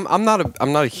thoughts. I'm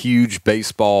not a huge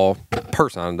baseball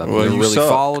person. I've never you really suck.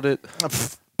 followed it.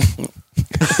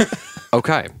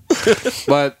 Okay,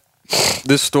 but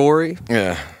this story,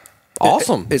 Yeah.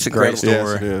 awesome. It's a great story.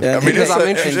 Yes, it is. Yeah, I mean, because it's I'm a-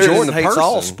 interested and in Jordan the hates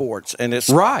all person. sports, and it's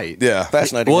Right. Yeah.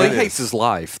 fascinating. Well, he It is. hates his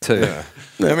life too. Yeah.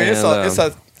 I mean, it's And,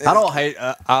 a I don't hate.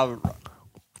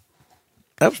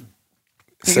 That was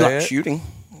you Say like it. shooting.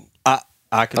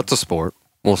 I can. That's a sport.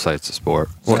 We'll say it's a sport.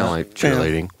 It's kind of like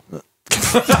cheerleading.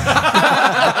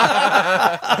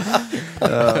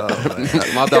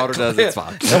 My daughter does. It's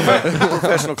fine.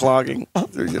 Professional clogging.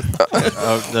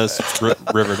 This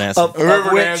river dancing.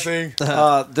 river which, dancing.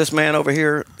 This man over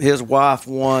here, his wife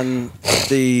won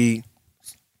the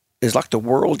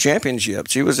world championship.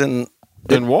 She was in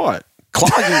Then what?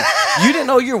 clogging. You didn't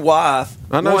know your wife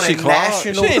I know won she a clogged.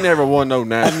 national, She ain't never won no a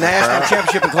national. national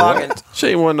championship in clogging. She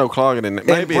ain't won no clogging in In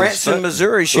maybe Branson,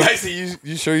 Missouri, she. Lacey,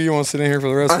 you sure you want to sit in here for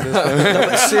the rest of this? No,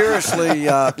 but seriously,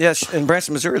 yes, in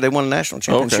Branson, Missouri, they won a national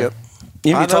championship.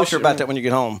 You I need to know talk to her she about won. that when you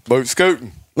get home. Boat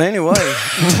scooting. Anyway,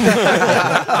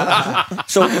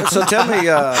 so tell me,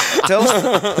 tell us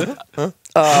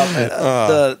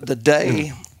the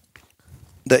day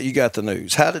that you got the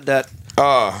news. How did that?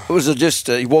 Was it just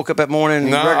you woke up that morning?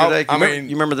 No, regular day? I You remember- mean-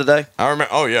 you remember the day? I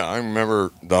remember. Oh yeah, I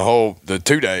remember the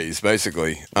 2 days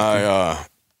basically.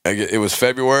 It was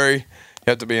February. You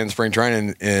have to be in spring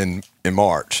training in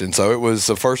March, and so it was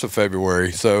the 1st of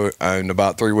February. So in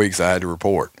about 3 weeks, I had to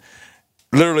report.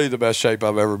 Literally the best shape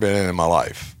I've ever been in my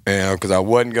life. Because I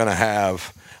wasn't gonna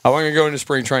go into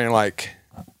spring training like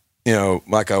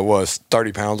I was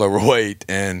 30 pounds overweight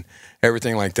and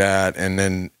everything like that,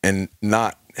 and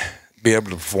not be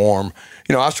able to perform.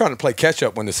 I was trying to play catch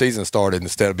up when the season started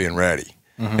instead of being ready.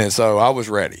 And so I was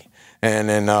ready. And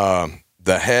then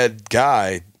the head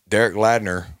guy, Derek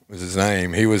Ladner was his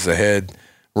name. He was the head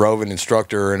roving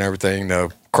instructor and everything, the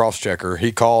cross checker.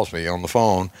 He calls me on the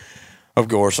phone, of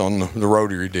course, on the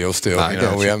rotary deal still. I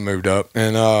got We you. haven't moved up.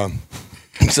 And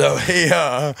so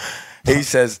he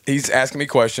says, he's asking me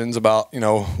questions about,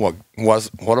 what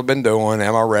I've been doing,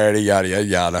 am I ready, yada, yada,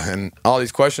 yada. And all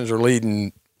these questions are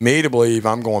leading me to believe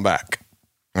I'm going back.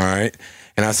 All right.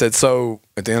 And I said, so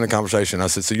at the end of the conversation, I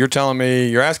said, so you're telling me,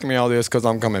 you're asking me all this because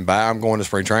I'm coming back, I'm going to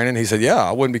spring training? He said, yeah,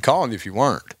 I wouldn't be calling you if you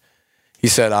weren't. He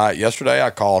said, yesterday I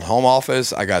called home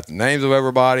office. I got the names of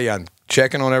everybody. I'm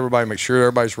checking on everybody, make sure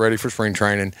everybody's ready for spring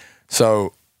training.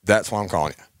 So that's why I'm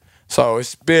calling you. So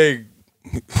it's big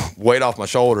weight off my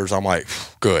shoulders. I'm like,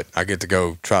 good. I get to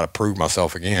go try to prove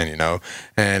myself again,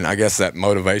 And I guess that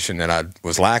motivation that I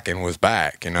was lacking was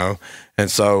back, And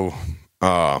so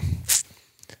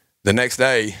the next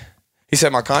day, he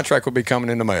said my contract would be coming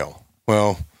in the mail.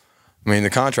 Well, I mean, the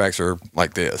contracts are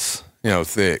like this,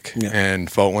 thick. Yeah. And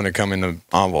when they come in the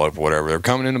envelope or whatever, they're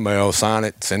coming in the mail, sign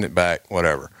it, send it back,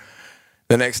 whatever.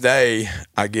 The next day,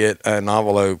 I get an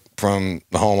envelope from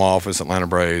the home office, Atlanta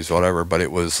Braves, whatever, but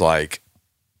it was like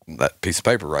that piece of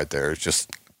paper right there. It's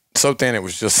just so thin, it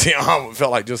was just the envelope. It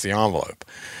felt like just the envelope.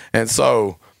 And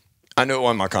so I knew it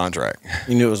wasn't my contract.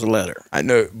 You knew it was a letter. I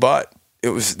knew, but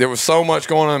there was so much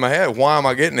going on in my head. Why am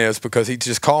I getting this? Because he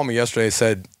just called me yesterday and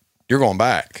said, you're going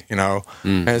back,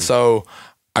 And so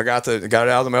I got it out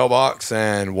of the mailbox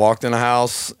and walked in the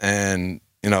house, and,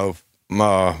 I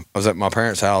was at my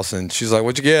parents' house, and she's like,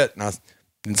 what'd you get? And I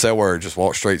didn't say a word, just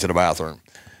walked straight to the bathroom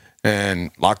and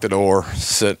locked the door,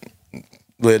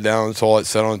 lid down on the toilet,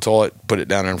 sat on the toilet, put it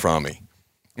down in front of me.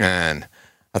 And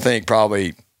I think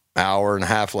probably hour and a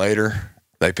half later,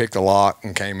 they picked the lock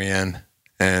and came in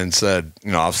and said,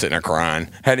 I was sitting there crying,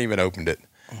 hadn't even opened it.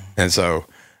 And so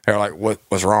they were like,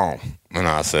 what's wrong? And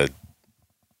I said,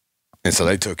 and so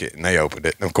they took it and they opened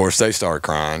it. And of course they started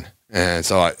crying. And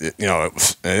so it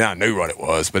was, and I knew what it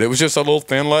was, but it was just a little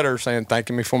thin letter saying,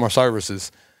 thanking me for my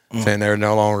services, saying they're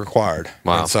no longer required.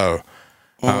 Wow. And so,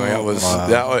 I mean, it was,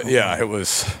 it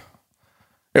was,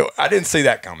 I didn't see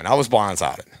that coming. I was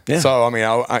blindsided. Yeah. So, I mean,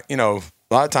 a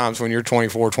lot of times when you're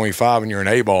 24, 25 and you're an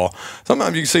A-ball,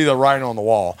 sometimes you can see the writing on the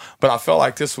wall. But I felt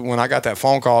like when I got that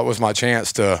phone call, it was my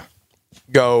chance to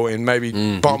go and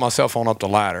maybe bump myself on up the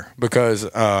ladder because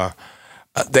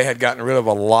they had gotten rid of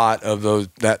a lot of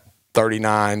that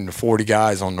 39 to 40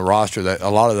 guys on the roster that a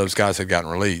lot of those guys had gotten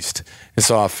released. And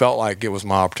so I felt like it was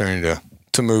my opportunity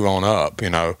to move on up,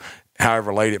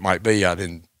 however late it might be. I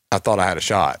thought I had a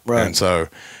shot. Right. And so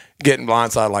getting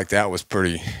blindsided like that was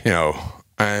pretty,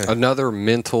 another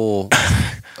mental,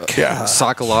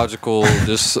 psychological,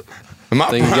 just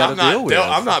thing you got to deal with.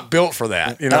 I'm not built for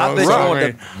that. And I bet you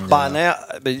wanted to by now.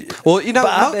 Well,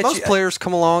 most players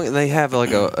come along and they have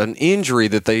like an injury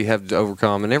that they have to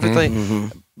overcome and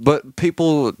everything. But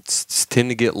people tend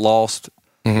to get lost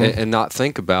and not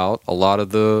think about a lot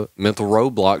of the mental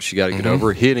roadblocks you got to get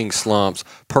over, hitting slumps,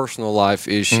 personal life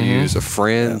issues, a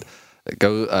friend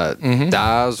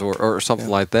dies or something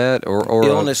like that, or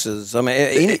illnesses. I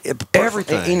mean,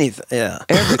 everything. Anything. Yeah,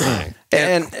 everything.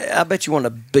 And I bet you want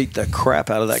to beat the crap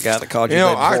out of that guy that called you.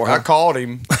 I called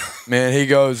him. Man, he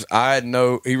goes,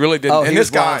 he really didn't. Oh, and he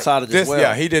this was guy, blindsided as well.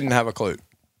 Yeah, he didn't have a clue.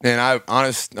 And I,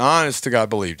 honest to God,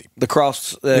 believed him. The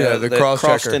cross, the cross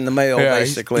crossed checker in the mail,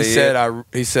 basically.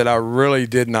 He said, I really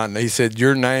did not. He said,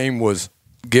 your name was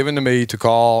given to me to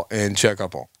call and check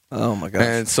up on. Oh my gosh!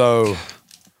 And so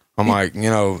I'm like,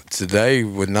 today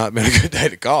would not have been a good day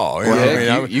to call.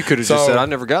 You could have just said, I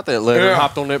never got that letter. Yeah.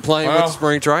 Hopped on that plane with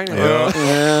spring training. Well,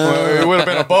 it would have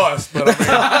been a bust. But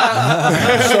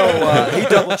so he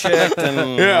double checked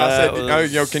and I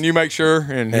said, can you make sure?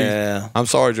 And I'm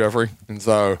sorry, Jeffrey. And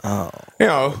so,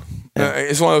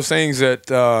 it's one of those things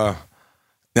that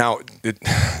now, am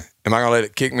I going to let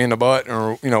it kick me in the butt,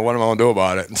 or what am I going to do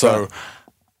about it? And so.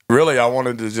 Really, I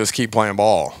wanted to just keep playing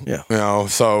ball. Yeah.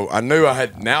 So I knew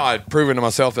I'd proven to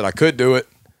myself that I could do it,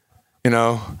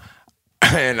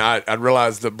 and I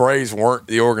realized the Braves weren't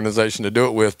the organization to do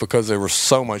it with because there was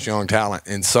so much young talent,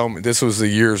 and this was the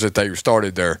years that they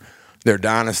started their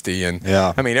dynasty. And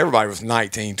I mean, everybody was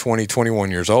 19, 20, 21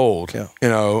 years old,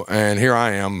 and here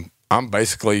I am. I'm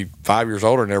basically 5 years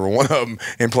older than every one of them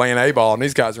and playing A-ball, and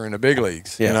these guys are in the big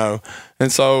leagues, and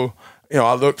so.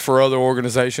 I looked for other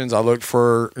organizations. I looked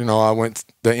for, I went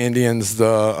the Indians,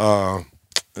 the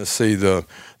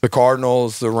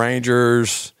Cardinals, the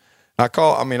Rangers.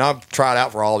 I've tried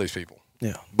out for all these people.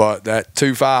 Yeah. But that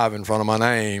 2-5 in front of my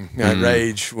name, that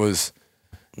rage was,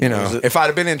 if I'd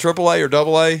have been in AAA or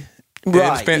AA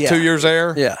and spent 2 years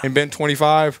there and been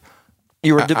 25,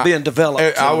 you were being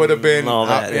developed. I would have been. All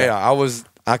that,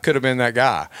 I could have been that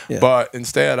guy. Yeah. But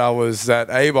instead, I was that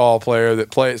A-ball player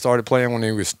that started playing when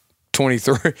he was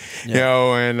 23,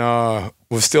 and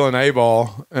was still in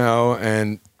A-ball,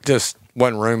 and just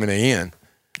wasn't room in the end.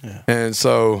 Yeah. And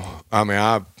so,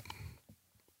 that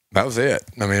was it.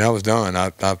 I was done.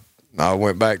 I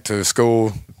went back to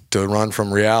school to run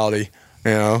from reality,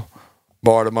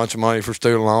 borrowed a bunch of money for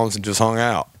student loans and just hung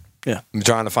out. Yeah. I'm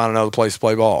trying to find another place to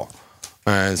play ball.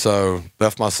 And so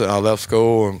I left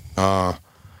school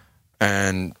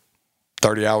and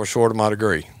 30 hours short of my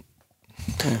degree.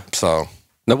 Yeah. So.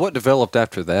 Now, what developed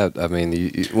after that? I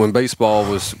mean, when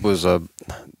baseball was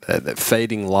that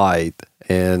fading light,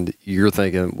 and you're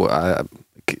thinking, what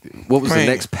was the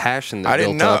next passion that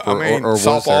built up, or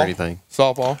was there anything?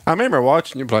 Softball. I remember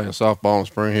watching you playing softball in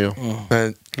Spring Hill.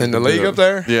 And in the league up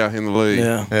there? Yeah, in the league.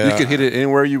 Yeah. You could hit it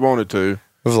anywhere you wanted to.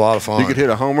 It was a lot of fun. You could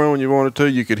hit a home run when you wanted to.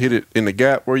 You could hit it in the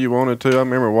gap where you wanted to. I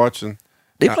remember watching.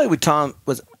 He played with Tom,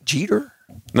 was it Jeter?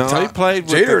 No, he played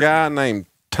with a guy named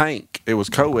Tank. It was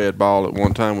co-ed ball at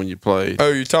one time when you played.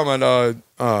 Oh, you're talking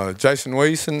about Jason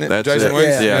Weiss and Jason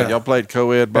Weiss? Yeah, y'all played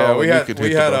co-ed ball. Yeah,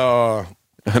 we had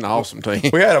an awesome team.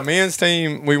 We had a men's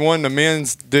team. We won the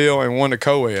men's deal and won the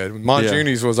co-ed.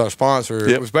 Monjuni's was our sponsor.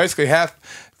 It was basically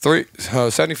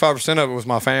 75% of it was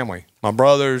my family. My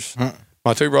brothers,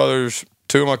 my two brothers,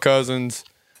 two of my cousins,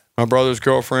 my brother's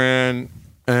girlfriend,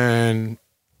 and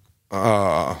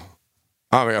I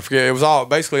forget. It was all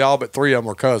but three of them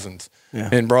were cousins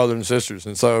and brothers and sisters.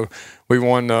 And so we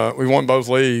won both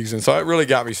leagues. And so it really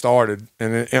got me started.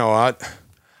 And I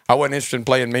wasn't interested in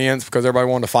playing men's because everybody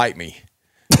wanted to fight me.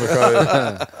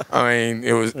 Because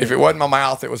it was if it wasn't my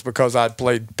mouth, it was because I'd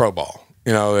played pro ball.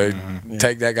 you know, they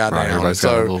take that guy Right, down. everybody's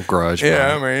got a little grudge.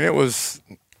 Yeah, behind I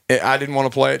mean, I didn't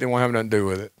want to play it, didn't want to have nothing to do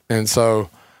with it. And so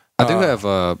I do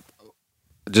have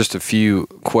just a few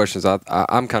questions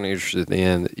I'm kind of interested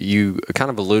in. You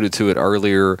kind of alluded to it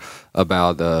earlier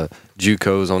about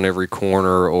JUCOs on every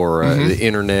corner or the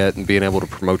internet and being able to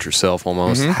promote yourself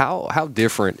almost. How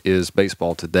different is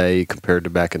baseball today compared to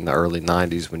back in the early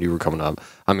 90s when you were coming up?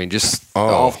 I mean, just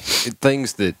all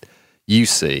things that you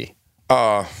see.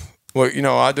 Well, you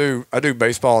know, I do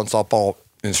baseball and softball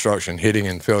instruction, hitting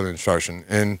and fielding instruction.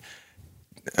 And,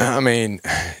 I mean,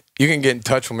 you can get in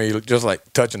touch with me just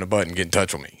like touching a button, get in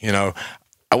touch with me. You know,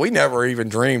 we never even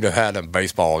dreamed of having a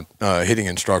baseball hitting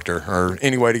instructor or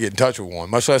any way to get in touch with one,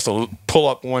 much less to pull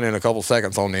up one in a couple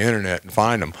seconds on the internet and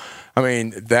find them. I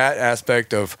mean, that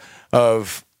aspect of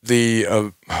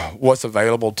the what's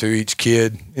available to each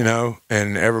kid, you know,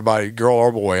 and everybody, girl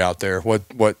or boy out there, what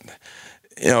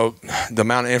you know, the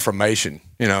amount of information.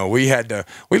 You know, we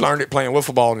learned it playing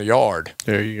wiffle ball in the yard.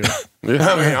 There you go. I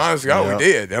mean, honestly, God, we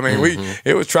did. I mean,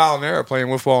 it was trial and error playing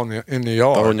wiffle ball in the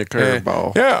yard. Throwing your curve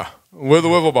ball. Yeah, with a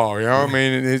wiffle ball. You know, I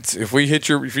mean, it's if you hit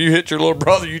your little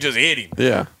brother, you just hit him.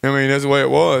 Yeah. I mean, that's the way it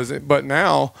was. But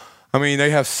now, I mean, they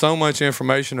have so much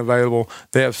information available.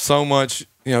 They have so much,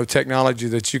 you know, technology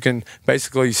that you can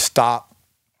basically stop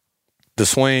the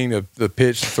swing, the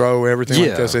pitch, the throw, everything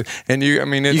like this. And you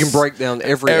can break down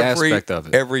every aspect of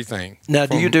it. Everything. Now,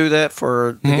 do you do that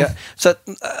for the guy? So,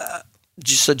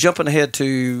 so jumping ahead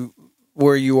to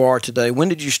where you are today, when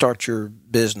did you start your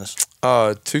business?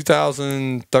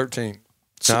 2013.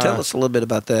 So tell us a little bit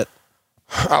about that.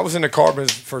 I was in the car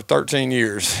business for 13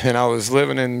 years, and I was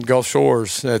living in Gulf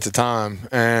Shores at the time.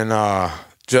 And I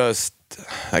guess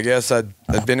I'd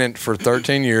been in it for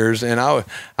 13 years, and I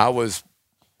was,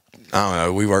 I don't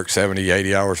know, we worked 70,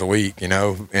 80 hours a week, you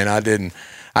know, and I didn't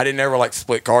ever like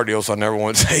split car deals, so I never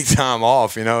wanted to take time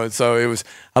off, you know, and so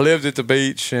I lived at the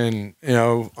beach, and, you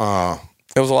know,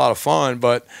 it was a lot of fun,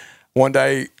 but one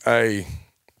day a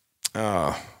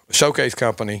showcase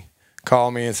company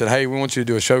called me and said, hey, we want you to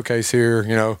do a showcase here,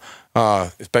 you know,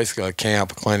 it's basically a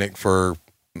camp, a clinic for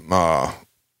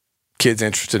kids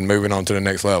interested in moving on to the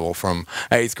next level from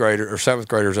 8th grader or 7th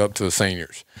graders up to the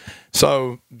seniors.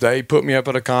 So they put me up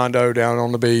at a condo down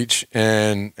on the beach,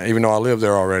 and even though I lived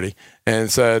there already, and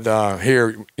said, here,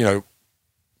 you know,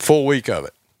 full week of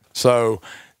it. So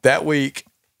that week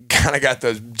kind of got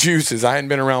the juices. I hadn't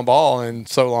been around ball in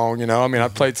so long, you know. I mean, I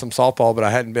played some softball, but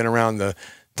I hadn't been around the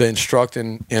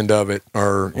instructing end of it,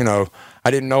 or, you know,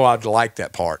 I didn't know I'd like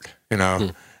that part, you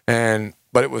know.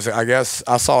 But it was, I guess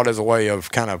I saw it as a way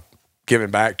of kind of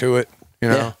giving back to it, you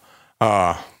know.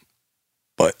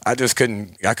 But I just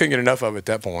couldn't get enough of it at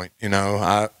that point. You know,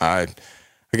 I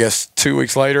guess 2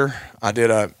 weeks later, I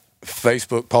did a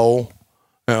Facebook poll,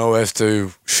 you know, as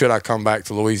to should I come back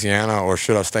to Louisiana or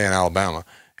should I stay in Alabama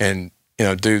and, you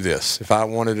know, do this. If I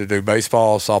wanted to do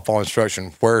baseball, softball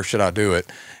instruction, where should I do it?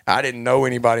 I didn't know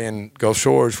anybody in Gulf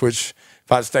Shores, which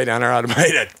if I'd stayed down there, I'd have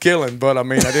made a killing. But I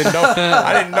mean, I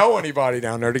didn't know anybody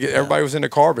down there. Everybody was in the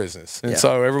car business, and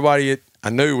so everybody I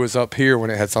knew was up here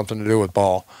when it had something to do with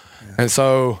ball. And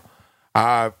so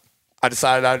I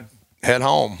decided I'd head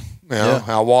home. You know,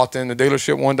 I walked in the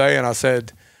dealership one day and I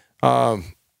said,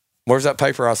 "Where's that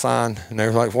paper I signed?" And they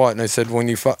were like, "What?" And they said, "When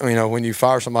you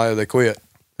fire somebody, they quit."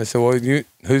 They said, "Well,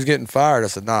 who's getting fired?" I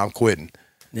said, "No, I'm quitting."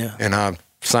 Yeah. And I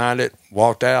signed it,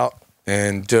 walked out,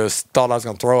 and just thought I was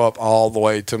going to throw up all the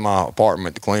way to my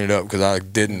apartment to clean it up because I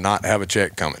did not have a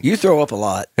check coming. You throw up a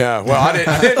lot. Yeah, well, I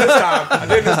didn't this time. I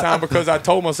did this time because I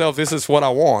told myself this is what I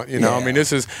want. You know, I mean,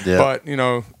 this is. Yeah. But you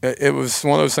know, it was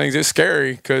one of those things. It's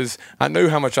scary because I knew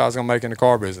how much I was going to make in the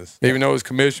car business, even though it was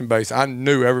commission based. I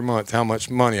knew every month how much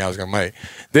money I was going to make.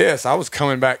 I was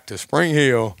coming back to Spring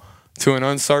Hill to an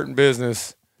uncertain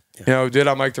business. Yeah. You know, did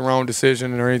I make the wrong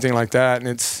decision or anything like that? And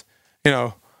it's, you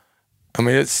know. I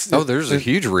mean, there's a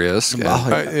huge risk.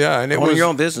 And it when was your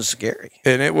own business is scary.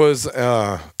 And it was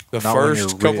the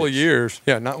first couple of years.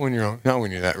 Yeah, not when you're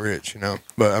that rich, you know.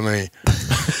 But I mean,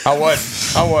 I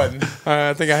wasn't.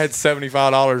 I think I had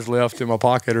 $75 left in my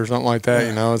pocket or something like that,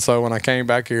 you know. And so when I came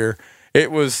back here, I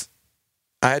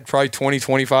had probably 20,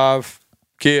 25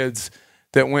 kids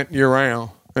that went year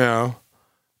round, you know.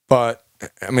 But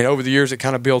I mean, over the years, it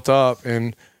kind of built up.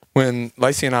 And when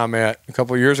Lacey and I met a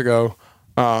couple of years ago,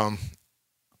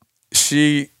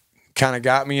 she kind of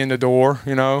got me in the door,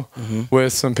 you know,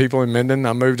 with some people in Minden.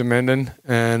 I moved to Minden,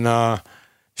 and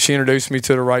she introduced me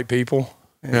to the right people,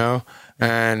 you know.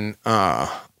 And I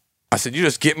said, "You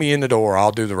just get me in the door,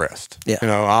 I'll do the rest. You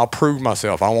know, I'll prove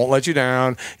myself. I won't let you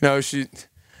down." You know,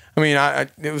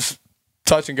 it was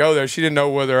touch and go there. She didn't know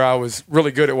whether I was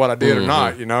really good at what I did or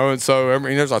not, you know. And so, I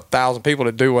mean, there's 1,000 people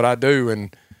that do what I do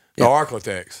and the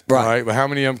Arklatex, right? But how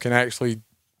many of them can actually,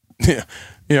 you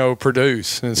know,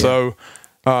 produce? And so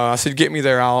I said, get me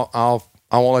there. I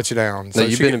won't let you down. So now,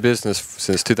 you've been in business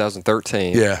since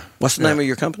 2013. Yeah. What's the name of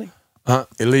your company?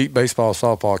 Elite Baseball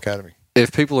Softball Academy.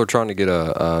 If people are trying to get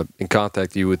in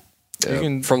contact you with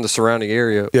from the surrounding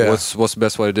area, what's the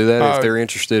best way to do that if they're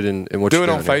interested in what you're doing?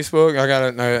 Do it on Facebook. I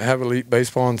have Elite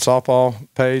Baseball and Softball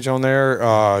page on there.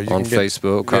 On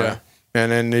Facebook, okay. Yeah.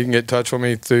 And then you can get in touch with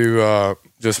me through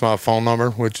just my phone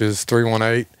number, which is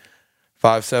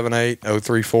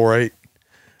 318-578-0348.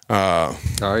 All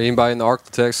right, anybody in the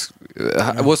Arklatex?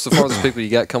 What's the farthest people you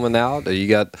got coming out? You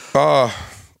got? Well,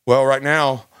 right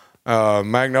now,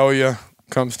 Magnolia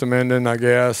comes to Minden, I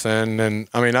guess, and then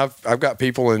I mean I've got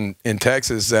people in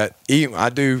Texas that I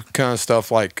do kind of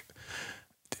stuff like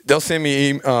they'll send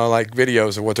me like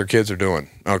videos of what their kids are doing,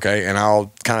 okay, and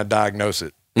I'll kind of diagnose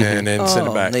it and then send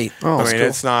it back. Neat. I mean,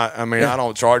 it's not. I mean, I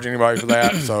don't charge anybody for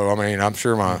that, so I mean, I'm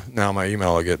sure my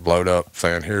email will get blowed up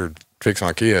saying here, fix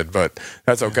my kid, but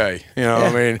that's okay. You know,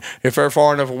 I mean, if they're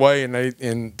far enough away and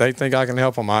they think I can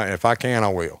help them, if I can, I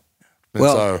will. And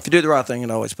well, so, if you do the right thing,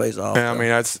 it always pays off. and I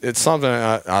mean, it's something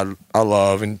I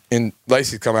love. And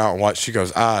Lacey come out and watch. She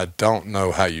goes, I don't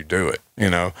know how you do it, you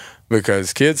know,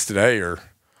 because kids today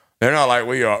they're not like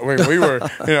we are. I mean, we were,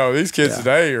 you know, these kids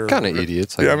today are kind of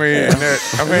idiots. I mean,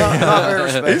 not very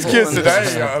respectful. these kids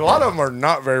today, a lot of them are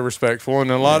not very respectful,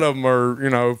 and a lot of them are, you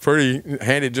know, pretty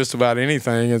handed just about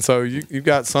anything. And so you've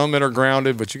got some that are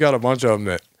grounded, but you got a bunch of them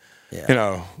that, you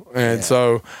know, and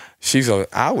so she's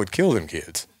I would kill them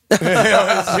kids. You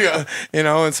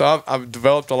know, and so I've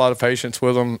developed a lot of patience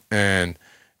with them, and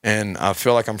I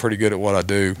feel like I'm pretty good at what I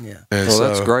do. Yeah. And Well,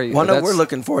 that's great. Well, no, we're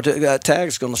looking forward to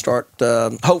Tag's going to start,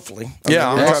 hopefully.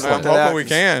 Yeah, we're I'm trying to hoping we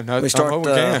can. We start, I'm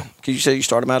hoping we can. You say you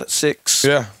start them out at 6.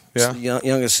 Yeah.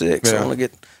 Young as 6. Yeah. I want to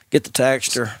get the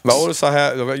Tagster. The oldest I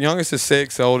have, the youngest is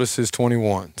 6, the oldest is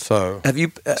 21. So Have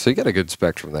you? So you got a good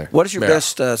spectrum there. What is your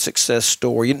best success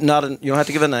story? You don't have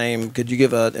to give a name. Could you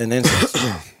give an instance?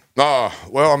 Well,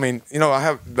 I mean, you know, I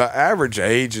have the average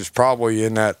age is probably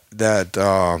in that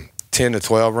 10 to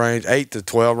 12 range, 8 to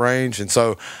 12 range, and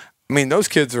so, I mean, those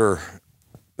kids are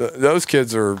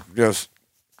just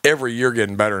every year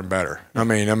getting better and better. I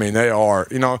mean, they are.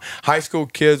 You know, high school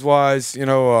kids wise,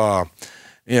 I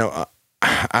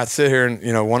sit here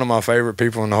and one of my favorite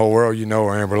people in the whole world,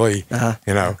 are Amber Lee.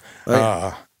 You know,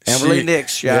 Amber Lee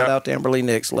Nix. Shout out to Amber Lee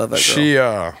Nix. Love that girl.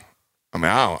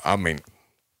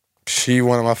 She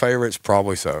one of my favorites,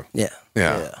 probably so. Yeah.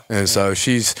 And so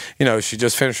she's, she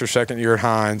just finished her second year at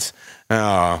Hines,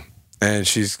 and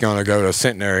she's going to go to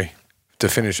Centenary to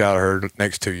finish out her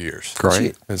next 2 years.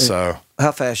 Great. And so,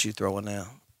 how fast you throwing now?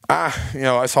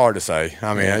 It's hard to say.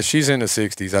 I mean, she's in the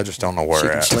 60s. I just don't know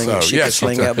where at. She can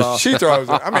sling that ball. She throws.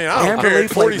 I mean, I don't care.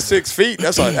 46 feet.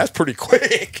 That's pretty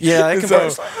quick. Yeah, it can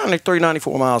only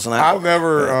 394 miles an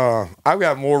hour. I've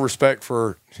got more respect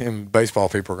for him. Baseball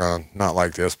people are going to not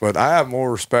like this, but I have more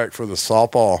respect for the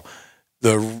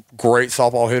great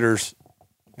softball hitters.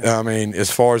 I mean,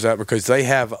 as far as that, because they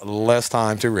have less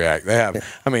time to react. They have,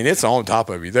 it's on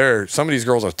top of you. Some of these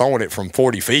girls are throwing it from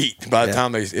 40 feet by the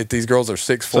time these girls are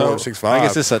 6'4", 6'5". I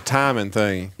guess it's a timing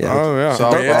thing. Yeah. Oh yeah,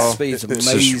 Softball speed's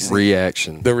amazing. It's just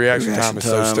reaction. The reaction time is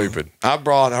so stupid. I've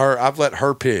let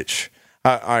her pitch.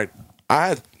 I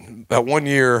had that 1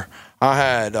 year. I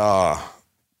had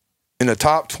in the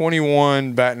top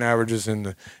 21 batting averages in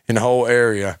the whole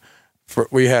area.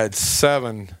 We had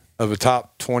 7 of the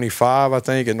top 25, I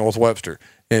think, at North Webster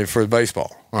and for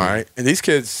baseball. All right, and these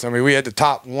kids, we had the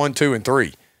top 1, 2, and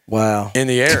 3. Wow. In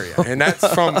the area, and that's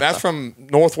from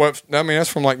North Webster. That's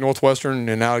from like Northwestern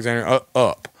and Alexandria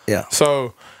up. Yeah.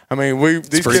 So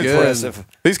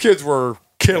these kids were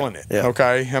killing it. Yeah.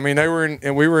 Okay, they were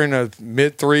we were in the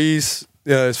mid 3s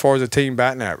as far as the team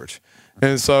batting average,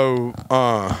 and so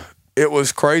it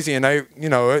was crazy. And they,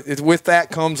 with that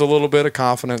comes a little bit of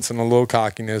confidence and a little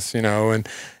cockiness,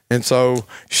 and so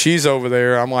she's over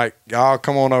there. I'm like, y'all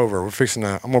come on over. I'm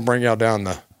gonna bring y'all down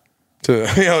to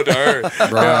her.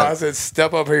 Right. I said,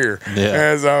 step up here.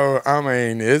 Yeah. And so,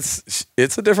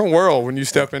 it's a different world when you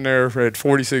step in there at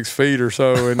 46 feet or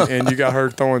so, and you got her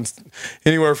throwing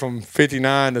anywhere from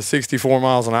 59 to 64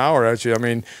 miles an hour at you.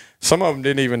 Some of them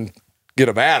didn't even get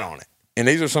a bat on it. and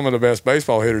these are some of the best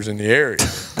baseball hitters in the area.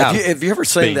 Have you ever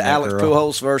seen Being the that Alex girl.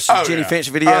 Pujols versus Jenny Finch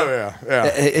video? Oh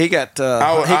yeah. He got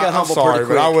I'm humbled sorry,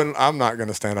 pretty quick. but I'm not going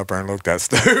to stand up there and look that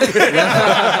stupid.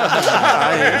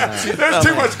 There's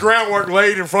too much groundwork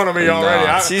laid in front of me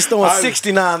already. She's throwing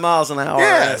 69 miles an hour.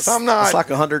 Yes, I'm not. It's like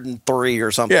 103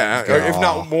 or something. Yeah, if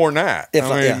not more than that. If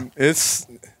I not- mean, it's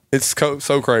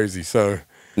so crazy. So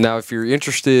Now, if you're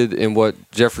interested in what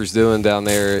Jeffrey's doing down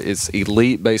there, it's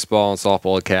Elite Baseball and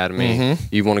Softball Academy.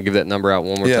 You want to give that number out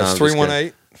one more yeah, time?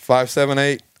 it's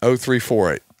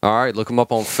 318-578-0348. All right, look them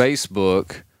up on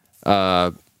Facebook.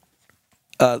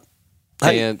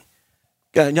 Hey, And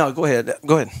no, go ahead.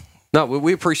 Go ahead. no,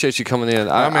 we appreciate you coming in.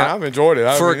 I mean, I've enjoyed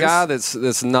it. For a guy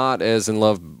that's not as in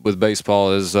love with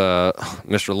baseball as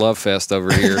Mr. Lovefest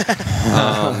over here,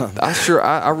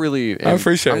 I really am, I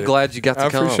appreciate I'm it. glad you got to I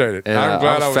come. appreciate it. And, I'm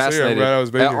glad I was here. I'm fascinated. glad I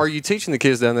was being here. Are you teaching the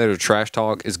kids down there to trash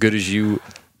talk as good as you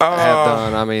have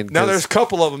done? I mean, now 'cause- there's a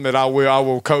couple of them that I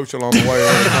will coach along the way.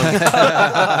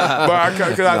 But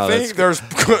I think there's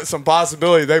some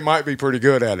possibility they might be pretty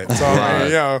good at it. So I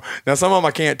mean, now some of them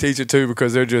I can't teach it to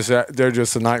because they're just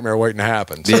a nightmare waiting to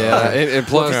happen. So, yeah, and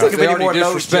plus Think of they any more already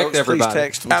nose disrespect jokes, everybody. please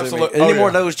text them Absolutely. to me. Any Oh, more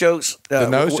yeah. nose jokes? The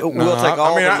nose, we'll take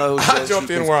all the nose I jokes. jumped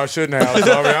you in can- where I shouldn't have.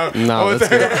 So, I mean, No, that's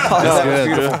good.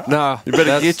 That's good. No, You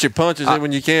better get your punches in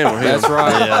when you can with him. That's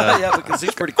right. yeah, because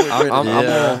he's pretty quick.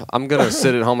 I'm gonna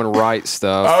sit at home and write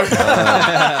stuff.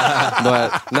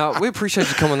 But no, we appreciate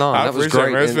you coming on. I That was appreciate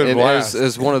it, great. man. It's been a And blast.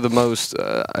 as one of the most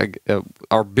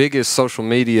our biggest social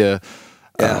media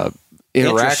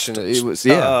interaction, it was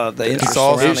the interest It's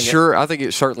awesome. surrounding it it. sure. I think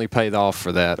it certainly paid off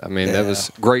for that. I mean, that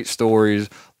was great stories.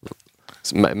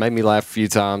 It's made me laugh a few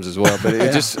times as well, but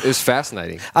it just is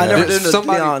fascinating. I never did the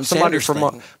somebody Deion Sanders from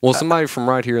thing. somebody from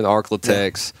right here in the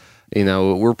Arklatex. You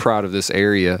know, we're proud of this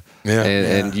area, Yeah.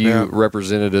 and you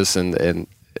represented us, and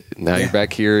now you're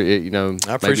back here.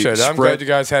 I appreciate it. I'm glad you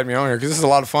guys had me on here because this is a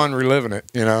lot of fun reliving it.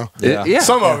 Yeah,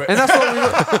 Some of it. and that's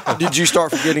what we. Did you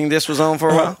start forgetting this was on for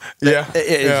a while? Yeah,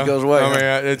 It yeah. goes away. I mean,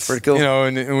 huh? it's pretty cool.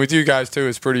 and with you guys too,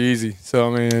 it's pretty easy.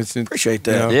 So I mean, it's Appreciate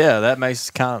that. Yeah, that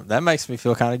makes me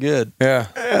feel kind of good. Yeah.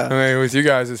 I mean, with you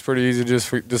guys, it's pretty easy just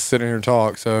sit in here and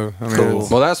talk. So I mean, Cool.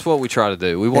 Well, that's what we try to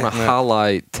do. We want to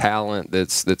highlight talent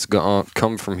that's gone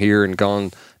come from here and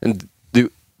gone and do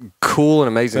cool and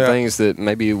amazing things that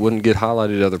maybe wouldn't get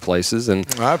highlighted other places. And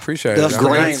I appreciate That's it.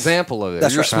 great Great. example of it.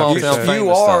 That's You're right. small town You famous.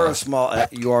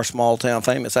 You are small town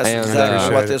famous. That's And, exactly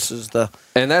what appreciate this is. The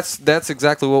And that's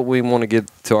exactly what we want to get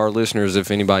to our listeners. If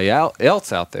anybody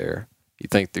else out there, you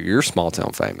think that you're small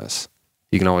town famous,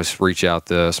 you can always reach out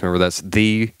to us. Remember, that's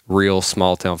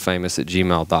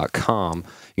therealsmalltownfamous@gmail.com.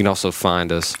 You can also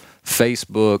find us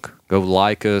Facebook. Go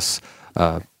like us.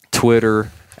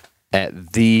 Twitter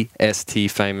at the ST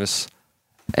Famous.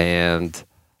 And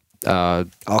all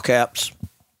caps.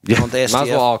 yeah, On the might as STF.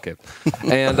 well all keep.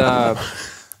 And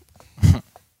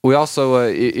we also,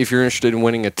 if you're interested in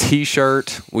winning a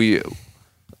T-shirt,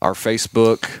 our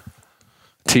Facebook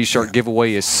T-shirt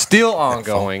giveaway is still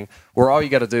ongoing. Where all you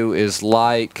got to do is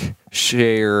like,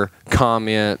 share,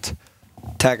 comment,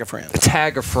 Tag a friend.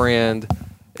 tag a friend.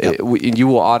 And you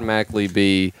will automatically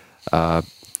be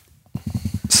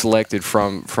selected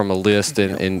from a list.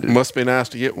 And Must be nice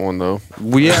to get one though.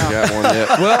 we Got one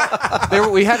yet?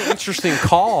 well, we had an interesting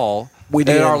call. We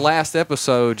did. In our last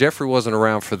episode. Jeffrey wasn't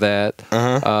around for that.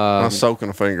 I'm soaking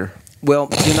a finger. Well,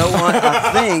 you know what?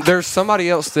 I think There's somebody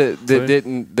else that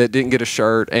didn't get a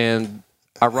shirt, and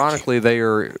ironically, they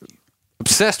are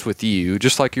obsessed with you,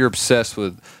 just like you're obsessed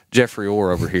with Jeffrey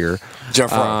Orr over here. Jeff,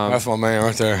 that's my man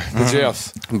right there. The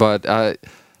Jeffs. But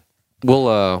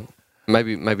we'll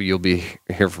maybe you'll be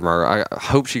here from her. I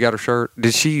hope she got her shirt.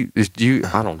 Did you?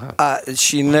 I don't know.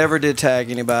 she never did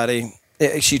tag anybody.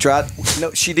 She tried.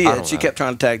 No, she I did. don't She know. kept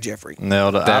trying to tag Jeffrey.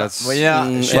 Nailed it. That's- Well, yeah,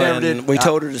 she never And did. We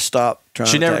told her to stop trying.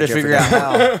 She to never tag did Jeffrey figure out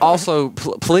down. how. Also,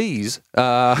 please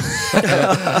go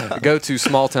to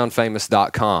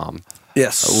smalltownfamous.com.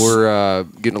 Yes, We're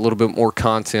getting a little bit more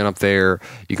content up there.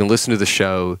 You can listen to the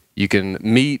show. You can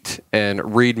meet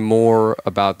and read more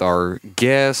about our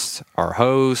guests, our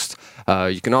host.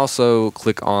 You can also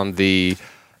click on the,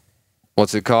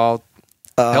 what's it called?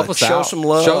 Help us show out. some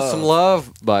love. Show some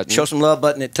love button. Show some love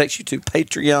button. It takes you to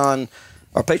Patreon,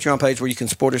 our Patreon page, where you can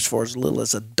support us for as little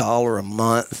as $1 a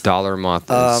month. $1 a month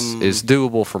is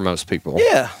doable for most people.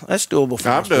 Yeah, that's doable for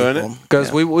I'm most doing people. it.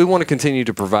 Because we want to continue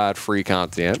to provide free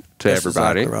content to That's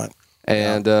everybody. exactly right.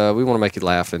 And we want to make you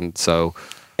laugh. And so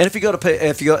And if you go to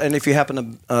if you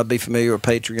happen to be familiar with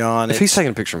Patreon, If he's taking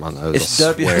a picture of my nose, it's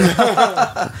I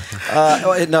swear.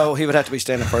 no, he would have to be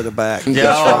standing further back. Yeah,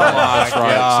 That's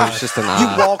right. So it's just an You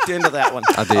eye. walked into that one.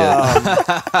 I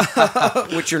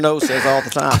did. Which your nose says all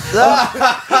the time.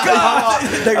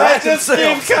 They wrecked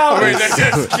themselves. I mean, they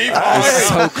just keep on. It's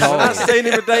so cold. I seen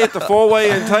him today at the four-way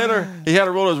in Taylor. He had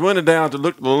to roll his window down to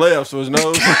look to the left, so his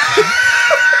nose.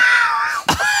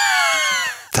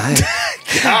 Dang.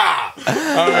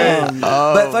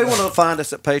 But if they want to find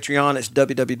us at Patreon, it's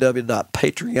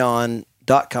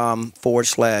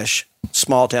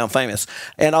www.patreon.com/smalltownfamous.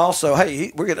 And also,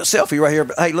 hey, we're getting a selfie right here.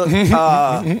 But hey, look, you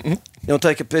want to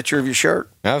take a picture of your shirt?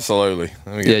 Absolutely.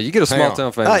 Yeah, you get a small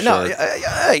town famous Hey, no, shirt.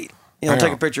 hey, you know, Hang take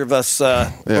on. a picture of us.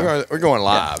 We're going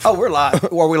live. Oh, we're live.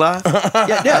 Are we live?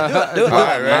 Yeah, do it. All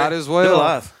right, Might as Do it well.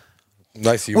 live.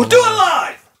 Lacey, you We'll wanna- do it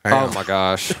live. Hang Oh on. my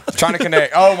gosh. Trying to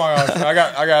connect. Oh my gosh. I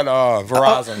got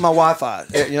Verizon. My Wi-Fi.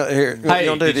 Here, here. Hey,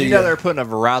 you did you know they're putting a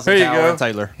Verizon Here you tower go. in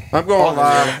Taylor? I'm going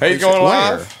live. Hey, you going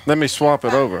live? Let me swap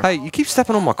it over. Hey, you keep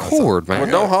stepping on my cord, man.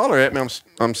 Well, don't holler at me.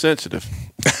 I'm sensitive.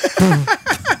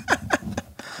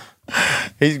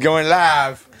 He's going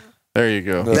live. There you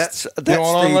go. That's going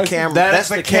on, the Lacey? camera. That's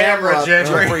the camera,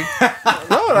 Jeffrey. No,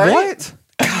 it ain't. What?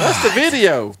 That's the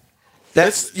video.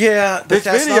 That's but it's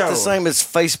that's video. not the same as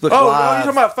Facebook Oh, Live.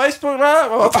 you talking about Facebook Live?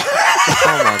 Oh, Oh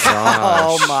my gosh.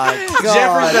 Oh my Jeffrey's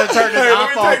God! gonna turn his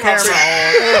iPhone camera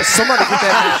on. Somebody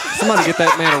get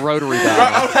that man a rotary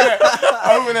dial.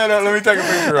 Open that up. Let me take a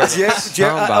picture of it.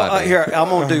 Somebody. Here, I'm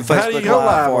gonna do how do you Facebook go Live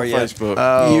live for on you.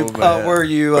 Facebook? Where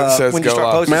you It says when you go start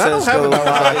live. posting, Man, I it don't says have go a nose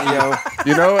live like video.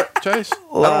 You know what, Chase? I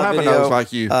don't Live have video. a nose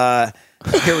like you.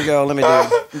 Here we go. Let me do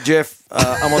Jeff.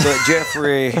 I'm gonna do it,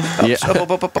 Jeffrey. Yeah. Let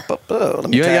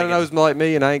me You ain't tag got a him. nose like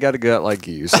me, and I ain't got a gut like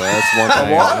you. So that's one thing.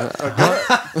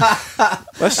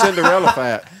 That's Cinderella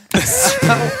fat.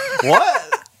 What?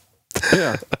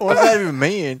 Yeah. What does that even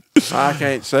mean? I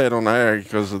can't say it on the air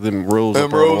because of them rules. Them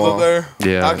up on the rules wall. up there.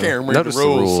 Yeah. I can't remember Notice the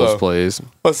rules. so. please.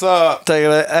 What's up? Tell you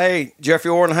that. Hey,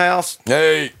 Jeffrey Orton House.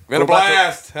 Hey, been We're a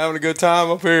blast. Having a good time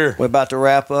up here. We're about to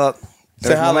wrap up.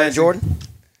 There's hi, my man Lacey. Jordan.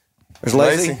 There's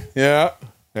Lacey. Yeah.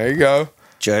 There you go.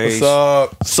 Chase. What's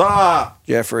up? Stop.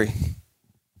 Jeffrey.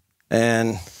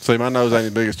 And See, my nose ain't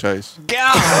as big as Chase.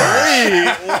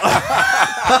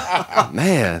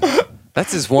 Man,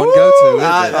 that's his one go-to,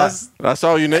 isn't it? That's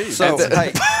all you need. so,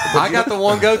 hey, I got the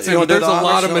one go-to, you wanna but do there's the a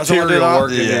lot of honors? Someone do the material honors?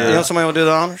 working You here. know somebody want to do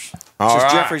the honors? Since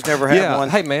right. Jeffrey's never had Yeah, one.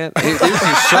 hey man, here's your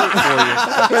shirt for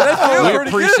you. We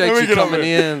appreciate Let me you get over coming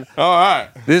in. All right.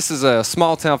 This is a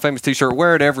small town famous T-shirt.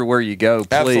 Wear it everywhere you go,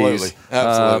 please. Absolutely.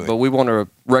 Absolutely. But we want to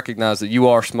recognize that you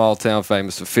are small town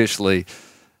famous officially.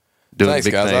 Doing Thanks,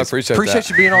 big guys. things. I appreciate that.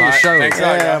 you being on the All right. show. Thanks,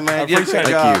 Yeah, guys. man. I You did a appreciate good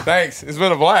it. job. Thanks. It's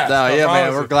been a blast. No, I yeah, man.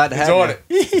 promise We're you. glad to have Enjoyed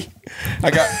it.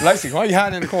 I got Lacey. Why are you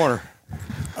hiding in the corner?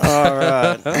 All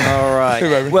right. All right. Hey,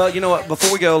 baby. Well, you know what?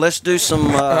 Before we go, let's do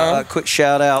some quick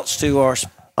shout outs to our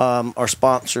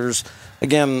sponsors.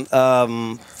 Again,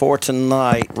 for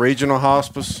tonight. Regional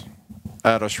Hospice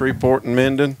out of Shreveport and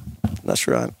Minden. That's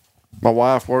right. My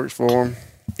wife works for them.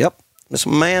 Yep. Miss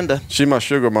Amanda. She my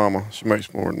sugar mama. She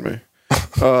makes more than me.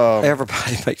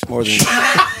 Everybody makes more than you.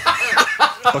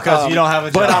 Because you don't have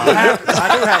a job. But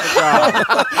I do have a job.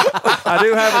 I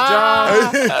do have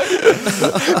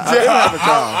a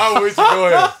job. I wish you go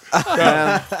ahead.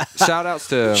 Shout outs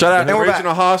to Shout out to And we're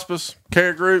Regional Hospice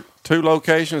Care Group. 2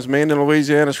 locations, Minden,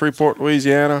 Louisiana, Shreveport,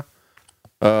 Louisiana.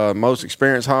 Most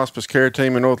experienced hospice care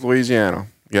team in North Louisiana.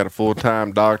 You got a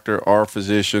full-time doctor or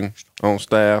physician on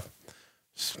staff.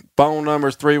 Phone number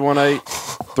is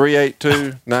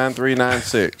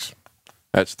 318-382-9396.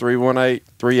 That's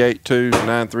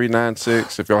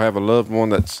 318-382-9396. If y'all have a loved one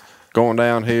that's going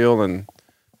downhill and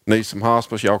needs some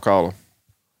hospice, y'all call them.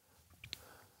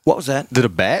 What was that? Did a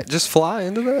bat just fly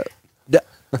into that?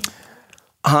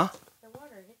 Huh?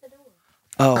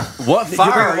 Oh. What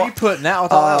fire are you putting out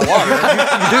with all that water?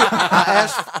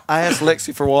 I asked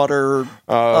Lexi for water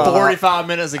 45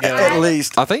 minutes ago. at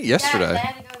least. I think yesterday. That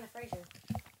had to go in the freezer.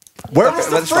 Where was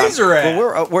the That's fine. freezer at?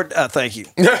 Well, we're thank you.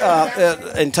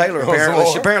 And Taylor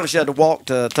apparently she had to walk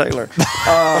to Taylor.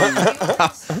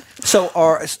 So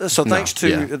thanks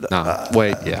to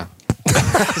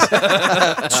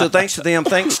so thanks to them.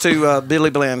 Thanks to Billy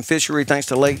Bland Fishery. Thanks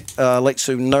to Lake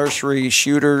Sioux Nursery,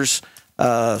 Shooters,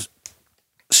 the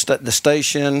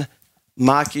station,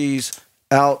 Mikey's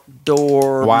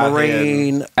Outdoor Whitehead.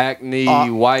 Marine Acne,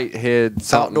 Whitehead,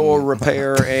 something. Outdoor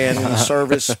Repair and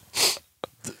Service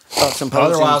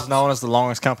Symposium. Otherwise known as the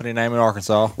longest company name in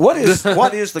Arkansas. What is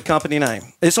the company name?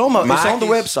 It's on the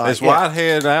website. It's yeah.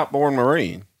 Whitehead Outboard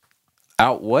Marine.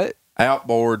 Out what?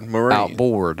 Outboard Marine.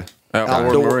 Outboard.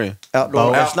 Outboard Marine.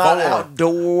 Outdoor. It's not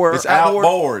outdoor. It's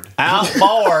outboard.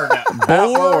 Outboard.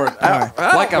 Outboard.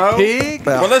 Like a pig?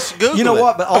 Well, let's Google You know it.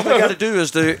 what? But all they got to do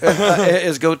is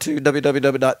go to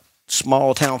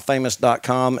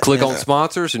www.smalltownfamous.com. Click and, on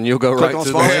sponsors and you'll go click right on to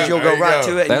sponsors. there. You'll There go you right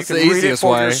go. to it. That's and the you can read it easiest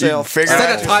for way. yourself. Figure it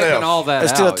Instead out of typing yourself. all that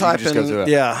Instead out, of you just go typing, to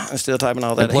it. instead of typing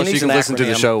all that. And plus, He you needs can an listen to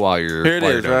the acronym. show while you're Here it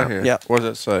laying is right down. here. Yeah. What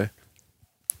does it say?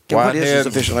 What is his Whitehead-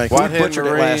 official name? We Whitehead butchered it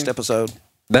Marine. last episode.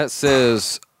 That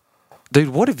says, dude,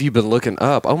 what have you been looking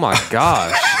up? Oh my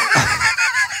gosh.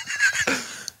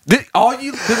 All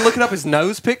you've been looking up is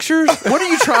nose pictures? What are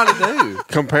you trying to do?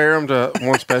 Compare them to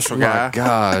one special guy.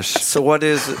 Gosh. So what's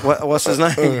his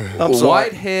name? I'm sorry.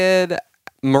 Whitehead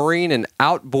Marine and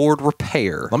Outboard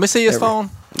Repair. Let me see his phone.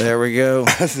 There we go.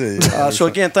 So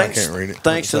again, thanks can't read it.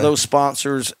 thanks to those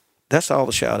sponsors. That's all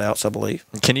the shout outs, I believe.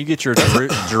 Can you get your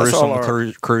Jerusalem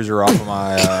our- cruiser off of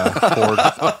my board?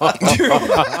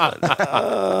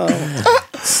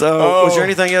 So was there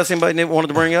anything else anybody wanted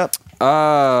to bring up?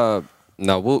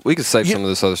 No, we can save some of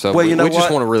this other stuff. well, you know we just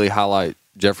what? want to really highlight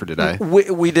Jeffrey today.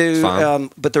 We do, fine.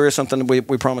 but there is something we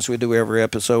promise we do every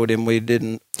episode, and we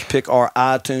didn't pick our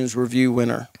iTunes review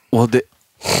winner. Well, did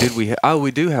we?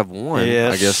 We do have one.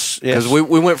 Yes, I guess yes. because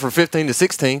we went from 15 to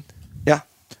 16. Yeah.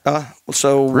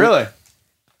 So Really?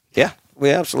 Yeah,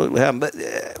 we absolutely have. But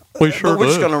We sure but we're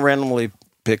just do. going to randomly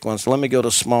pick one. So let me go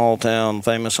to Small Town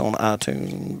Famous on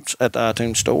iTunes at the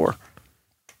iTunes store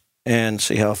and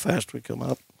see how fast we come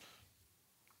up.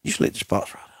 Usually it just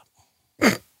pops right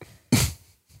up.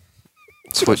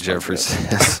 That's what Jeffrey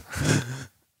says.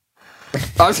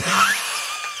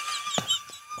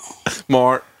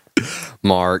 Mark.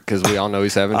 Mark, because we all know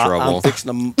he's having trouble. I'm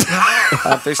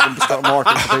fixing to start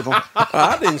marking for people.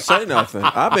 I didn't say nothing.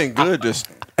 I've been good this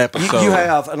episode. You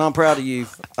have, and I'm proud of you,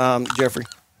 Jeffrey.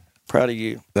 Proud of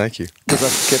you Thank you. because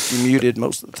I've kept you muted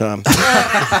most of the time.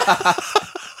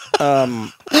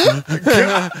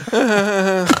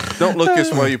 Don't look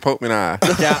this way. You poke me in the eye.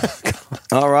 Yeah.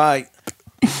 All right.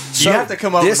 You have to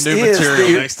come up with this new is material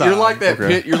the- next time. You're like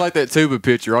that. You're like that tuba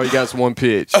pitcher. All you got is one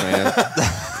pitch, man.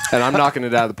 And I'm knocking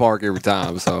it out of the park every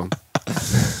time. So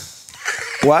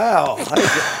Wow.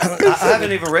 I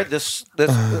haven't even read this.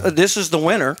 This is the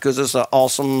winner because it's an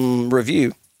awesome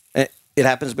review. It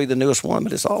happens to be the newest one,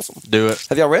 but it's awesome. Do it.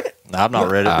 Have y'all read it? No, I've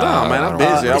not read it. No, man, I'm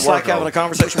busy. I It's like work having a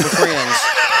conversation with friends.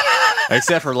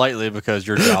 Except for lately because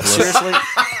you're jobless. Seriously,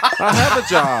 I have a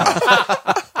job.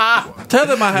 Tell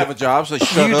them I have a job, so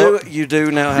shut up. you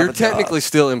do now have you're a job. technically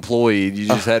still employed. You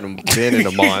just hadn't been in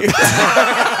a month.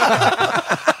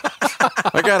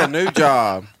 I got a new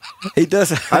job. He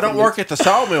does. I don't work at the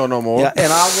sawmill no more. Yeah,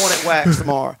 and I want it waxed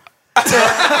tomorrow.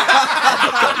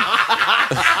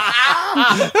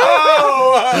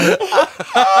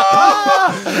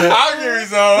 I'll give you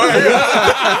some.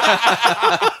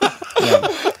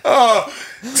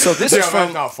 So this is That's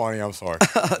from not funny. I'm sorry.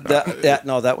 that.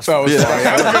 No, that was. That was funny.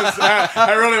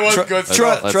 That really was good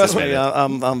stuff. Trust me,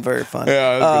 I'm very funny.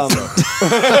 Yeah, that was good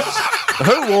stuff.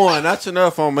 Who won? That's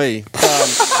enough on me.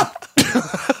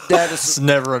 That is. It's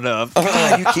never enough.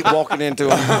 God, you keep walking into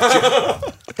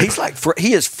him. He's like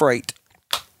he is freight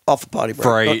off the potty break.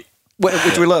 Freight.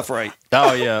 Which we love freight.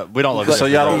 Oh yeah, we don't love So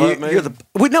y'all don't love me? You're the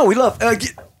we love.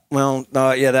 Well,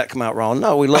 no, yeah, that come out wrong.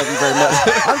 No, we love you very much.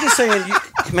 I'm just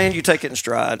saying, you take it in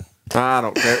stride. I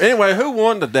don't care. Anyway, who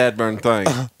won the Dadburn thing?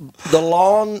 The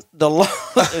lawn,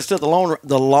 it's still the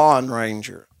lawn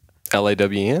ranger.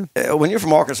 LAWN. When you're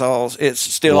from Arkansas, it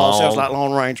still all sounds like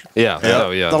Lone Ranger. Yeah.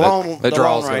 Oh yeah. The lawn, That the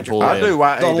draws Lone that Ranger. pull I in.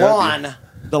 do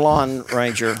The Lawn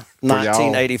Ranger,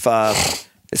 1985.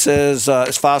 It says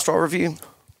it's 5-star review.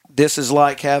 This is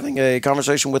like having a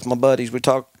conversation with my buddies. We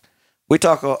talk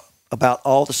about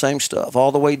all the same stuff,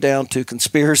 all the way down to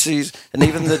conspiracies and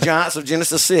even the giants of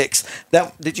Genesis 6.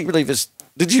 Did you leave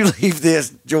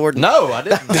this, Jordan? No, I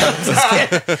didn't.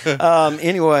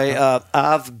 Anyway,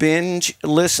 I've binge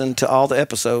listened to all the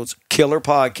episodes. Killer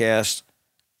podcast.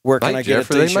 Where can I get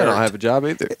Jeffrey, a they t-shirt? may not have a job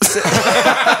either.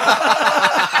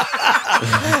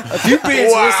 If you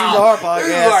binge listen to our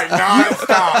podcast, Like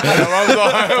nonstop.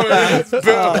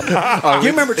 you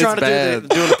remember trying to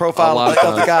doing the profile A lot of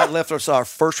of the guy that left us our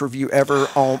first review ever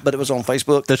but it was on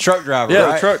Facebook. The truck driver, Yeah,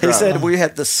 right? the truck He driver. said we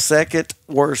had the second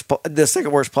worst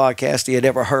podcast he had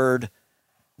ever heard.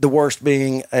 The worst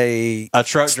being a A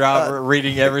truck driver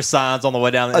reading every signs on the way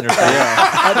down the interstate.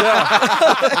 high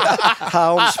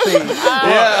on speed.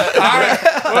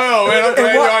 Well, man, I'm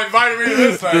glad y'all invited me to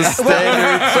this thing.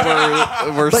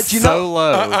 Standards were But you so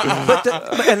low. But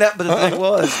the thing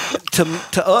was, to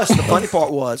us, the funny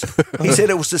part was, he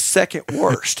said it was the second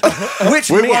worst,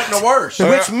 which We meant wasn't the worst.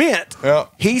 Which meant Yeah.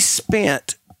 he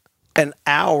spent an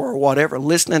hour or whatever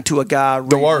listening to a guy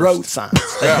read worst. road signs.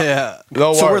 Yeah.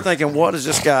 The So we're worst. thinking, what does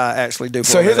this guy actually do? For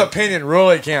So a his living? opinion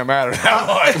really can't matter that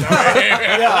much.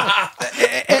 I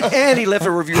mean, and he left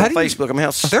a review How on do you- Facebook. I mean,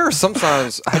 how There are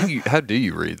sometimes how do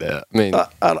you read that? I mean, it's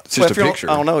well, just if a you don't- picture.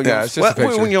 I don't know. Yeah, it's just a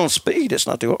picture. When you're on speed, it's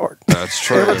not too hard. That's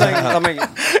true. Everything. I mean,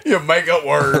 you make up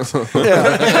words. so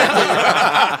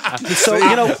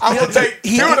you know, I'm gonna take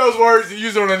two of those words and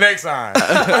use it on the next sign.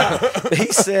 he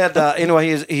said.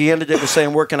 Anyway, he ended it with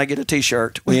saying, "Where can I get a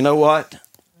T-shirt?" Well, you know what?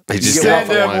 He just You sent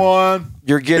get them one.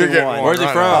 You're getting getting one. one. Where's he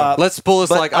Right from? now. Let's pull this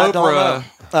But like I don't Oprah. know.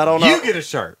 I don't know. You get a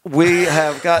shirt. We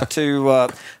have got to.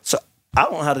 So I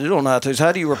don't know how to do it on iTunes.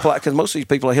 How do you reply? Because most of these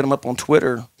people, I hit them up on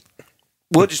Twitter.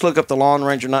 We'll just look up the Lawn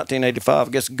Ranger 1985.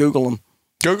 I guess Google them.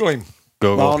 Google him.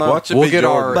 Well, no. Watch it We'll be get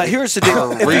Jordan. But here's the deal.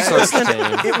 our If he's research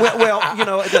listening- team. well, you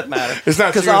know, it doesn't matter. It's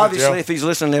not because you, is it, obviously, Joe? if he's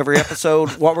listening to every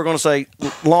episode, what we're going to say,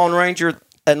 Lawn Ranger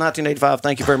at 1985.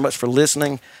 Thank you very much for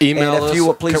listening. Email and us. if you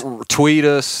will please, tweet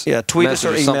us. tweet us or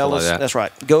message something email like us. that. That's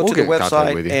right. Go We'll to get the in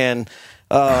contact with website you. and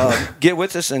get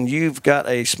with us. And you've got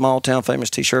a Small Town Famous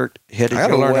T-shirt headed I got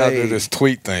to your learn how to way. do this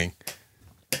tweet thing.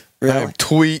 Really?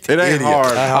 Tweet. It ain't idiot.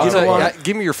 hard. I'll You tell know you, what?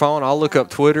 give me your phone. I'll look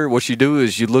up Twitter. What you do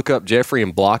is you look up Jeffrey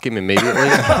and block him immediately.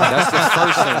 That's the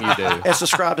first thing you do. And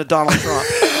subscribe to Donald Trump.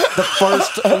 The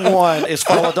first one is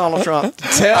follow Donald Trump.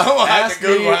 I'm gonna have Ask to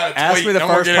Google me- how to ask tweet. me the I'm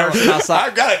gonna first get it. person I saw-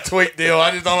 I've got a tweet deal. I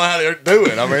just don't know how to do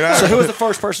it. I mean, So who was the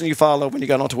first person you followed when you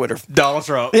got on Twitter? Donald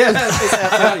Trump. Yeah, it's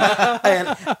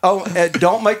absolutely. And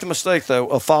don't make the mistake though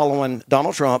of following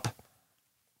Donald Trump,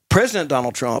 President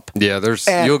Donald Trump, Yeah, there's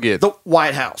and you'll get the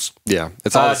White House. yeah.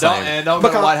 It's all the same. And don't go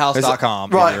to whitehouse.com.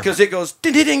 Right, either. because it goes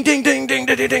ding ding ding ding ding ding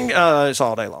ding ding. It's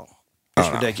all day long. It's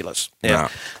ridiculous. Yeah, No.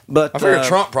 but I figure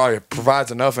Trump probably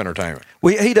provides enough entertainment.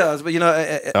 he does. But you know,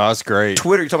 Oh, that's great.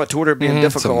 Twitter. You talk about Twitter being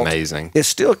It's difficult. amazing. It's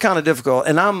still kind of difficult,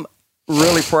 and I'm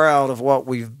really proud of what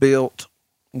we've built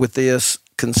with this,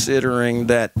 considering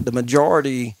that the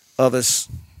majority of us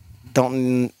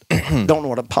don't know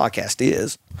what a podcast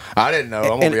is. I didn't know. I'm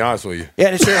gonna And- be honest with you. Yeah,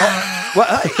 and it's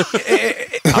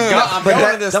I'm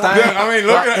going to this thing. Yeah, I mean,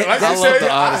 look at it. Like I you love said, the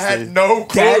I honesty. had no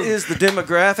clue. that is the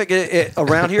demographic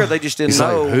around here. They just didn't He's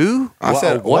know. like, who? I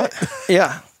said, what?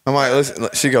 Yeah, I'm like, listen.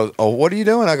 She goes, oh, what are you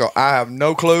doing? I go, I have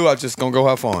no clue. I'm just gonna go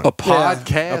have fun. A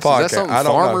podcast? A Is podcast. that something I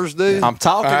don't know. farmers do? I'm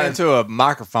talking into a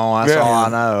microphone. That's Yeah. all I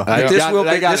know. this will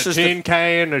be. This is the, tin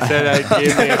can that said they'd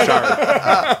give me a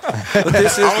shirt. but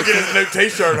this is. I'm gonna get his new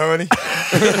T-shirt, honey.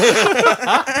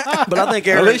 But I think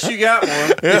At Aaron, least you got one.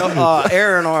 you know,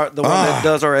 Aaron, the one that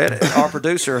does our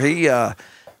producer, he,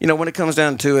 you know, when it comes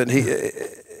down to it,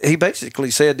 he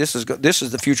basically said this is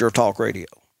the future of talk radio.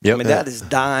 Yep. I mean, that is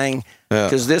dying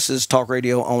because this is talk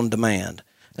radio on demand.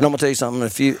 And I'm gonna tell you something.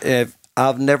 If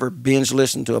I've never binge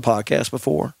listened to a podcast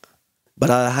before,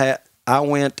 but I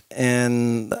went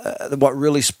and what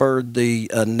really spurred the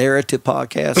narrative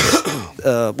podcast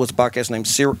was a podcast named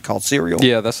called Serial.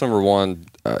 Yeah, that's number one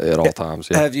at all times.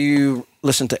 Yeah, Have you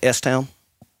listened to S Town?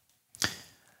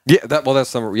 yeah.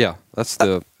 That's number. Yeah, that's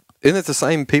the. Isn't it the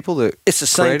same people that? It's the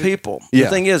same created? people. Yeah. The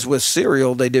thing is, with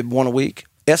Serial, they did one a week.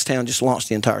 S Town just launched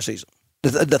the entire season.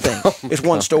 The thing, it's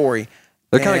one story.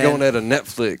 They're kind of And, going at a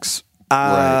Netflix.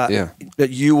 Right. Yeah.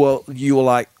 That you will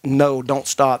like, no, don't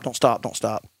stop,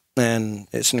 and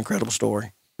it's an incredible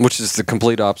story. Which is the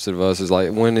complete opposite of us. Is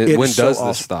like when It when is so does this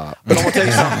awesome. stop? But I'm gonna tell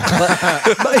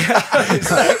you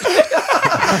something.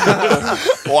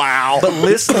 Wow. But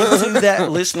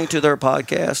listening to their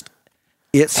podcast,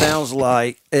 it sounds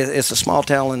like it's a small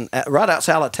town right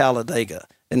outside of Talladega,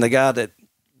 and the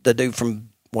dude from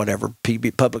whatever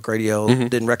PB Public Radio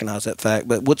didn't recognize that fact,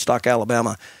 but Woodstock,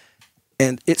 Alabama,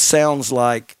 and it sounds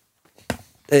like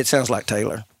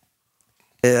Taylor.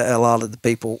 A lot of the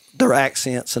people, their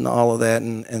accents and all of that,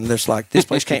 and there's like, this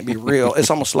place can't be real. It's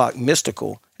almost like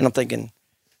mystical, and I'm thinking,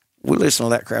 we listen to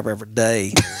that crap every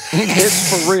day.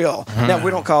 It's for real. Now we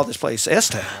don't call this place S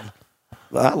Town.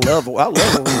 I love where we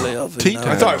live.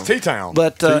 I thought it was T-Town.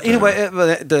 But anyway,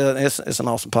 it's an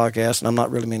awesome podcast, and I'm not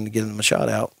really meaning to give them a shout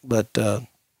out, but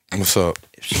What's up?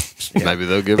 Maybe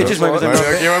they'll give it us just made me Maybe think.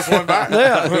 they'll give us one back.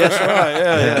 Yeah, that's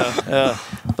right. Yeah.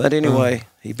 But anyway,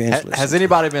 he binge listened. Has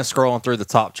anybody been scrolling through the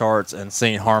top charts and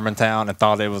seen Harmontown and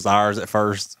thought it was ours at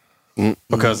first?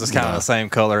 Because it's kind of the same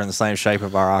color and the same shape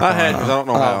of our icon. I had, 'cause I don't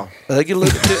know how. They get a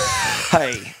little bit.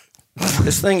 Hey,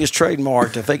 this thing is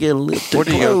trademarked. If they get a little too What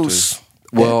do you go to? close,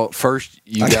 Well, first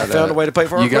you got to found a way to pay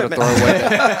for our You got to equipment. throw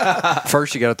away.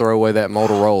 First, you got to throw away that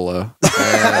Motorola.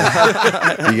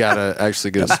 And you got to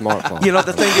actually get a smartphone. you know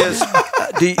the thing is,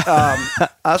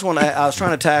 I was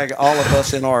trying to tag all of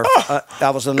us in our. I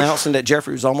was announcing that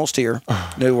Jeffrey was almost here.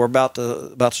 Knew we're about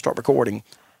to start recording.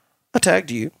 I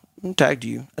tagged you. tagged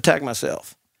you. I tagged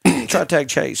myself. Tried to tag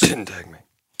Chase. Didn't tag me.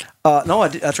 No, I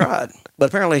tried, but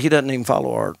apparently he doesn't even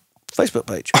follow our Facebook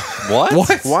page.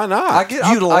 What? Why not? I get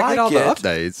all like the it.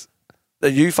 updates.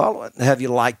 You follow it? Have you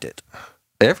liked it?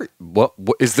 What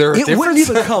is there a It wouldn't difference?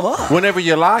 even come up. Whenever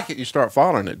you like it, you start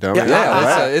following it, don't you?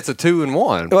 Yeah, it's a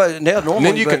 2-in-1. Well, yeah, And normally,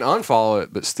 then you can unfollow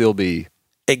it, but still be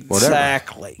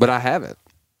exactly. But I haven't.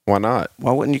 Why not?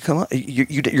 Why wouldn't you come up?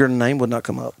 Your name would not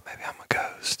come up. Maybe I'm a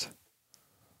ghost.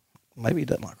 Maybe he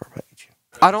doesn't like our page.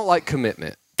 I don't like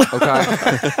commitment. Okay,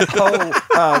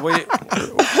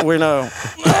 We know.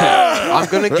 I'm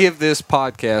gonna give this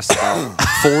podcast about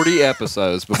 40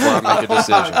 episodes before I make a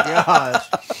decision. Gosh.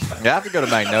 Yeah, I have to go to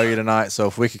Magnolia tonight, so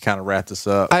if we could kind of wrap this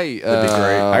up, Hey, that'd be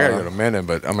great. I gotta go to Minden,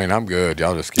 but I mean, I'm good.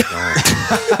 Y'all just keep going.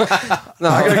 No,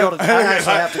 I gotta go to. I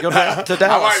actually have to go to Dallas.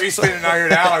 I might be spending out here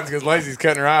at Allen's because Lacey's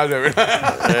cutting her eyes over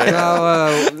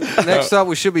there. next up,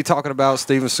 we should be talking about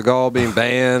Steven Seagal being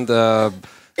banned,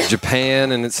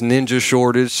 Japan and its ninja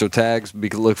shortage, so tags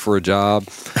look for a job.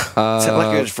 Sound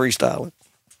like you're just freestyling.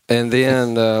 And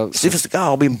then Steven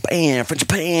Seagal being banned from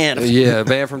Japan. yeah,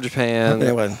 banned from Japan.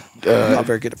 Anyway, I'm not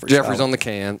very good at freestyling. Jeffrey's on the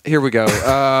can. Here we go.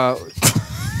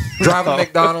 Driving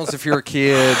McDonald's if you're a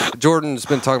kid. Jordan's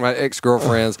been talking about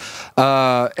ex-girlfriends.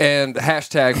 And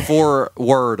hashtag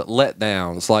 4-word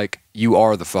letdowns, like you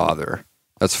are the father.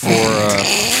 That's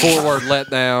 4-word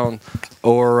letdown.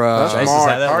 Or Chase has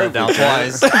had that let down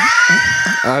twice.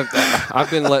 I've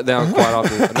been let down quite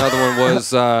often. Another one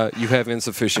was you have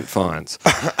insufficient funds.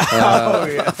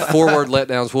 4-word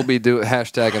letdowns. We'll be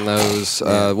hashtagging those.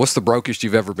 What's the brokest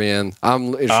you've ever been? I'm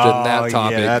interested in that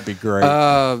topic. Yeah, that'd be great.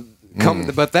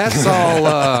 But that's all.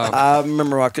 I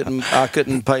remember I couldn't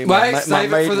pay my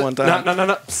maid one time.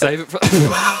 No. Save it for.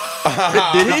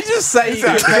 Did he just say you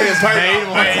could pay his maid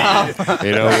one time?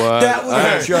 You know what? That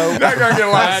was a joke. Not gonna get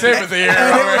a lot of sympathy here.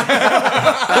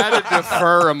 I had to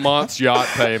defer a month's yacht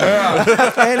payment.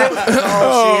 And it was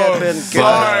because she had been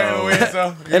Sorry,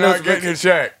 Louisa. You're And it not was getting your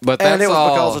check. But that's and it was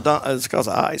all. because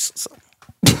of ice. So.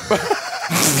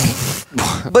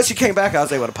 But she came back. I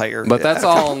was able to pay her. But that's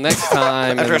all next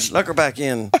time. After I and- snuck her back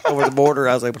in over the border,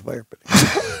 I was able to pay her.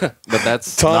 but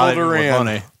that's Not Tunneled even her with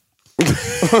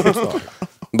in. money.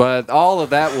 But all of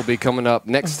that will be coming up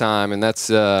next time, and that's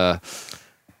all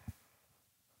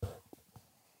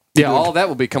of that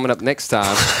will be coming up next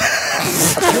time.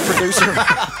 Producer.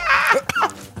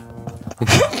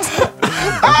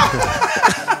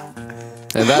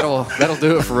 And that'll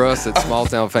do it for us at Small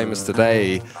Town Famous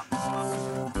today.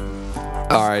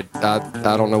 All right, I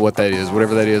don't know what that is.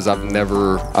 Whatever that is, I've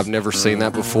never seen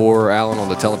that before. Alan on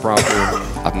the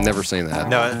teleprompter, I've never seen that.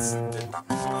 No,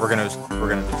 we're gonna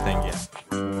do thing again.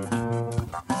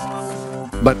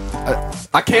 But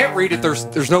I can't read it.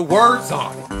 There's no words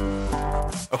on it.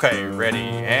 Okay, ready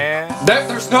and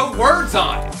There's no words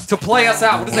on it to play us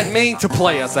out. What does that mean to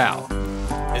play us out?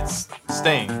 it's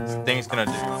Sting. Sting's gonna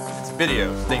do. It's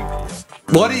video. Sting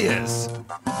video What is?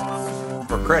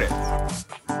 for credits.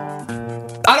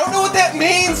 I don't know what that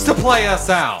means to play us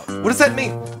out. What does that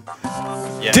mean?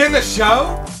 Yeah. To end the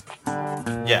show?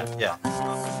 Yeah.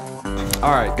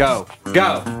 All right, go.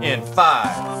 In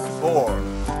 5, 4,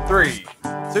 3,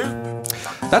 2,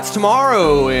 That's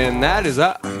tomorrow, and that is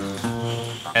up.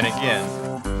 and again.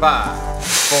 5,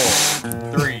 4,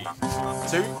 3,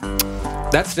 2.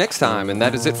 That's next time, and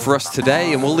that is it for us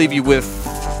today. And we'll leave you with.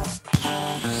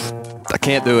 I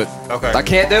can't do it. Okay. I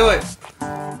can't do it.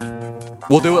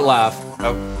 We'll do it live.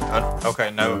 Oh,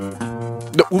 okay. No.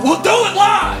 No, we'll do it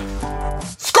live.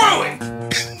 Screw it.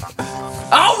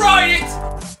 I'll write it,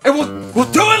 and we'll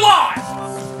do it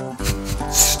live.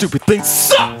 Stupid thing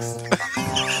sucks.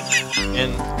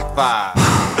 In 5,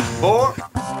 4,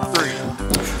 3.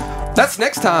 That's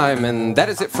next time, and that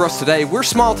is it for us today. We're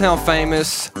Small Town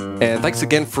Famous, and thanks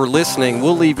again for listening.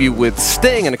 We'll leave you with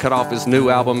Sting and to cut off his new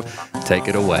album, Take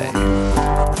It Away.